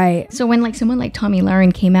line. Right. So when someone like Tomi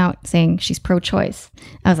Lahren came out saying she's pro-choice,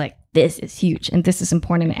 I was like, this is huge and this is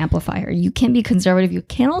important to amplify her. You can be conservative. You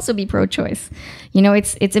can also be pro-choice. You know,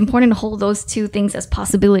 it's important to hold those two things as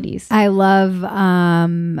possibilities. I love,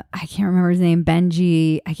 I can't remember his name,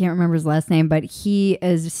 Benji. I can't remember his last name, but he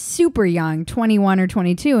is super young, 21 or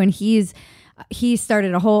 22. And he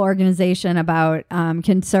started a whole organization about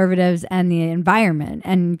conservatives and the environment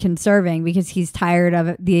and conserving, because he's tired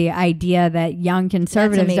of the idea that young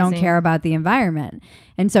conservatives don't care about the environment.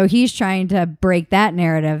 And so he's trying to break that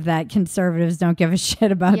narrative that conservatives don't give a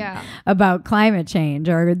shit about climate change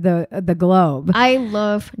or the globe. I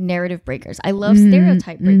love narrative breakers. I love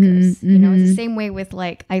stereotype breakers. You know, it's the same way with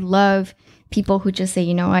like, I love people who just say,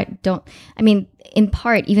 you know, in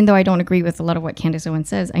part, even though I don't agree with a lot of what Candace Owens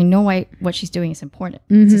says, I know what she's doing is important.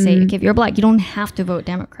 To say, okay, if you're Black, you don't have to vote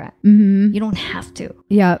Democrat. You don't have to.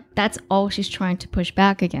 Yeah. That's all she's trying to push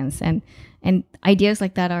back against. And ideas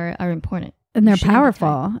like that are important. And they're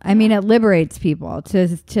powerful. I mean, it liberates people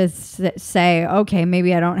to say, okay,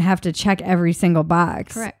 maybe I don't have to check every single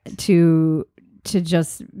box. Correct. To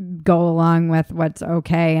just go along with what's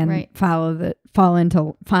okay and fall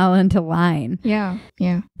into line. Yeah.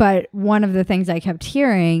 Yeah. But one of the things I kept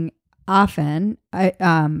hearing often,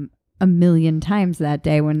 a million times that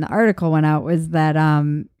day when the article went out, was that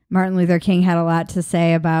Martin Luther King had a lot to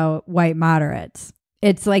say about white moderates.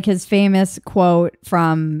 It's like his famous quote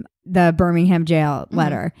from the Birmingham jail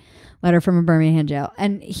letter from a Birmingham jail.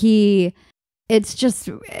 And it's just,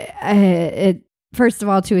 first of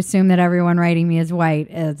all, to assume that everyone writing me is white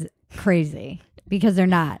is crazy, because they're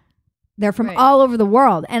not. They're from all over the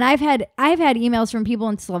world. And I've had emails from people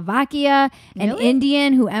in Slovakia, an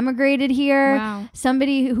Indian who emigrated here,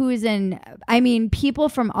 somebody who is people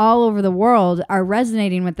from all over the world are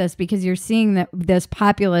resonating with this, because you're seeing this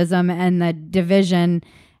populism and the division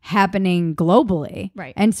happening globally.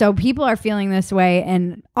 Right. And so people are feeling this way,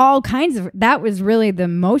 and all kinds of, that was really the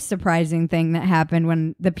most surprising thing that happened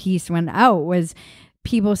when the piece went out, was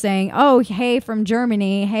people saying, oh, hey, from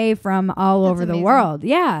Germany, hey, from all over the world.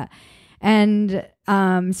 Yeah. And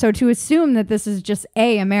so to assume that this is just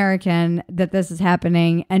A, American, that this is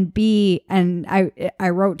happening, and B, and I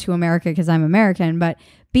wrote to America because I'm American, but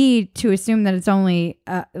B, to assume that it's only,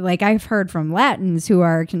 like I've heard from Latins who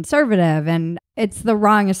are conservative, and it's the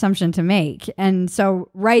wrong assumption to make. And so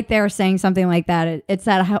right there saying something like that, it's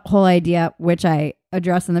that whole idea, which I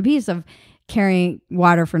address in the piece, of carrying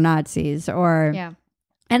water for Nazis and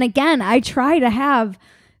again, I try to have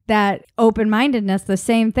that open-mindedness, the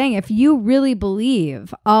same thing. If you really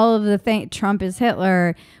believe all of the things, Trump is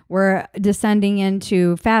Hitler, we're descending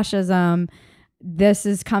into fascism, this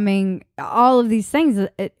is coming, all of these things,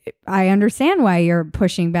 I understand why you're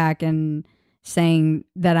pushing back and saying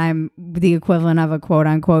that I'm the equivalent of a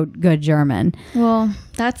quote-unquote good German. Well,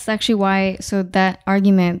 that's actually why, so that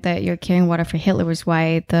argument that you're carrying water for Hitler was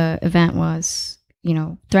why the event was,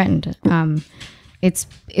 threatened.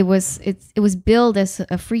 It was billed as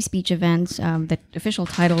a free speech event. The official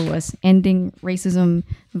title was Ending Racism,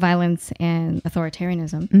 Violence, and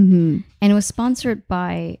Authoritarianism. And it was sponsored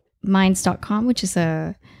by Minds.com, which is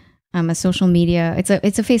a social media. It's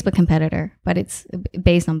a Facebook competitor, but it's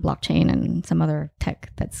based on blockchain and some other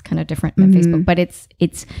tech that's kind of different than Facebook. But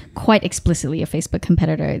it's quite explicitly a Facebook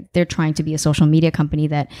competitor. They're trying to be a social media company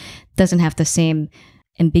that doesn't have the same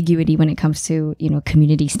ambiguity when it comes to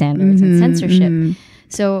community standards and censorship.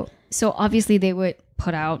 So obviously they would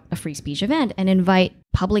put out a free speech event and invite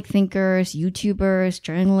public thinkers, YouTubers,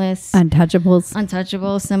 journalists,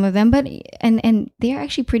 untouchables, some of them, but and they're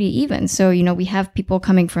actually pretty even. So we have people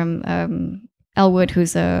coming from Graham Elwood,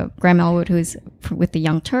 who's with the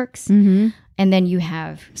Young Turks, and then you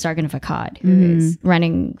have Sargon of Akkad, who is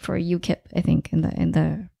running for UKIP, I think, in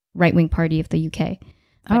the right wing party of the UK.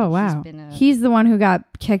 Oh, wow. He's the one who got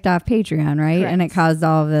kicked off Patreon, right? Correct. And it caused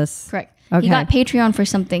all of this. Correct. Okay. He got Patreon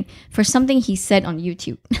for something he said on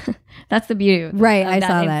YouTube. That's the beauty of right, I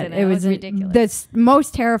saw that. It was ridiculous. The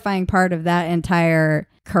most terrifying part of that entire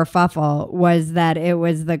kerfuffle was that it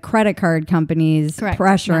was the credit card companies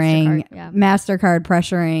pressuring, MasterCard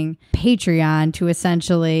pressuring Patreon to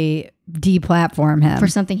essentially deplatform him. For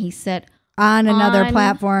something he said on another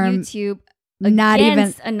platform. YouTube. Not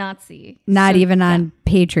even a Nazi. Not even on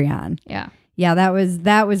Patreon. Yeah. Yeah, that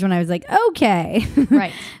was when I was like, okay.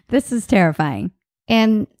 Right. This is terrifying.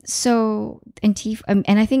 And so Antifa,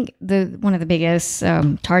 and I think one of the biggest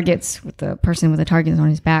targets, with the person with the target on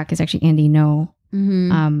his back, is actually Andy No.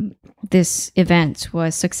 This event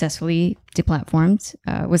was successfully deplatformed.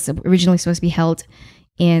 Was originally supposed to be held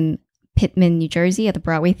in Pitman, New Jersey at the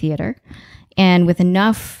Broadway Theater. And with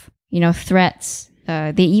enough, threats,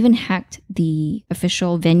 they even hacked the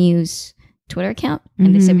official venue's Twitter account,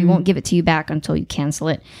 and they said, we won't give it to you back until you cancel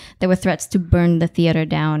it. There were threats to burn the theater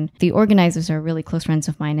down. The organizers are really close friends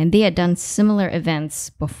of mine, and they had done similar events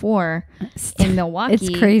before in Milwaukee.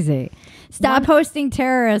 It's crazy. Stop hosting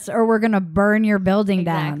terrorists or we're going to burn your building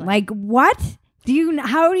down. Like, what?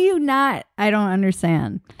 How do you not? I don't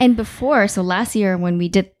understand. And before, so last year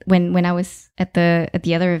when I was at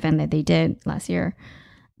the other event that they did last year,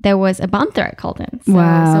 there was a bomb threat called in. So,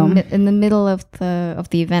 wow. So in the middle of the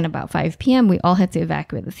event, about 5 p.m., we all had to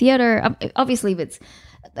evacuate the theater. Obviously, the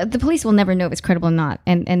police will never know if it's credible or not.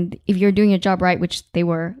 And if you're doing your job right, which they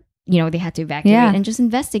were, they had to evacuate and just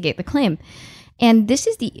investigate the claim. And this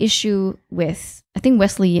is the issue with, I think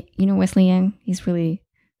Wesley Yang, he's really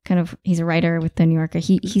he's a writer with the New Yorker.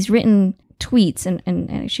 He's written tweets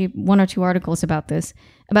and actually 1 or 2 articles about this,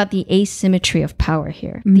 about the asymmetry of power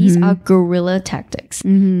here. These are guerrilla tactics.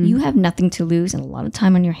 You have nothing to lose and a lot of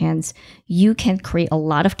time on your hands. You can create a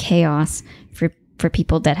lot of chaos for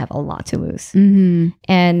people that have a lot to lose.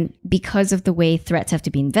 And because of the way threats have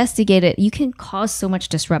to be investigated, you can cause so much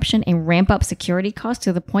disruption and ramp up security costs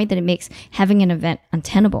to the point that it makes having an event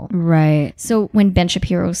untenable. Right. So when Ben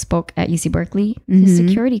Shapiro spoke at UC Berkeley, his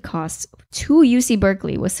security costs to UC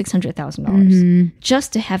Berkeley was $600,000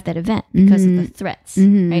 just to have that event because of the threats.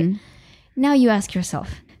 Right. Now you ask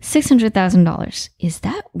yourself, $600,000, is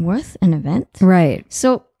that worth an event? Right.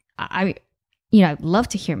 So I'd love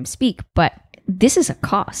to hear him speak, but this is a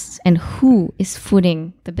cost, and who is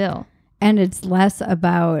footing the bill? And it's less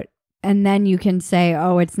about, and then you can say,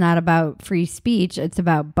 oh, it's not about free speech, it's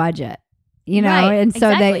about budget, Right, and so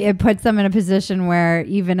exactly. it puts them in a position where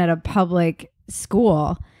even at a public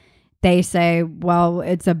school, they say, well,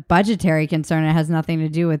 it's a budgetary concern. It has nothing to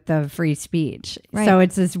do with the free speech. Right. So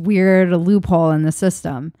it's this weird loophole in the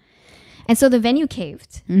system. And so the venue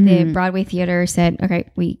caved. The Broadway Theater said, okay,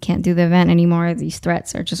 we can't do the event anymore. These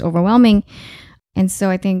threats are just overwhelming. And so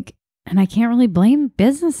I think... And I can't really blame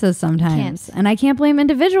businesses sometimes. And I can't blame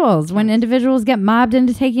individuals when individuals get mobbed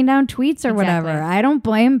into taking down tweets or whatever. I don't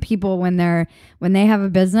blame people when they have a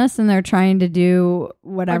business and they're trying to do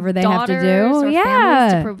whatever they have to do. Or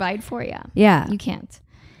families to provide for. Yeah. You can't.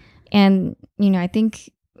 And, I think...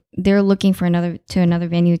 they're looking for another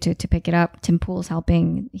venue to pick it up. Tim Pool's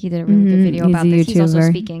helping. He did a really good video about this. He's also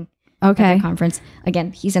speaking at the conference.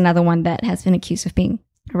 Again, he's another one that has been accused of being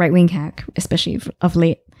a right-wing hack, especially of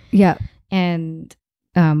late. Yeah. And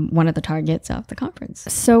one of the targets of the conference.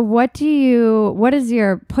 So what is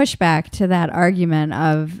your pushback to that argument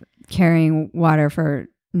of carrying water for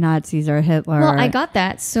Nazis or Hitler? Well, I got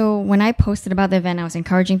that. So when I posted about the event, I was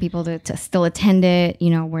encouraging people to still attend it.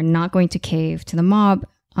 We're not going to cave to the mob.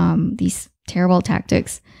 These terrible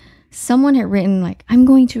tactics. Someone had written I'm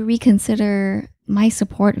going to reconsider my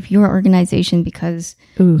support of your organization because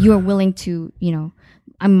you are willing to,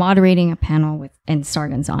 I'm moderating a panel with and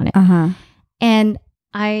Sargon's on it. And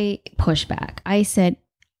I pushed back. I said,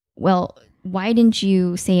 well, why didn't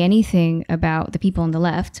you say anything about the people on the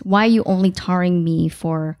left? Why are you only tarring me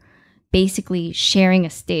for basically sharing a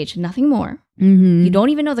stage, nothing more? You don't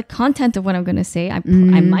even know the content of what I'm going to say. I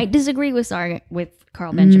might disagree with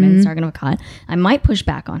Carl Benjamin, Sargon of Akkad. I might push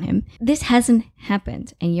back on him. This hasn't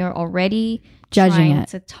happened, and you're already judging trying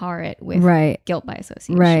to tar it with guilt by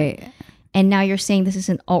association. Right. And now you're saying this is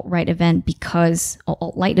an alt-right event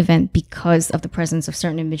alt-light event because of the presence of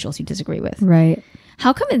certain individuals you disagree with. Right.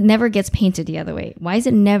 How come it never gets painted the other way? Why is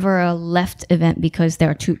it never a left event because there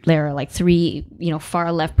are 3,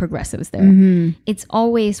 far left progressives there? It's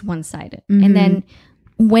always one-sided. And then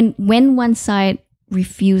when one side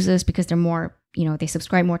refuses because they're more, they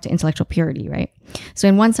subscribe more to intellectual purity, right? So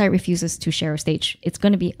when one side refuses to share a stage, it's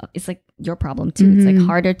like your problem too. It's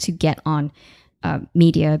harder to get on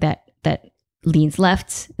media that leans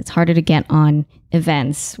left. It's harder to get on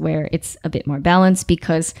events where it's a bit more balanced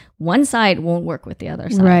because one side won't work with the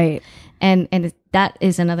other side. Right. And that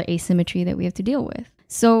is another asymmetry that we have to deal with.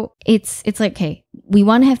 So it's like, hey, we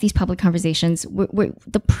want to have these public conversations.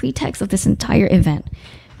 The pretext of this entire event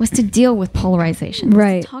was to deal with polarization.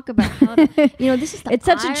 Right. To talk about how this is the It's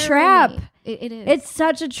such irony. a trap. It is. It's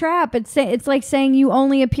such a trap. It's like saying you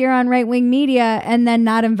only appear on right-wing media and then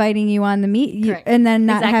not inviting you on the meet and then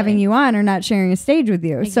not having you on or not sharing a stage with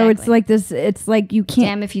you. So it's like this. It's like you can't.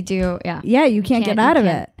 Damn if you do. Yeah. Yeah, you can't get out of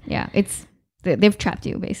it. Yeah, they've trapped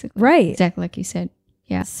you basically. Right. Exactly like you said.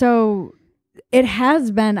 Yeah. So it has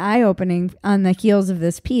been eye-opening on the heels of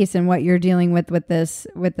this piece and what you're dealing with this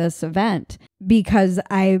event, because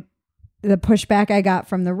the pushback I got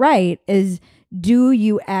from the right is, do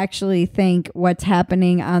you actually think what's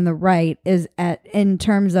happening on the right is in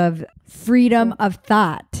terms of freedom of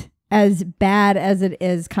thought as bad as it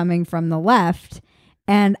is coming from the left?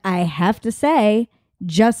 And I have to say,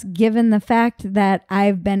 just given the fact that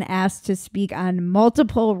I've been asked to speak on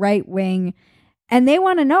multiple right-wing, and they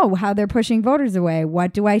want to know how they're pushing voters away.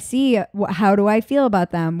 What do I see? How do I feel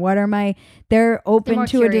about them? They're open to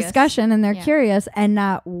curious. A discussion, and they're curious, and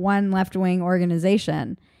not one left-wing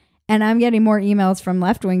organization. And I'm getting more emails from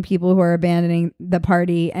left-wing people who are abandoning the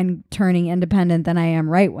party and turning independent than I am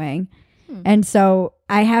right-wing. And so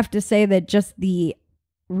I have to say that just the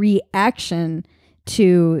reaction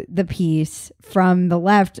to the piece from the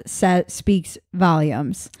left speaks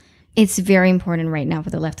volumes. It's very important right now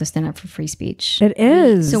for the left to stand up for free speech. It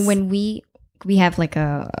is. So when we have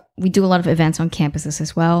we do a lot of events on campuses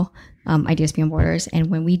as well, Ideas Beyond Borders. And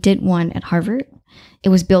when we did one at Harvard, it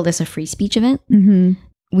was billed as a free speech event.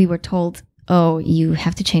 We were told, oh, you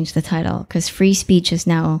have to change the title because free speech is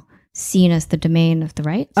now seen as the domain of the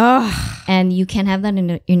right. And you can't have that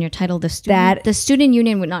in your title. The student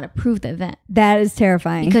union would not approve the event. That is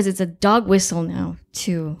terrifying. Because it's a dog whistle now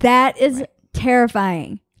too. That is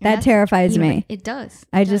terrifying. That terrifies me. It does.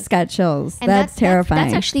 I just got chills. And that's terrifying.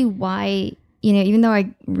 That's actually why, even though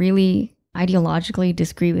I really ideologically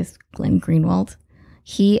disagree with Glenn Greenwald,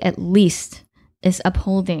 he at least is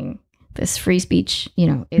upholding this free speech,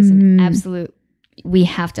 is an absolute, we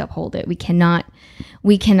have to uphold it. We cannot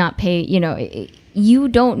pay, you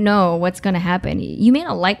don't know what's going to happen. You may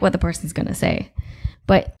not like what the person's going to say,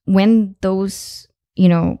 but when those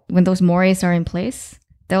mores are in place,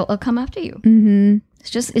 they'll come after you.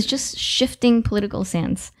 It's just shifting political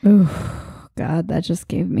sands. Oh God, that just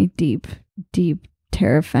gave me deep, deep,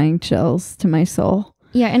 terrifying chills to my soul.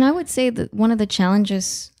 Yeah, and I would say that one of the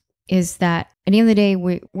challenges is that at the end of the day,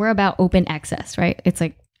 we're about open access, right? It's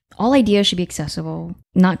like all ideas should be accessible,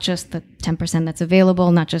 not just the 10% that's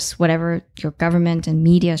available, not just whatever your government and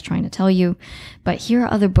media is trying to tell you, but here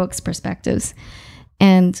are other books' perspectives.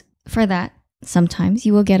 And for that, sometimes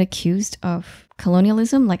you will get accused of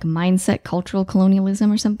colonialism, like mindset, cultural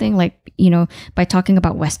colonialism or something, like, by talking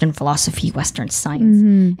about Western philosophy, Western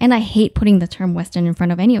science. And I hate putting the term Western in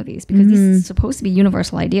front of any of these because these are supposed to be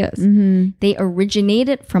universal ideas. They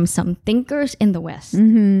originated from some thinkers in the West.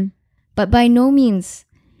 But by no means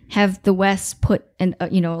have the West put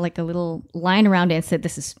like a little line around it and said,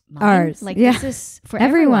 this is mine. Ours. Like this is for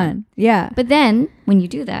everyone. Yeah. But then when you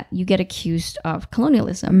do that, you get accused of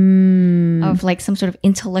colonialism, of like some sort of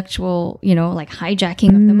intellectual, like hijacking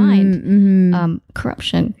of the mind,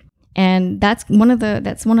 corruption. And that's one of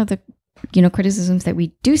the criticisms that we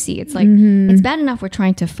do see. It's like, it's bad enough we're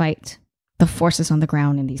trying to fight the forces on the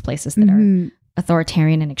ground in these places that are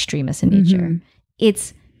authoritarian and extremist in nature.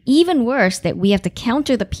 It's even worse that we have to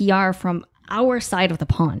counter the PR from our side of the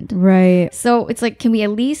pond. Right. So it's like, can we at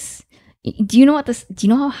least, do you know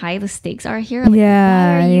how high the stakes are here? Like,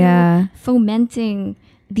 why are you fomenting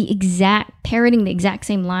parroting the exact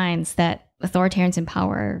same lines that authoritarians in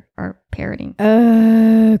power are parroting?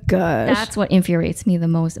 Oh gosh. That's what infuriates me the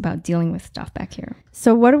most about dealing with stuff back here.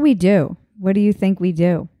 So what do we do? What do you think we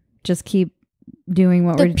do? Just keep doing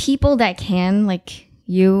what the people that can, like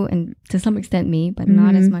you and to some extent me, but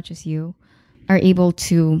not as much as you, are able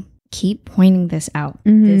to keep pointing this out.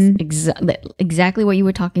 This exactly what you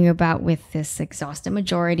were talking about with this exhausted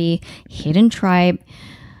majority, hidden tribe.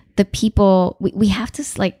 The people, we have to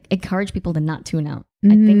like encourage people to not tune out. I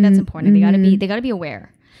think that's important. They gotta be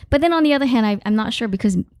aware. But then on the other hand, I'm not sure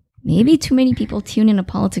because maybe too many people tune into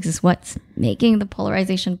politics is what's making the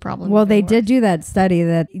polarization problem. Well, they did do that study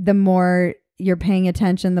that the more you're paying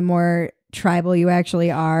attention, the more tribal you actually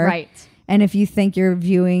are. Right. And if you think you're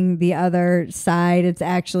viewing the other side, it's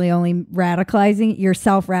actually only radicalizing, you're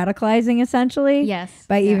self-radicalizing essentially. Yes.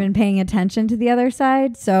 By even paying attention to the other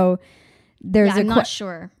side. So there's I'm not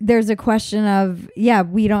sure. There's a question of,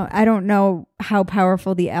 I don't know how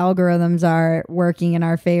powerful the algorithms are working in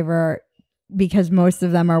our favor because most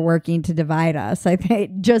of them are working to divide us. I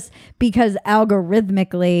think just because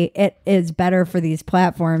algorithmically it is better for these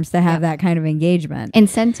platforms to have that kind of engagement.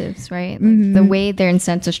 Incentives, right? Like the way their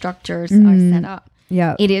incentive structures are set up.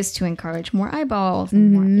 Yeah, it is to encourage more eyeballs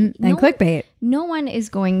and clickbait. No one is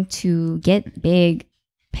going to get big,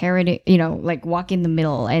 parroting, like walk in the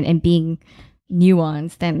middle and being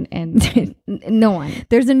nuanced and no one.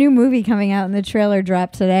 There's a new movie coming out and the trailer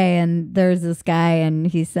dropped today and there's this guy and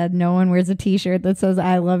he said no one wears a t-shirt that says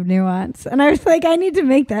I love nuance, and I was like, I need to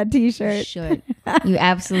make that t-shirt. You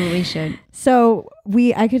absolutely should. So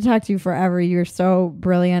I could talk to you forever. You're so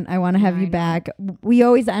brilliant. I want to have you back. We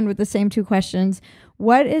always end with the same two questions.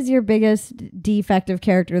 What is your biggest defect of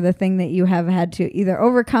character, the thing that you have had to either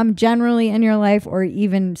overcome generally in your life or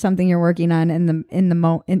even something you're working on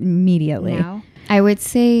immediately? Now, I would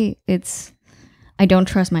say I don't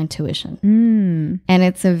trust my intuition. And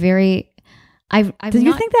it's a very... Do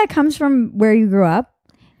you think that comes from where you grew up?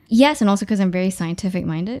 Yes, and also because I'm very scientific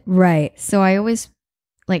minded. Right. So I always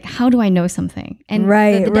like, how do I know something? And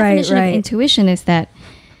the definition of intuition is that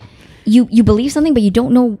you believe something, but you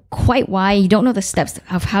don't know quite why. You don't know the steps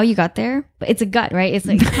of how you got there. But it's a gut, right? It's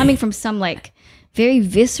like coming from some like very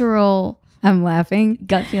visceral... I'm laughing.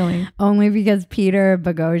 Gut feeling. Only because Peter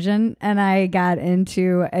Boghossian and I got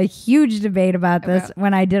into a huge debate about this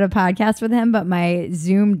when I did a podcast with him, but my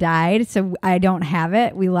Zoom died, so I don't have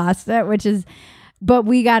it. We lost it, but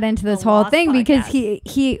we got into this whole thing podcast.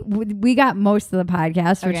 Because we got most of the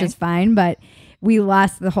podcast, which is fine, but we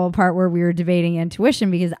lost the whole part where we were debating intuition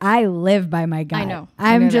because I live by my gut. I know.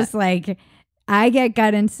 I'm just like... I get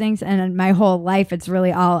gut instincts, and my whole life, it's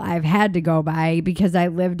really all I've had to go by because I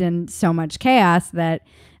lived in so much chaos that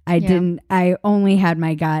I only had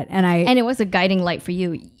my gut. And it was a guiding light for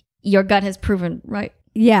you. Your gut has proven right.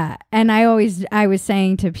 Yeah. And I was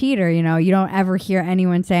saying to Peter, you don't ever hear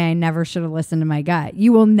anyone say, I never should have listened to my gut.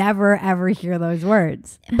 You will never, ever hear those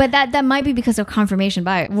words. But that might be because of confirmation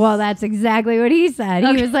bias. Well, that's exactly what he said.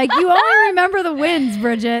 Okay. He was like, you only remember the wins,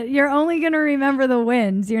 Bridget. You're only going to remember the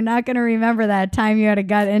wins. You're not going to remember that time you had a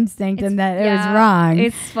gut instinct and that it was wrong.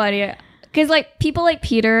 It's funny. Because like people like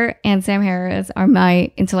Peter and Sam Harris are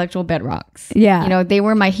my intellectual bedrocks. Yeah. They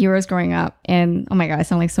were my heroes growing up. And oh my God,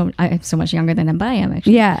 I'm so much younger than them, but I am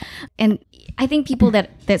actually. Yeah. And I think people that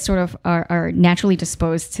sort of are naturally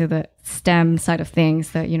disposed to the STEM side of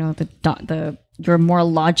things, that, you're more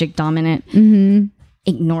logic dominant,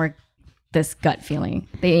 ignore this gut feeling.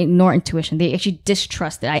 They ignore intuition. They actually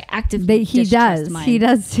distrust it. I actively distrust mine. He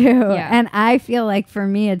does too. Yeah. And I feel like for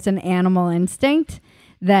me, it's an animal instinct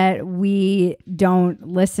that we don't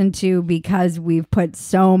listen to because we've put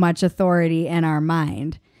so much authority in our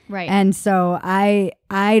mind. Right. And so I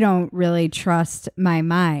don't really trust my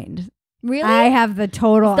mind. Really? I have the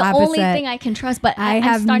total opposite. It's the only thing I can trust, but I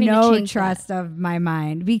have no trust of my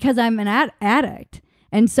mind because I'm an addict.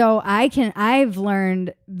 And so I've learned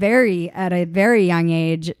at a very young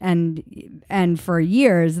age and for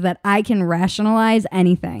years that I can rationalize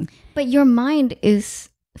anything. But your mind is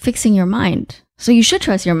fixing your mind. So you should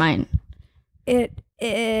trust your mind. I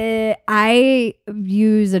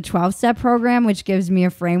use a 12-step program, which gives me a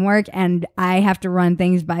framework, and I have to run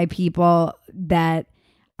things by people that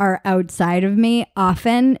are outside of me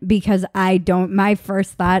often because my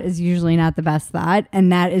first thought is usually not the best thought.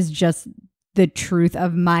 And that is just the truth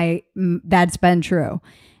of that's been true.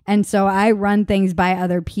 And so I run things by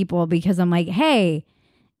other people because I'm like, hey,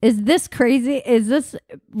 is this crazy? Is this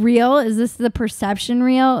real? Is this the perception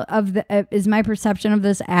real is my perception of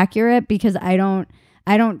this accurate? Because I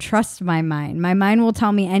don't trust my mind. My mind will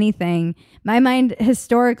tell me anything. My mind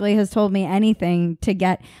historically has told me anything to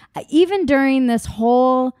get, even during this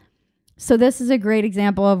whole, so this is a great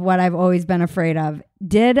example of what I've always been afraid of.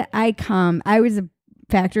 I was a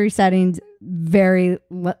factory settings, very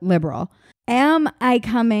liberal. Am I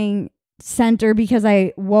coming center because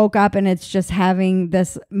I woke up and it's just having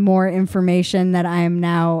this more information that I am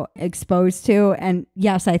now exposed to? And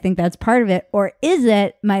yes, I think that's part of it. Or is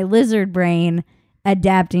it my lizard brain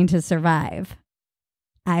adapting to survive?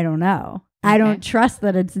 I don't know. Okay. I don't trust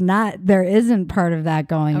that there isn't part of that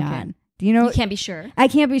going on. Do you know? You can't be sure. I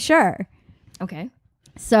can't be sure. Okay.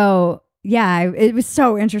 So yeah, it was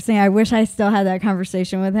so interesting. I wish I still had that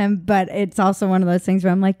conversation with him, but it's also one of those things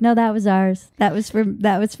where I'm like, no, that was ours. That was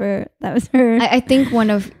for. I think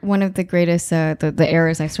one of the greatest the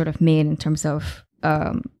errors I sort of made in terms of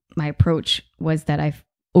my approach was that I've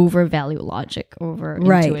overvalue logic over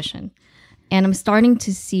intuition, and I'm starting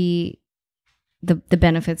to see the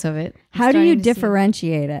benefits of it. How do you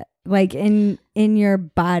differentiate it? Like in your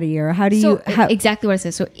body, or how do you exactly what it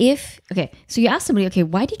says. So so you ask somebody, okay,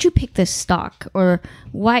 why did you pick this stock? Or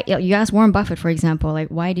why you ask Warren Buffett, for example, like,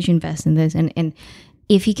 why did you invest in this? And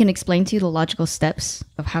if he can explain to you the logical steps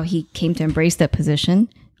of how he came to embrace that position,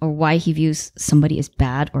 or why he views somebody as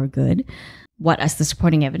bad or good, what as the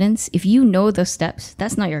supporting evidence, if you know those steps,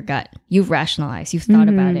 that's not your gut. You've rationalized, you've thought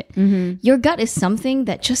about it. Mm-hmm. Your gut is something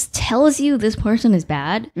that just tells you this person is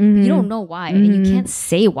bad. Mm-hmm. You don't know why, and you can't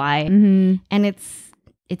say why, and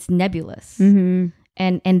it's nebulous. Mm-hmm.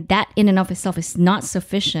 And that in and of itself is not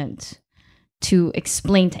sufficient to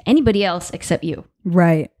explain to anybody else except you.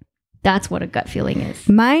 Right. That's what a gut feeling is.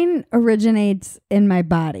 Mine originates in my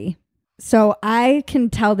body. So I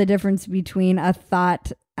can tell the difference between a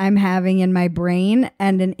thought I'm having in my brain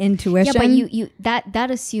and an intuition. Yeah, but that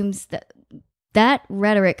assumes that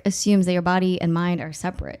rhetoric assumes that your body and mind are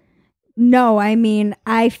separate. No, I mean,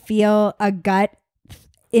 I feel a gut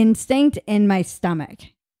instinct in my stomach.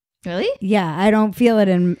 Really? Yeah, I don't feel it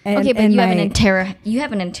in okay, but in you have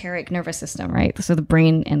my, an enteric nervous system, right? So the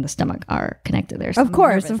brain and the stomach are connected. There's of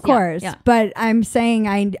course. Yeah. But I'm saying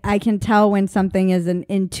I can tell when something is an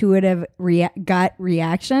intuitive gut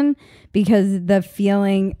reaction because the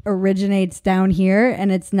feeling originates down here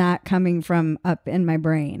and it's not coming from up in my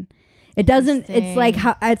brain. It doesn't. It's like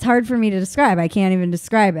it's hard for me to describe. I can't even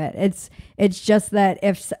describe it. It's just that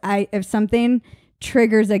if something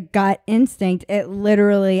triggers a gut instinct, it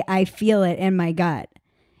literally, I feel it in my gut.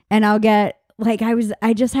 And I'll get like,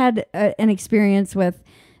 I just had an experience with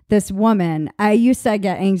this woman. I used to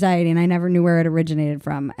get anxiety and I never knew where it originated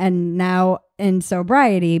from. And now in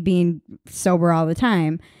sobriety, being sober all the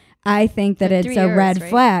time, I think that it's a red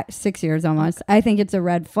flag. 6 years almost. Okay. I think it's a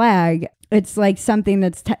red flag. It's like something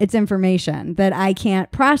it's information that I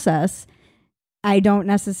can't process. I don't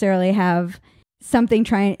necessarily have something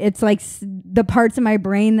it's like the parts of my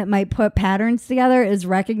brain that might put patterns together is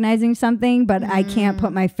recognizing something, but I can't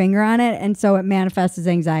put my finger on it. And so it manifests as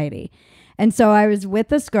anxiety. And so I was with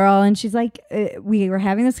this girl and she's like, we were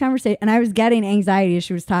having this conversation and I was getting anxiety as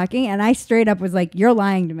she was talking. And I straight up was like, you're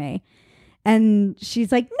lying to me. And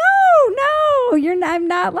she's like, no, I'm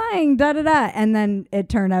not lying, da, da, da. And then it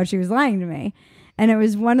turned out she was lying to me. And it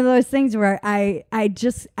was one of those things where I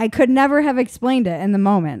could never have explained it in the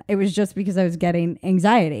moment. It was just because I was getting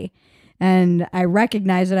anxiety. And I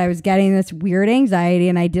recognized that I was getting this weird anxiety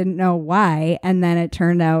and I didn't know why. And then it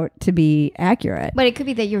turned out to be accurate. But it could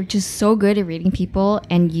be that you're just so good at reading people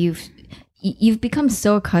and you've become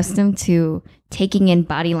so accustomed to taking in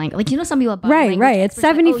body language. Like, you know, some people have body language. Right. It's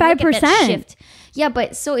 75%. Yeah,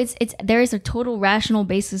 but so it's there is a total rational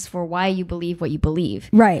basis for why you believe what you believe.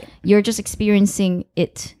 Right. You're just experiencing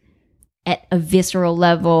it at a visceral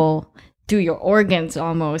level through your organs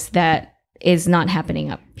almost that is not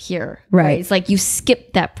happening up here. Right. It's like you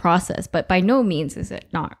skip that process, but by no means is it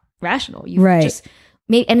not rational. You just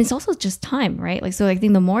made, and it's also just time, right? Like, so I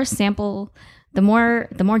think the more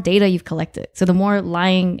data you've collected, so the more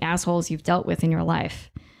lying assholes you've dealt with in your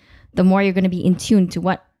life, the more you're going to be in tune to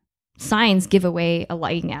what signs give away a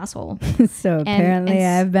lying asshole. So apparently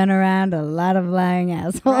I've been around a lot of lying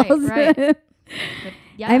assholes. Right. But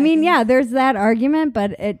yeah, I mean, there's that argument,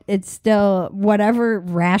 but it's still whatever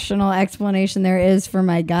rational explanation there is for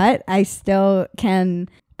my gut. I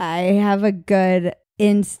have a good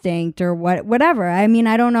instinct or whatever. I mean,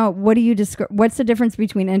 I don't know. What do you describe? What's the difference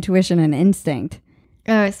between intuition and instinct?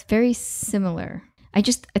 It's very similar. I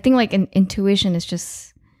think like an intuition is just,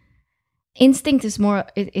 instinct is more,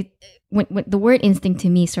 when the word instinct to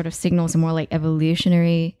me sort of signals a more like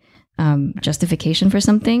evolutionary justification for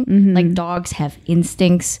something. Mm-hmm. Like dogs have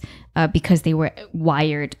instincts because they were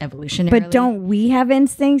wired evolutionarily. But don't we have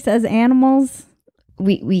instincts as animals?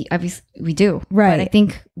 We obviously we do. Right. But I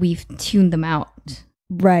think we've tuned them out.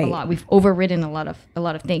 Right. A lot. We've overridden a lot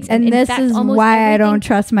of things. And this is why I don't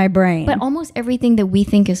trust my brain. But almost everything that we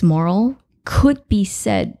think is moral could be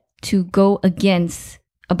said to go against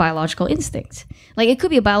a biological instinct. Like it could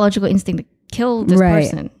be a biological instinct to kill this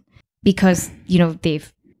person because, you know,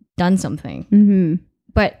 they've done something. Mm-hmm.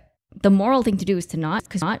 But the moral thing to do is to not,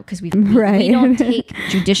 because we don't take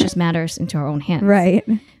judicious matters into our own hands. Right.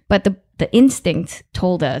 But the instinct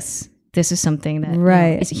told us this is something that you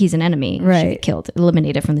know, he's an enemy. He should be killed,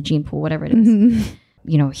 eliminated from the gene pool, whatever it is. Mm-hmm.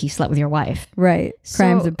 You know, he slept with your wife. Right.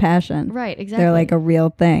 Crimes of passion. Right, exactly. They're like a real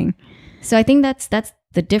thing. So I think that's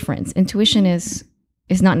the difference. Intuition is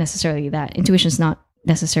not necessarily that. Intuition is not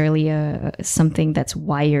necessarily something that's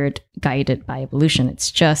wired, guided by evolution.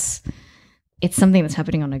 It's something that's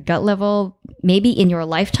happening on a gut level. Maybe in your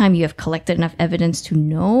lifetime you have collected enough evidence to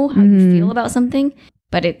know how you feel about something,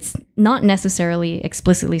 but it's not necessarily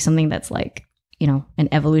explicitly something that's like, you know, an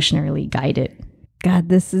evolutionarily guided. God,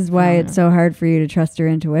 this is why it's so hard for you to trust your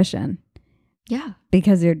intuition. Yeah.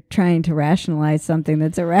 Because you're trying to rationalize something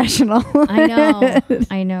that's irrational. I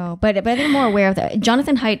know. But I think I'm more aware of that.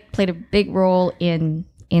 Jonathan Haidt played a big role in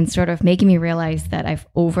sort of making me realize that I've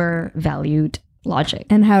overvalued logic.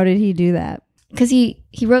 And how did he do that? Because he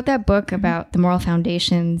wrote that book about the moral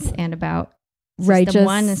foundations and about System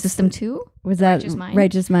 1 and System 2. Was that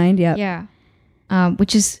Righteous Mind? Yeah. Yeah.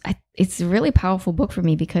 Which is, it's a really powerful book for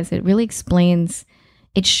me because it really explains,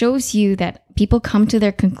 it shows you that people come to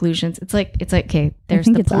their conclusions. It's like okay, there's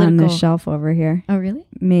the political. On the shelf over here. Oh, really?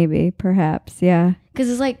 Maybe, perhaps, yeah. Because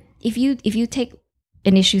it's like if you take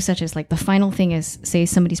an issue such as like the final thing is say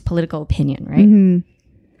somebody's political opinion, right?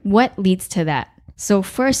 Mm-hmm. What leads to that? So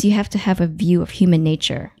first, you have to have a view of human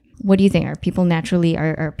nature. What do you think? Are people naturally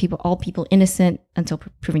all people innocent until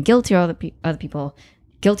proven guilty, or other people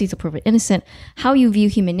guilty till proven innocent? How you view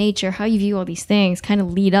human nature, how you view all these things, kind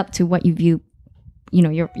of lead up to what you view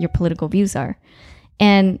your political views are.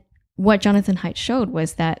 And what Jonathan Haidt showed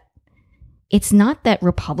was that it's not that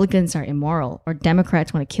Republicans are immoral or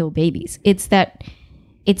Democrats want to kill babies. It's that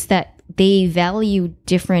they value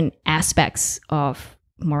different aspects of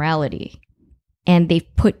morality, and they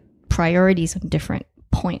put priorities on different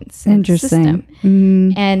points in the system.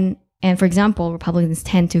 And for example, Republicans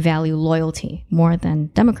tend to value loyalty more than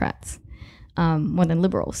Democrats, more than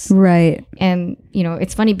liberals. Right. And,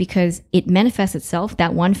 it's funny because it manifests itself,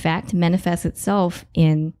 that one fact manifests itself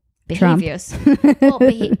in behaviors.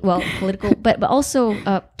 well, political, but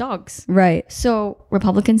also dogs. Right. So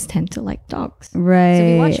Republicans tend to like dogs. Right. So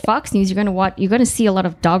if you watch Fox News, you're gonna see a lot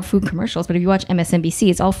of dog food commercials. But if you watch MSNBC,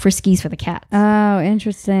 it's all Friskies for the cats. Oh,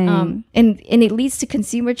 interesting. And it leads to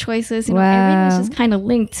consumer choices. Everything's just kind of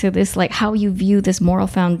linked to this, like how you view this moral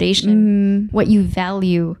foundation, what you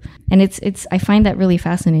value, and it's. I find that really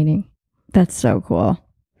fascinating. That's so cool.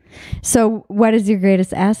 So, what is your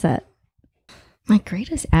greatest asset? My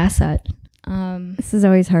greatest asset. This is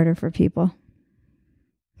always harder for people.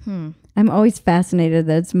 I'm always fascinated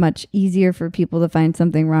that it's much easier for people to find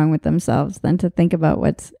something wrong with themselves than to think about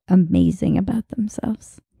what's amazing about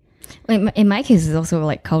themselves. In my case, it's also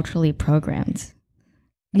like culturally programmed.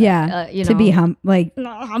 Yeah, to be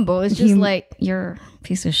not humble. It's just like you're a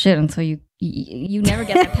piece of shit until you never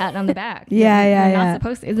get that pat on the back. You're not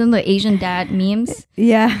supposed to. Isn't the Asian dad memes?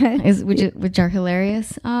 Yeah, which are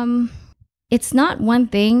hilarious. It's not one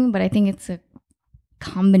thing, but I think it's a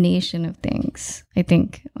combination of things. I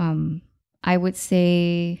think I would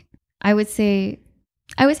say my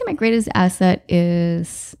greatest asset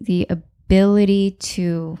is the ability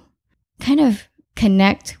to kind of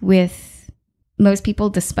connect with most people,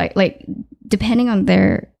 depending on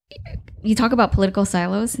you talk about political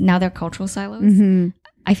silos, now they're cultural silos.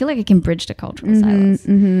 I feel like I can bridge the cultural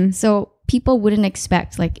silos. So people wouldn't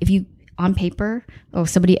expect, like, if you on paper,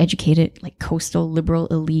 somebody educated, like coastal liberal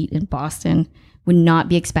elite in Boston would not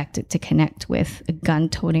be expected to connect with a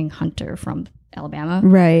gun-toting hunter from Alabama.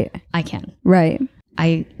 Right. I can. Right.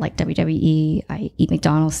 I like WWE. I eat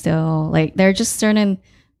McDonald's still. Like, there are just certain,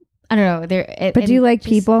 I don't know. But do you like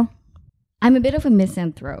people? I'm a bit of a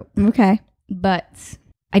misanthrope. Okay. But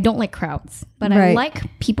I don't like crowds. But I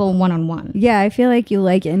like people one-on-one. Yeah, I feel like you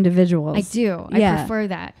like individuals. I do. I prefer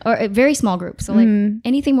that. Or a very small group. So like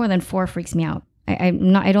anything more than 4 freaks me out. I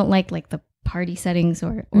don't like the party settings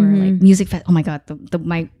or like music fest. Oh my God,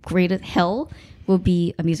 my greatest hell will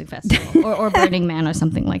be a music festival or Burning Man or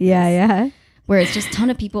something like this. Yeah. Where it's just a ton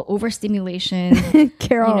of people, overstimulation.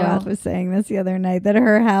 Carol Roth was saying this the other night, that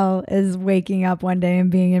her hell is waking up one day and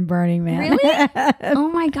being in Burning Man. Really? Oh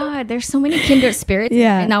my God, there's so many kindred spirits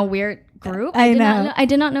in our weird group. I know. I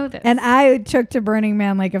did not know this. And I took to Burning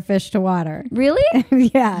Man like a fish to water. Really?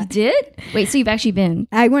 Yeah. You did? Wait, so you've actually been?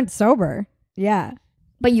 I went sober. Yeah.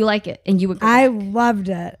 But you like it, and you would go I back. loved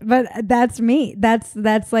it. But that's me. That's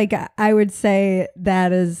like, I would say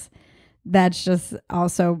that's just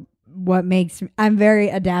also what makes me, I'm very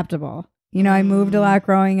adaptable. I moved a lot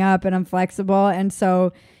growing up, and I'm flexible. And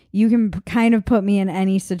so you can kind of put me in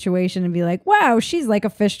any situation and be like, wow, she's like a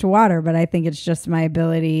fish to water. But I think it's just my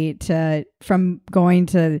ability from going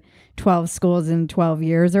to 12 schools in 12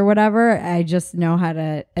 years or whatever, I just know how to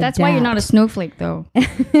adapt. That's why you're not a snowflake, though.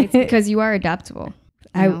 It's because you are adaptable.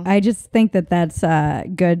 I just think that's a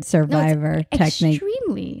good survivor technique.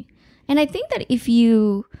 Extremely. And I think that if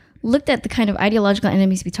you looked at the kind of ideological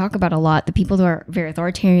enemies we talk about a lot, the people who are very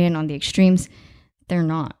authoritarian on the extremes, they're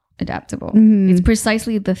not adaptable. It's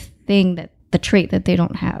precisely the trait that they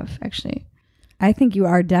don't have, actually. I think you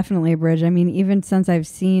are definitely a bridge. I mean, even since I've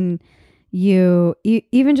seen you,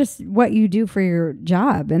 even just what you do for your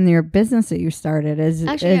job and your business that you started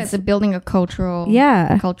it's building a cultural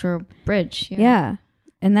bridge. Yeah.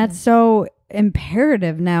 And that's so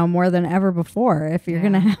imperative now more than ever before. If you're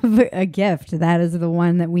going to have a gift, that is the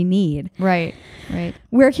one that we need. Right.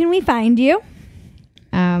 Where can we find you?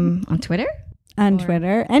 On Twitter? On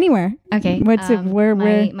Twitter. Anywhere. Okay. What's it? Where?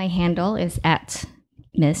 My handle is at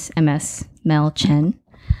Miss MS Mel Chen.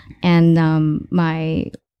 And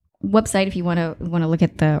my website, if you want to look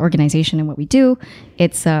at the organization and what we do,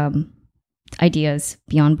 it's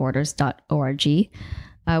ideasbeyondborders.org.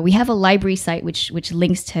 We have a library site which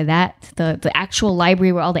links to that. The actual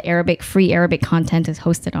library where all the free Arabic content is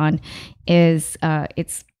hosted on is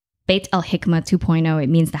it's Beit al-Hikmah 2.0. It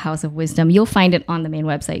means the House of Wisdom. You'll find it on the main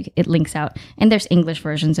website. It links out. And there's English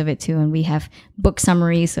versions of it too. And we have book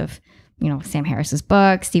summaries of Sam Harris's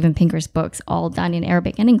books, Steven Pinker's books, all done in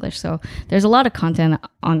Arabic and English. So there's a lot of content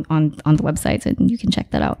on the websites, and you can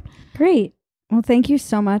check that out. Great. Well, thank you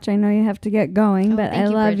so much. I know you have to get going, but I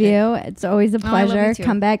love you. It's always a pleasure.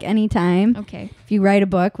 Come back anytime. Okay. If you write a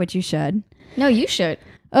book, which you should. No, you should.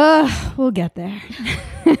 We'll get there.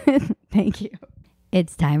 Thank you.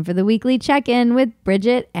 It's time for the weekly check-in with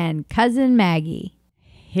Bridget and cousin Maggie.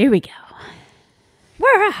 Here we go.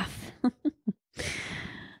 We're off.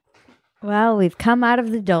 Well, we've come out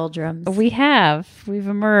of the doldrums. We have. We've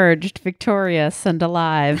emerged victorious and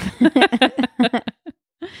alive.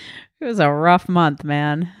 It was a rough month,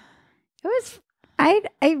 man. It was, I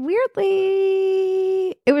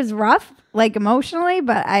weirdly, it was rough, like emotionally,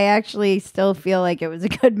 but I actually still feel like it was a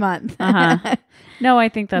good month. No, I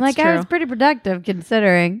think that's true. I was pretty productive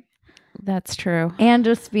considering. That's true. And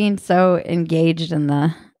just being so engaged in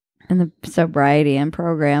the sobriety and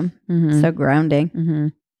program. So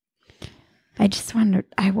grounding.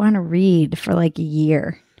 I want to read for like a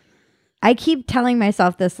year. I keep telling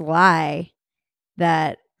myself this lie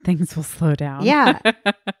that things will slow down. Yeah.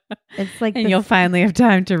 It's like and you'll finally have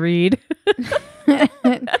time to read.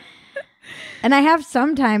 And I have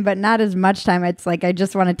some time, but not as much time. It's like I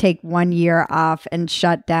just want to take 1 year off and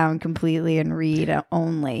shut down completely and read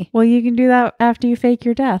only. Well, you can do that after you fake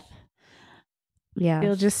your death. Yeah.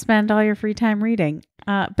 You'll just spend all your free time reading.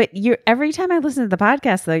 But every time I listen to the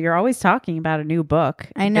podcast, though, you're always talking about a new book.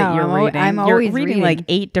 I know. You're reading. I'm always reading like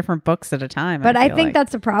 8 different books at a time. But I think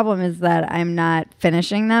that's the problem is that I'm not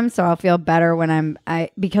finishing them. So I'll feel better when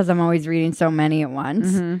because I'm always reading so many at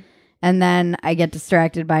once. And then I get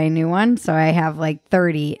distracted by a new one. So I have like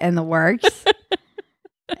 30 in the works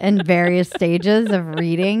in various stages of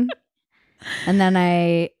reading. And then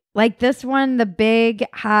I like this one, the big,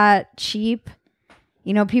 hot, cheap.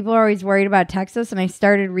 You know, people are always worried about Texas, and I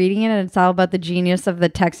started reading it, and it's all about the genius of the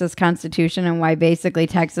Texas Constitution and why basically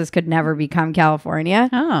Texas could never become California.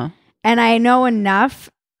 Oh. And I know enough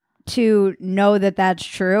to know that that's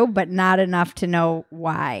true, but not enough to know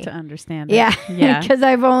why. To understand it. Yeah. Because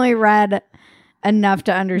I've only read enough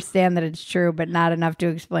to understand that it's true, but not enough to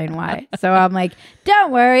explain why. So I'm like,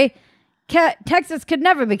 don't worry. Texas could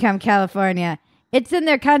never become California. It's in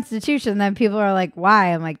their constitution. Then people are like, why?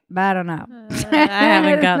 I'm like, I don't know. I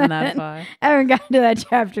haven't gotten that far. I haven't gotten to that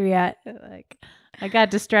chapter yet. Like, I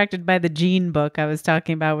got distracted by the Gene book I was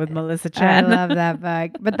talking about with Melissa Chen. I love that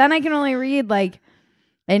book. But then I can only read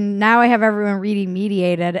and now I have everyone reading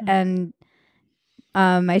Mediated. And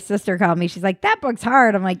my sister called me. She's like, that book's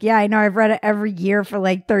hard. I'm like, yeah, I know. I've read it every year for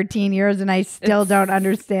like 13 years and I still don't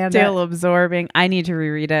understand it. Still absorbing. I need to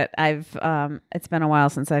reread it. It's been a while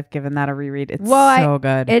since I've given that a reread. It's so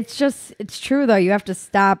good. It's true though. You have to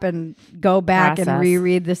stop and go back and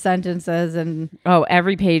reread the sentences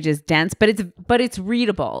every page is dense, but it's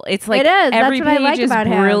readable. It's like it is. Every That's what page I like is about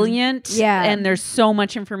brilliant. Him. Yeah. And there's so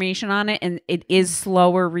much information on it and it is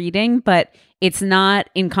slower reading, but it's not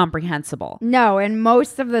incomprehensible. No, and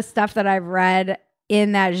most of the stuff that I've read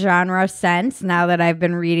in that genre sense, now that I've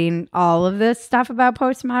been reading all of this stuff about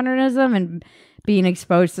postmodernism and being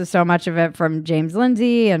exposed to so much of it from James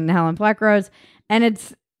Lindsay and Helen Pluckrose, and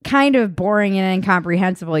it's kind of boring and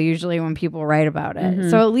incomprehensible usually when people write about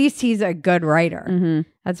it. So at least he's a good writer.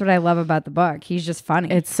 That's what I love about the book. He's just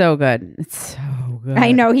funny. It's so good. It's so good.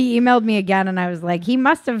 I know. He emailed me again and I was like, he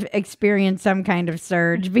must have experienced some kind of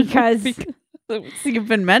surge because... You've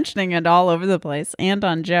been mentioning it all over the place and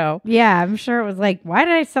on Joe. Yeah, I'm sure it was like, why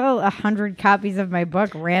did I sell 100 copies of my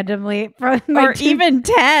book randomly? Even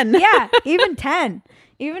 10. Yeah, even 10.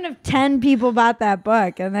 Even if 10 people bought that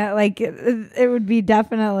book, and that it would be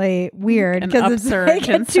definitely weird because it's like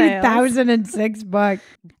a 2006 book.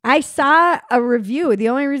 I saw a review. The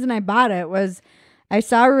only reason I bought it was I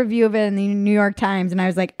saw a review of it in the New York Times, and I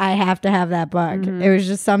was like, I have to have that book. It was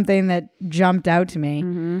just something that jumped out to me.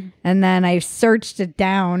 And then I searched it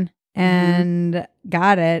down and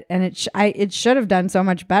got it, and it should have done so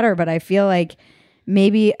much better, but I feel like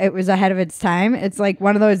maybe it was ahead of its time. It's like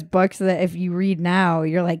one of those books that if you read now,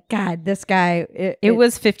 you're like, God, this guy... It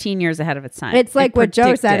was 15 years ahead of its time. It's like what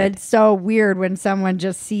Joe said. It's so weird when someone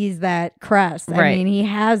just sees that crest. Right. I mean, he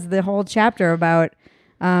has the whole chapter about...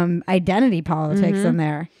 identity politics in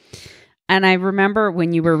there. And I remember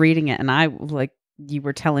when you were reading it and you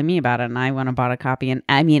were telling me about it and I went and bought a copy. And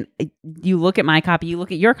I mean, you look at my copy, you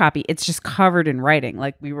look at your copy, it's just covered in writing.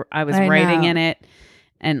 Like I was writing in it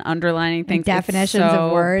and underlining things. And definitions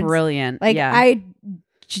of words. Brilliant. Like I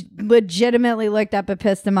legitimately looked up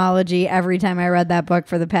epistemology every time I read that book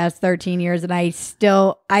for the past 13 years. And I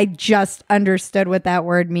just understood what that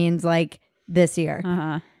word means like this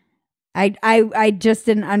year. I just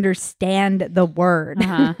didn't understand the word.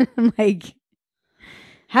 Like,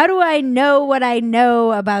 how do I know what I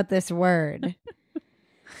know about this word?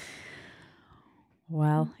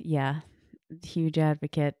 Well, yeah. huge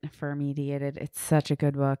advocate for Mediated. It's such a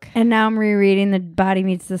good book. And now I'm rereading The Body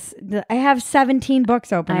Meets this. I have 17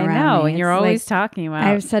 books open I around know, me. and you're always talking about. I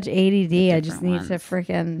have such ADD. I just need ones. to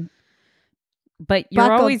freaking. But you're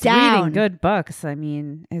buckle always down. reading good books. I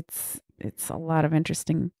mean, it's a lot of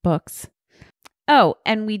interesting books. Oh,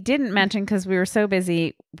 and we didn't mention because we were so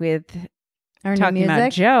busy with Our talking new music.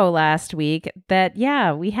 about Joe last week that,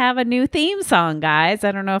 we have a new theme song, guys.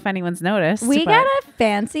 I don't know if anyone's noticed. We got a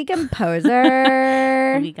fancy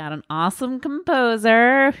composer. We got an awesome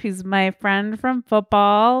composer who's my friend from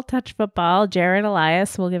football, touch football, Jared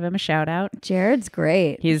Elias. We'll give him a shout out. Jared's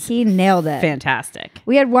great. He nailed it. Fantastic.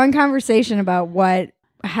 We had one conversation about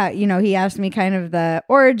how he asked me kind of the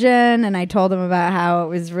origin, and I told him about how it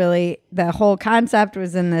was really, the whole concept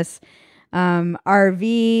was in this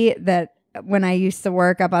RV that when I used to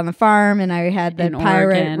work up on the farm, and I had the In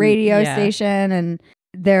pirate Oregon, radio station, and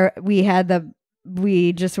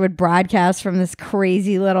we just would broadcast from this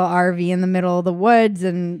crazy little RV in the middle of the woods,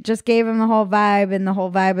 and just gave him the whole vibe and the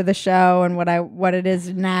whole vibe of the show and what it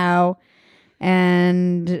is now.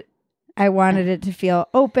 And I wanted it to feel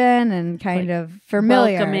open and kind of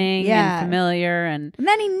familiar. Welcoming and familiar. And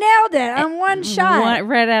then he nailed it on one shot.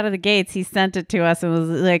 Right out of the gates, he sent it to us and was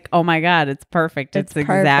like, oh my God, it's perfect. It's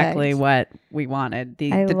exactly what we wanted.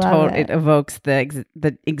 It evokes the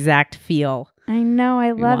exact feel. I know.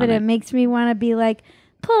 I love it. It makes me want to be like,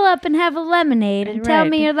 pull up and have a lemonade and tell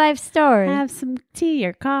me your life story. Have some tea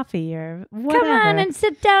or coffee or whatever. Come on and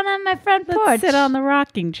sit down on my front porch. Sit on the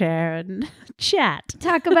rocking chair and chat.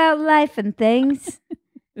 Talk about life and things.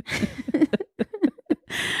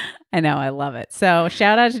 I know. I love it. So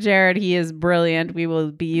shout out to Jared. He is brilliant. We will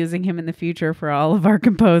be using him in the future for all of our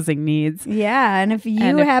composing needs. Yeah. And if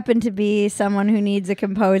you happen to be someone who needs a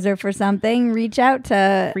composer for something, reach out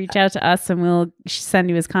to us and we'll send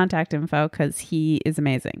you his contact info because he is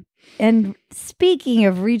amazing. And speaking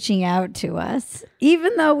of reaching out to us,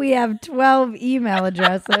 even though we have 12 email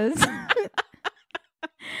addresses,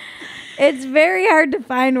 it's very hard to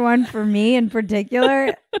find one for me in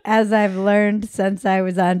particular, as I've learned since I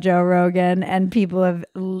was on Joe Rogan and people have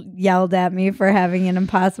yelled at me for having an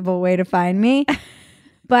impossible way to find me.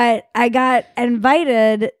 But I got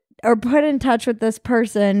invited or put in touch with this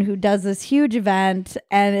person who does this huge event,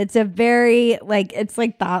 and it's a very it's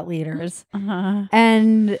like thought leaders. Uh-huh.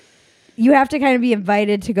 And you have to kind of be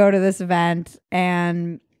invited to go to this event,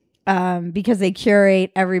 and because they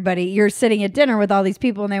curate everybody. You're sitting at dinner with all these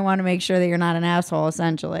people and they want to make sure that you're not an asshole,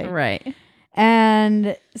 essentially. Right.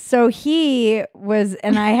 And so he was,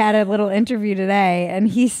 and I had a little interview today, and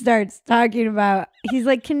he starts talking about, he's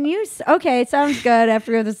like, okay, sounds good,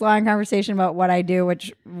 after we have this long conversation about what I do,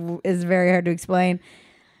 which is very hard to explain.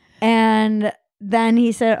 And then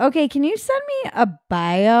he said, okay, can you send me a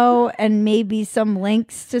bio and maybe some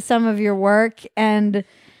links to some of your work and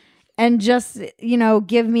just,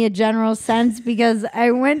 give me a general sense, because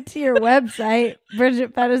I went to your website,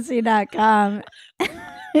 Phetasy.com.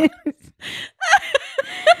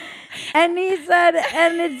 And he said,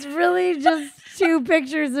 and it's really just 2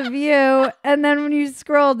 pictures of you. And then when you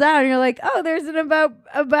scroll down, you're like, oh, there's an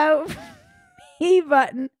about me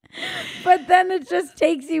button. But then it just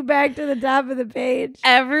takes you back to the top of the page.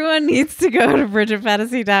 Everyone needs to go to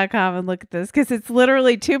BridgetPhetasy.com and look at this, because it's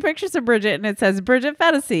literally 2 pictures of Bridget and it says Bridget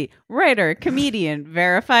Phetasy, writer, comedian,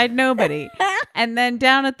 verified nobody. And then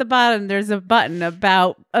down at the bottom, there's a button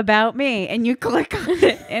about me, and you click on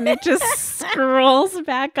it and it just scrolls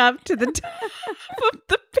back up to the top of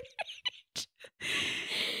the page.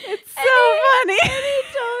 It's so funny. And he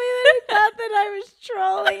told me that he thought that I was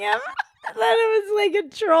trolling him. That it was like a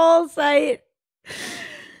troll site.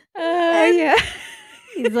 Yeah.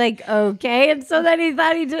 He's like, okay. And so then he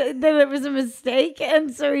thought that it was a mistake.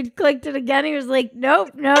 And so he clicked it again. He was like,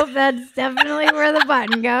 nope, that's definitely where the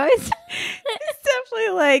button goes. It's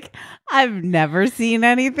definitely like, I've never seen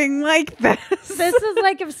anything like this. This is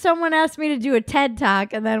like if someone asked me to do a TED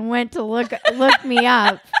Talk and then went to look me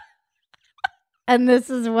up. And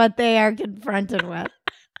this is what they are confronted with.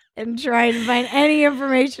 And trying to find any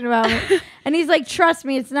information about me. And he's like, trust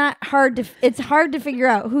me, it's hard to figure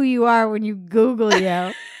out who you are when you Google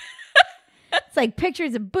you. It's like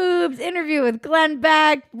pictures of boobs, interview with Glenn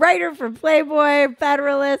Beck, writer for Playboy,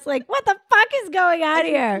 Federalist. Like, what the fuck is going on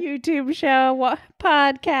here? YouTube show,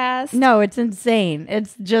 podcast. No, it's insane.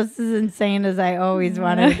 It's just as insane as I always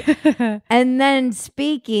wanted. And then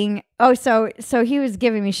speaking, so he was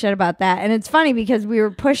giving me shit about that. And it's funny because we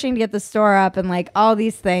were pushing to get the store up and like all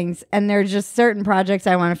these things. And there's just certain projects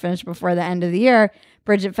I want to finish before the end of the year.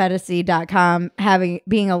 BridgetPhetasy.com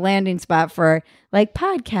being a landing spot for like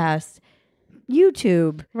podcasts,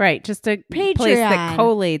 YouTube, Right. Just a Patreon, place that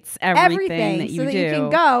collates everything that you so that do. you can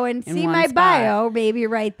go and in see one my spot. bio, maybe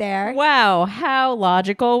right there. Wow. How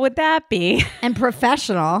logical would that be? And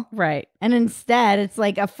professional. Right. And instead, it's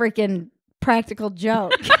like a freaking practical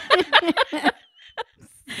joke.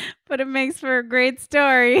 But it makes for a great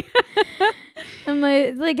story. I'm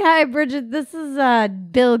like, hi, Bridget. This is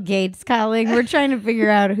Bill Gates calling. We're trying to figure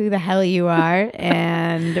out who the hell you are,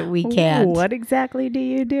 and we can't. What exactly do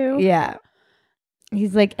you do? Yeah.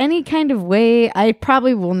 He's like, any kind of way. I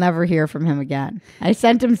probably will never hear from him again. I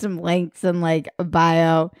sent him some links and like a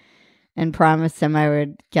bio and promised him I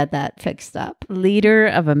would get that fixed up. Leader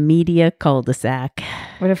of a media cul-de-sac.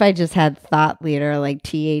 What if I just had thought leader, like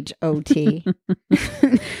THOT?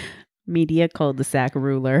 Media cul-de-sac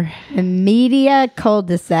ruler. A media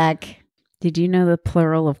cul-de-sac. Did you know the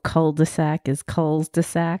plural of cul-de-sac is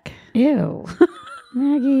cul-de-sac? Ew.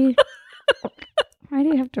 Maggie, why do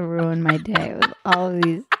you have to ruin my day with all of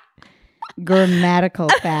these grammatical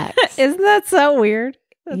facts? Isn't that so weird?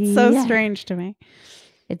 That's so Yeah. strange to me.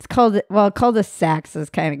 It's called, well, cul-de-sacs is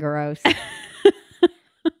kind of gross.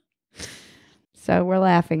 So we're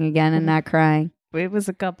laughing again and not crying. It was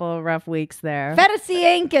a couple of rough weeks there. Phetasy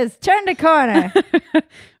Inc. has turned a corner.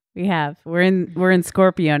 We have. We're in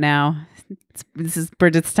Scorpio now. This is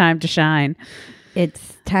Bridget's time to shine.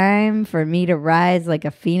 It's time for me to rise like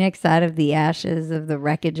a phoenix out of the ashes of the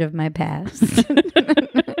wreckage of my past.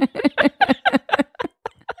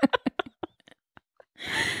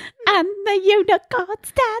 And the unicorn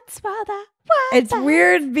stands for the It's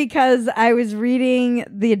weird because I was reading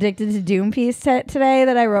the Addicted to Doom piece today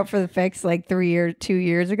that I wrote for the Fix like 2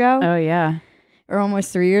 years ago. Oh, yeah. Or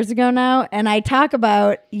almost 3 years ago now. And I talk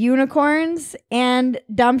about unicorns and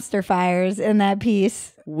dumpster fires in that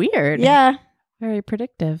piece. Weird. Yeah. Very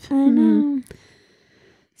predictive. I know.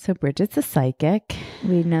 So Bridget's a psychic.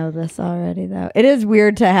 We know this already, though. It is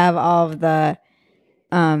weird to have all of the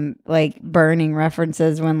like burning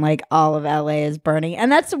references when like all of LA is burning.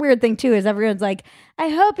 And that's the weird thing too, is everyone's like, I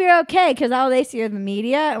hope you're okay, because all they see are the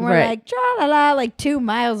media, and we're like, tra-la-la, like 2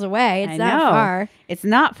 miles away. It's not far. It's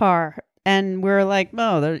not far. And we're like,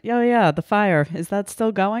 oh yeah, the fire. Is that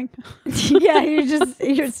still going? Yeah,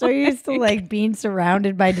 you're so used to like being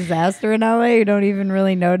surrounded by disaster in LA, you don't even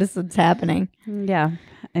really notice what's happening. Yeah.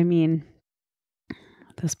 I mean,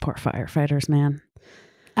 those poor firefighters, man.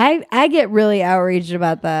 I get really outraged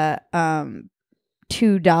about the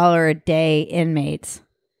 $2 a day inmates.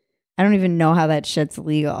 I don't even know how that shit's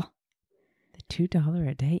legal. The $2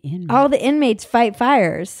 a day inmate. All the inmates fight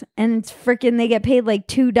fires, and it's freaking, they get paid like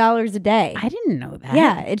 $2 a day. I didn't know that.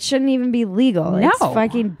 Yeah, it shouldn't even be legal. No. It's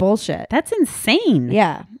fucking bullshit. That's insane.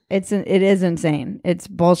 Yeah, it is insane. It's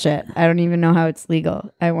bullshit. I don't even know how it's legal.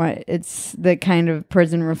 It's the kind of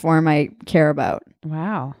prison reform I care about.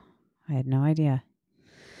 Wow. I had no idea.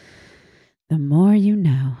 The more you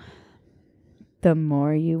know. The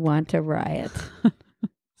more you want to riot.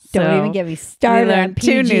 So Don't even get me started we on learned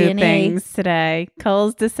two new PG&E. things today: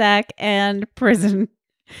 cul-de-sac and prison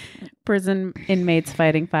inmates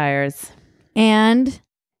fighting fires. And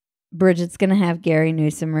Bridget's gonna have Gary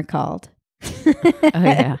Newsom recalled. Oh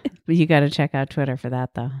yeah, but you got to check out Twitter for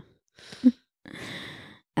that though.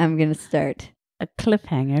 I'm gonna start A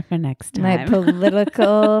cliffhanger for next time.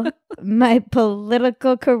 my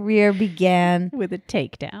political career began with a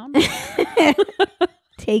takedown.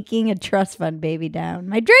 taking a trust fund baby down.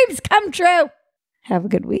 My dreams come true. Have a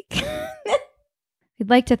good week. We'd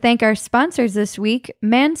like to thank our sponsors this week,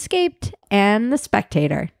 Manscaped and The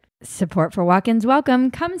Spectator. Support for Walk-Ins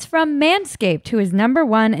Welcome comes from Manscaped, who is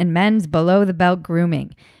 #1 in men's below-the-belt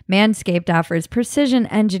grooming. Manscaped offers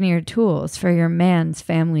precision-engineered tools for your man's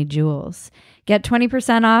family jewels. Get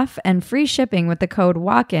 20% off and free shipping with the code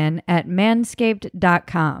WALKIN at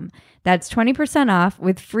manscaped.com. That's 20% off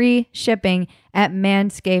with free shipping at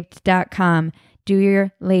manscaped.com. Do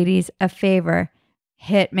your ladies a favor.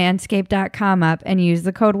 Hit manscaped.com up and use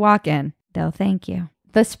the code WALKIN. They'll thank you.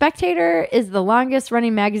 The Spectator is the longest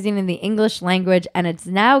running magazine in the English language, and it's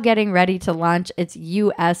now getting ready to launch its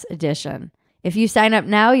US edition. If you sign up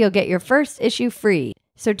now, you'll get your first issue free.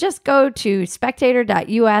 So just go to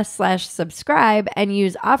spectator.us/subscribe and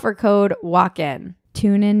use offer code WALKIN.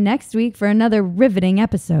 Tune in next week for another riveting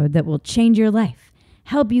episode that will change your life,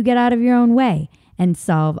 help you get out of your own way, and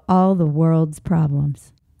solve all the world's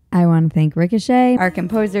problems. I want to thank Ricochet, our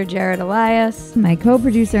composer Jared Elias, my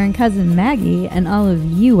co-producer and cousin Maggie, and all of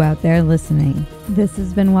you out there listening. This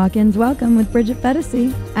has been Walk-Ins Welcome with Bridget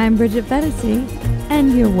Phetasy. I'm Bridget Phetasy,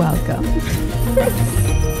 and you're welcome.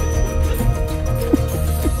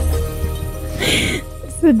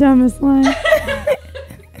 It's the dumbest line.